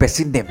talk the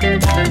person them,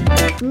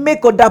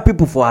 make other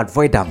people for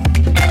avoid them.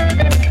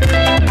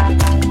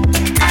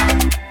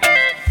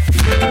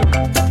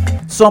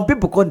 Some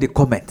people come the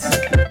comment,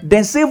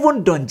 then say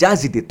even Don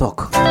Jazzy they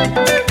talk.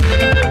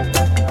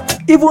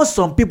 Even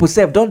some people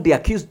say don't they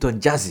accuse Don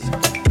Jazzy.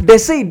 They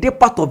say they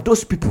part of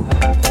those people.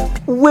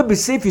 We be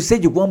say if you say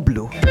you won't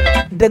blow,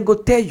 then go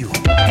tell you,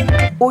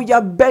 oh yeah,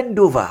 bend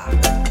over,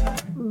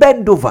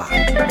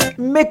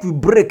 make we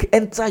break,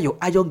 enter your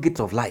iron gate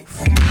of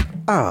life.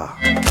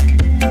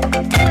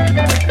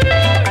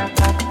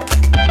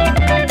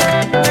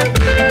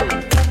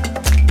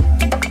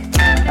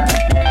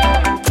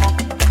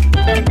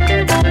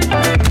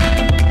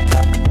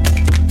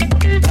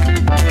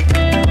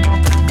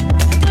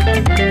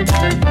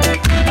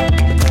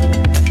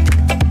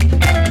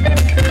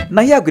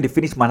 Now here I'm going to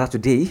finish matter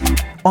today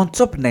on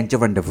top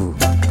Nigeria Rendezvous.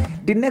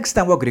 The next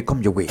time we're going to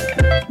come your way,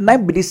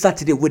 9 be this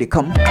Saturday where they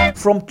come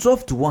from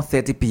 12 to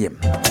 1:30 p.m.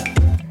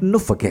 No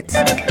forget,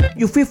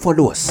 you feel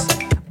follow us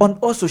on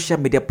all social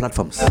media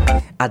platforms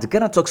at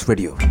Ghana Talks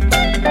Radio.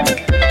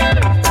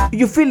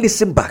 You feel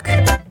listen back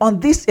on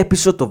this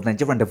episode of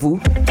Nigeria Rendezvous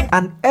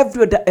and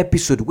every other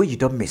episode where you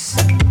don't miss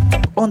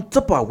on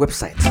top of our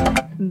website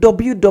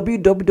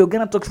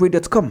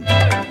www.ghanatalksradio.com,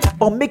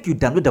 or make you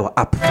download our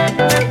app.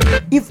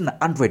 If na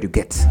Android you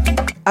get,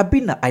 I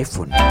be na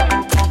iPhone.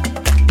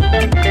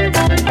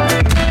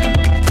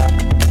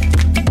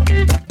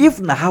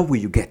 If na how will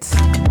you get,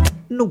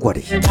 no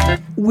worry,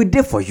 we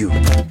there for you.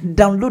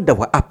 Download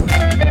our app.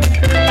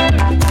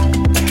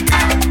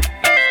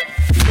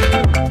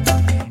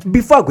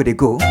 Before I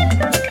go,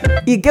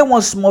 you get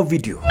one small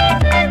video.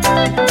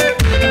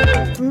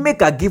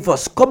 Make her give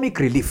us comic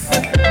relief.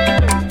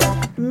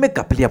 Make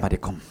a play about the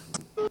come.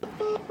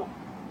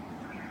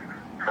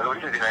 Hello,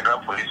 this is the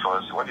Nigerian Police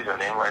Force. What is your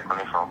name? Where are you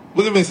calling from?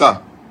 Good evening,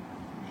 sir.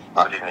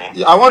 Good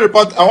evening. I want to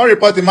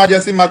report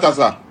emergency matter,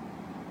 sir.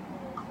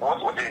 What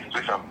is the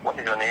situation? What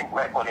is your name?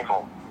 Where are you calling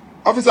from?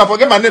 Officer,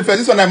 forget my name first.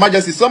 This one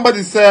emergency.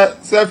 Somebody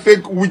sell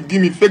fake wig,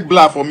 give me fake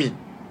blood for me.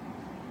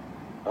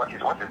 What do you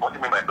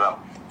mean by blood?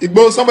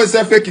 Igbo, somebody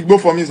sell fake Igbo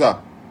for me, sir.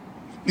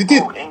 The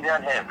thing. Oh,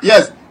 Indian hemp.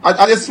 Yes.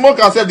 I just smoke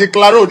and say the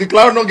claro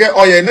no get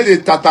oil, no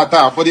the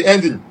ta for the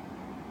ending.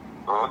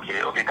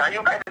 Okay. Can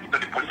you guys take to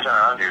the police station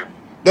around you?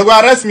 They will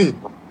arrest me.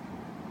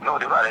 No,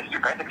 they will arrest you.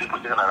 Can you take the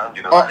police station around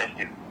you? They will arrest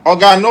you.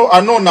 Okay, I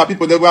know now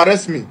people, they will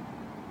arrest me.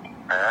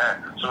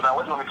 So now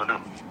what do you want me to do?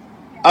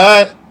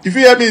 If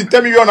you hear me,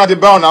 tell me you're not the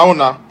bound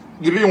now.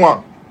 The real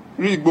one.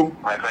 Real Igbo.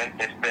 My friend,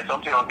 there's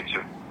something wrong with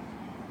you.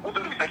 Who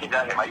told you taking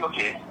down him? Are you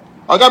okay?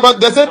 Okay,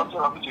 but Something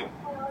wrong with you.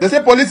 they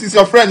say police is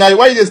your friend. Now,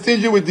 why they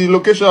stingy with the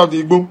location of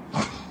the Igbo?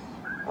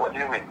 What do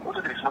you mean? Who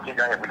told you smoking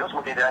down him? We don't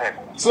smoking down him.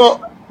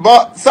 So,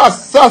 but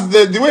SARS,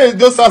 the way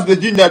those SARS the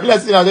ginger, be like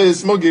saying that they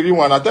smoke the real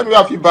one. Now tell me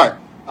what you buy.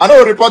 I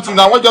don't report you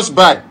now. What just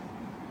buy?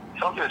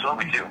 Something is wrong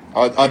with you.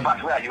 In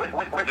fact, where are you?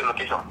 Where's your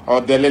location?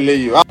 Or they lay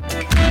you.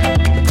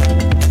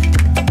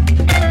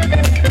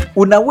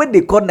 Una when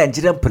they call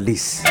Nigerian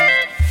police,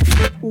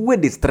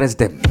 when they stress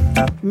them,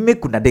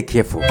 make una dey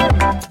careful.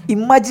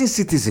 Imagine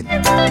citizen,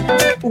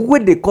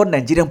 when they call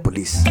Nigerian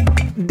police,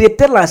 they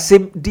tell us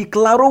same the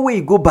claro where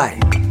you go by.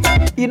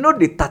 You know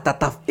the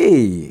tatataf.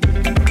 Hey,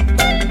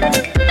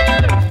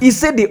 he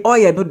said the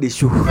oil no dey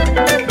show.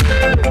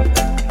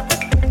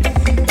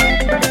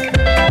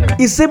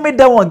 He say make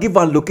that one give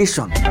a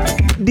location.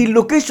 The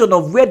location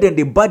of where then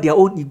they buy their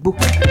own Igbo.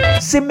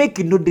 Say make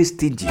you know they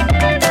stingy.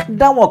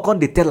 That one come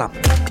they tell him.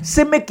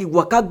 Say make you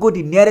waka go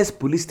the nearest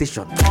police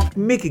station.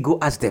 Make you go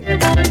ask them.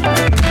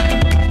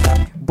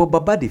 But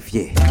Baba the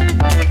fear.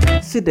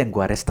 Say them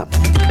go arrest them.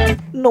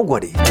 No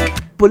worry.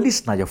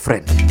 Police na your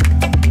friend.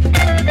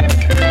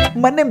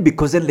 My name be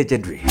Cousin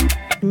Legendary.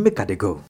 Make her they go.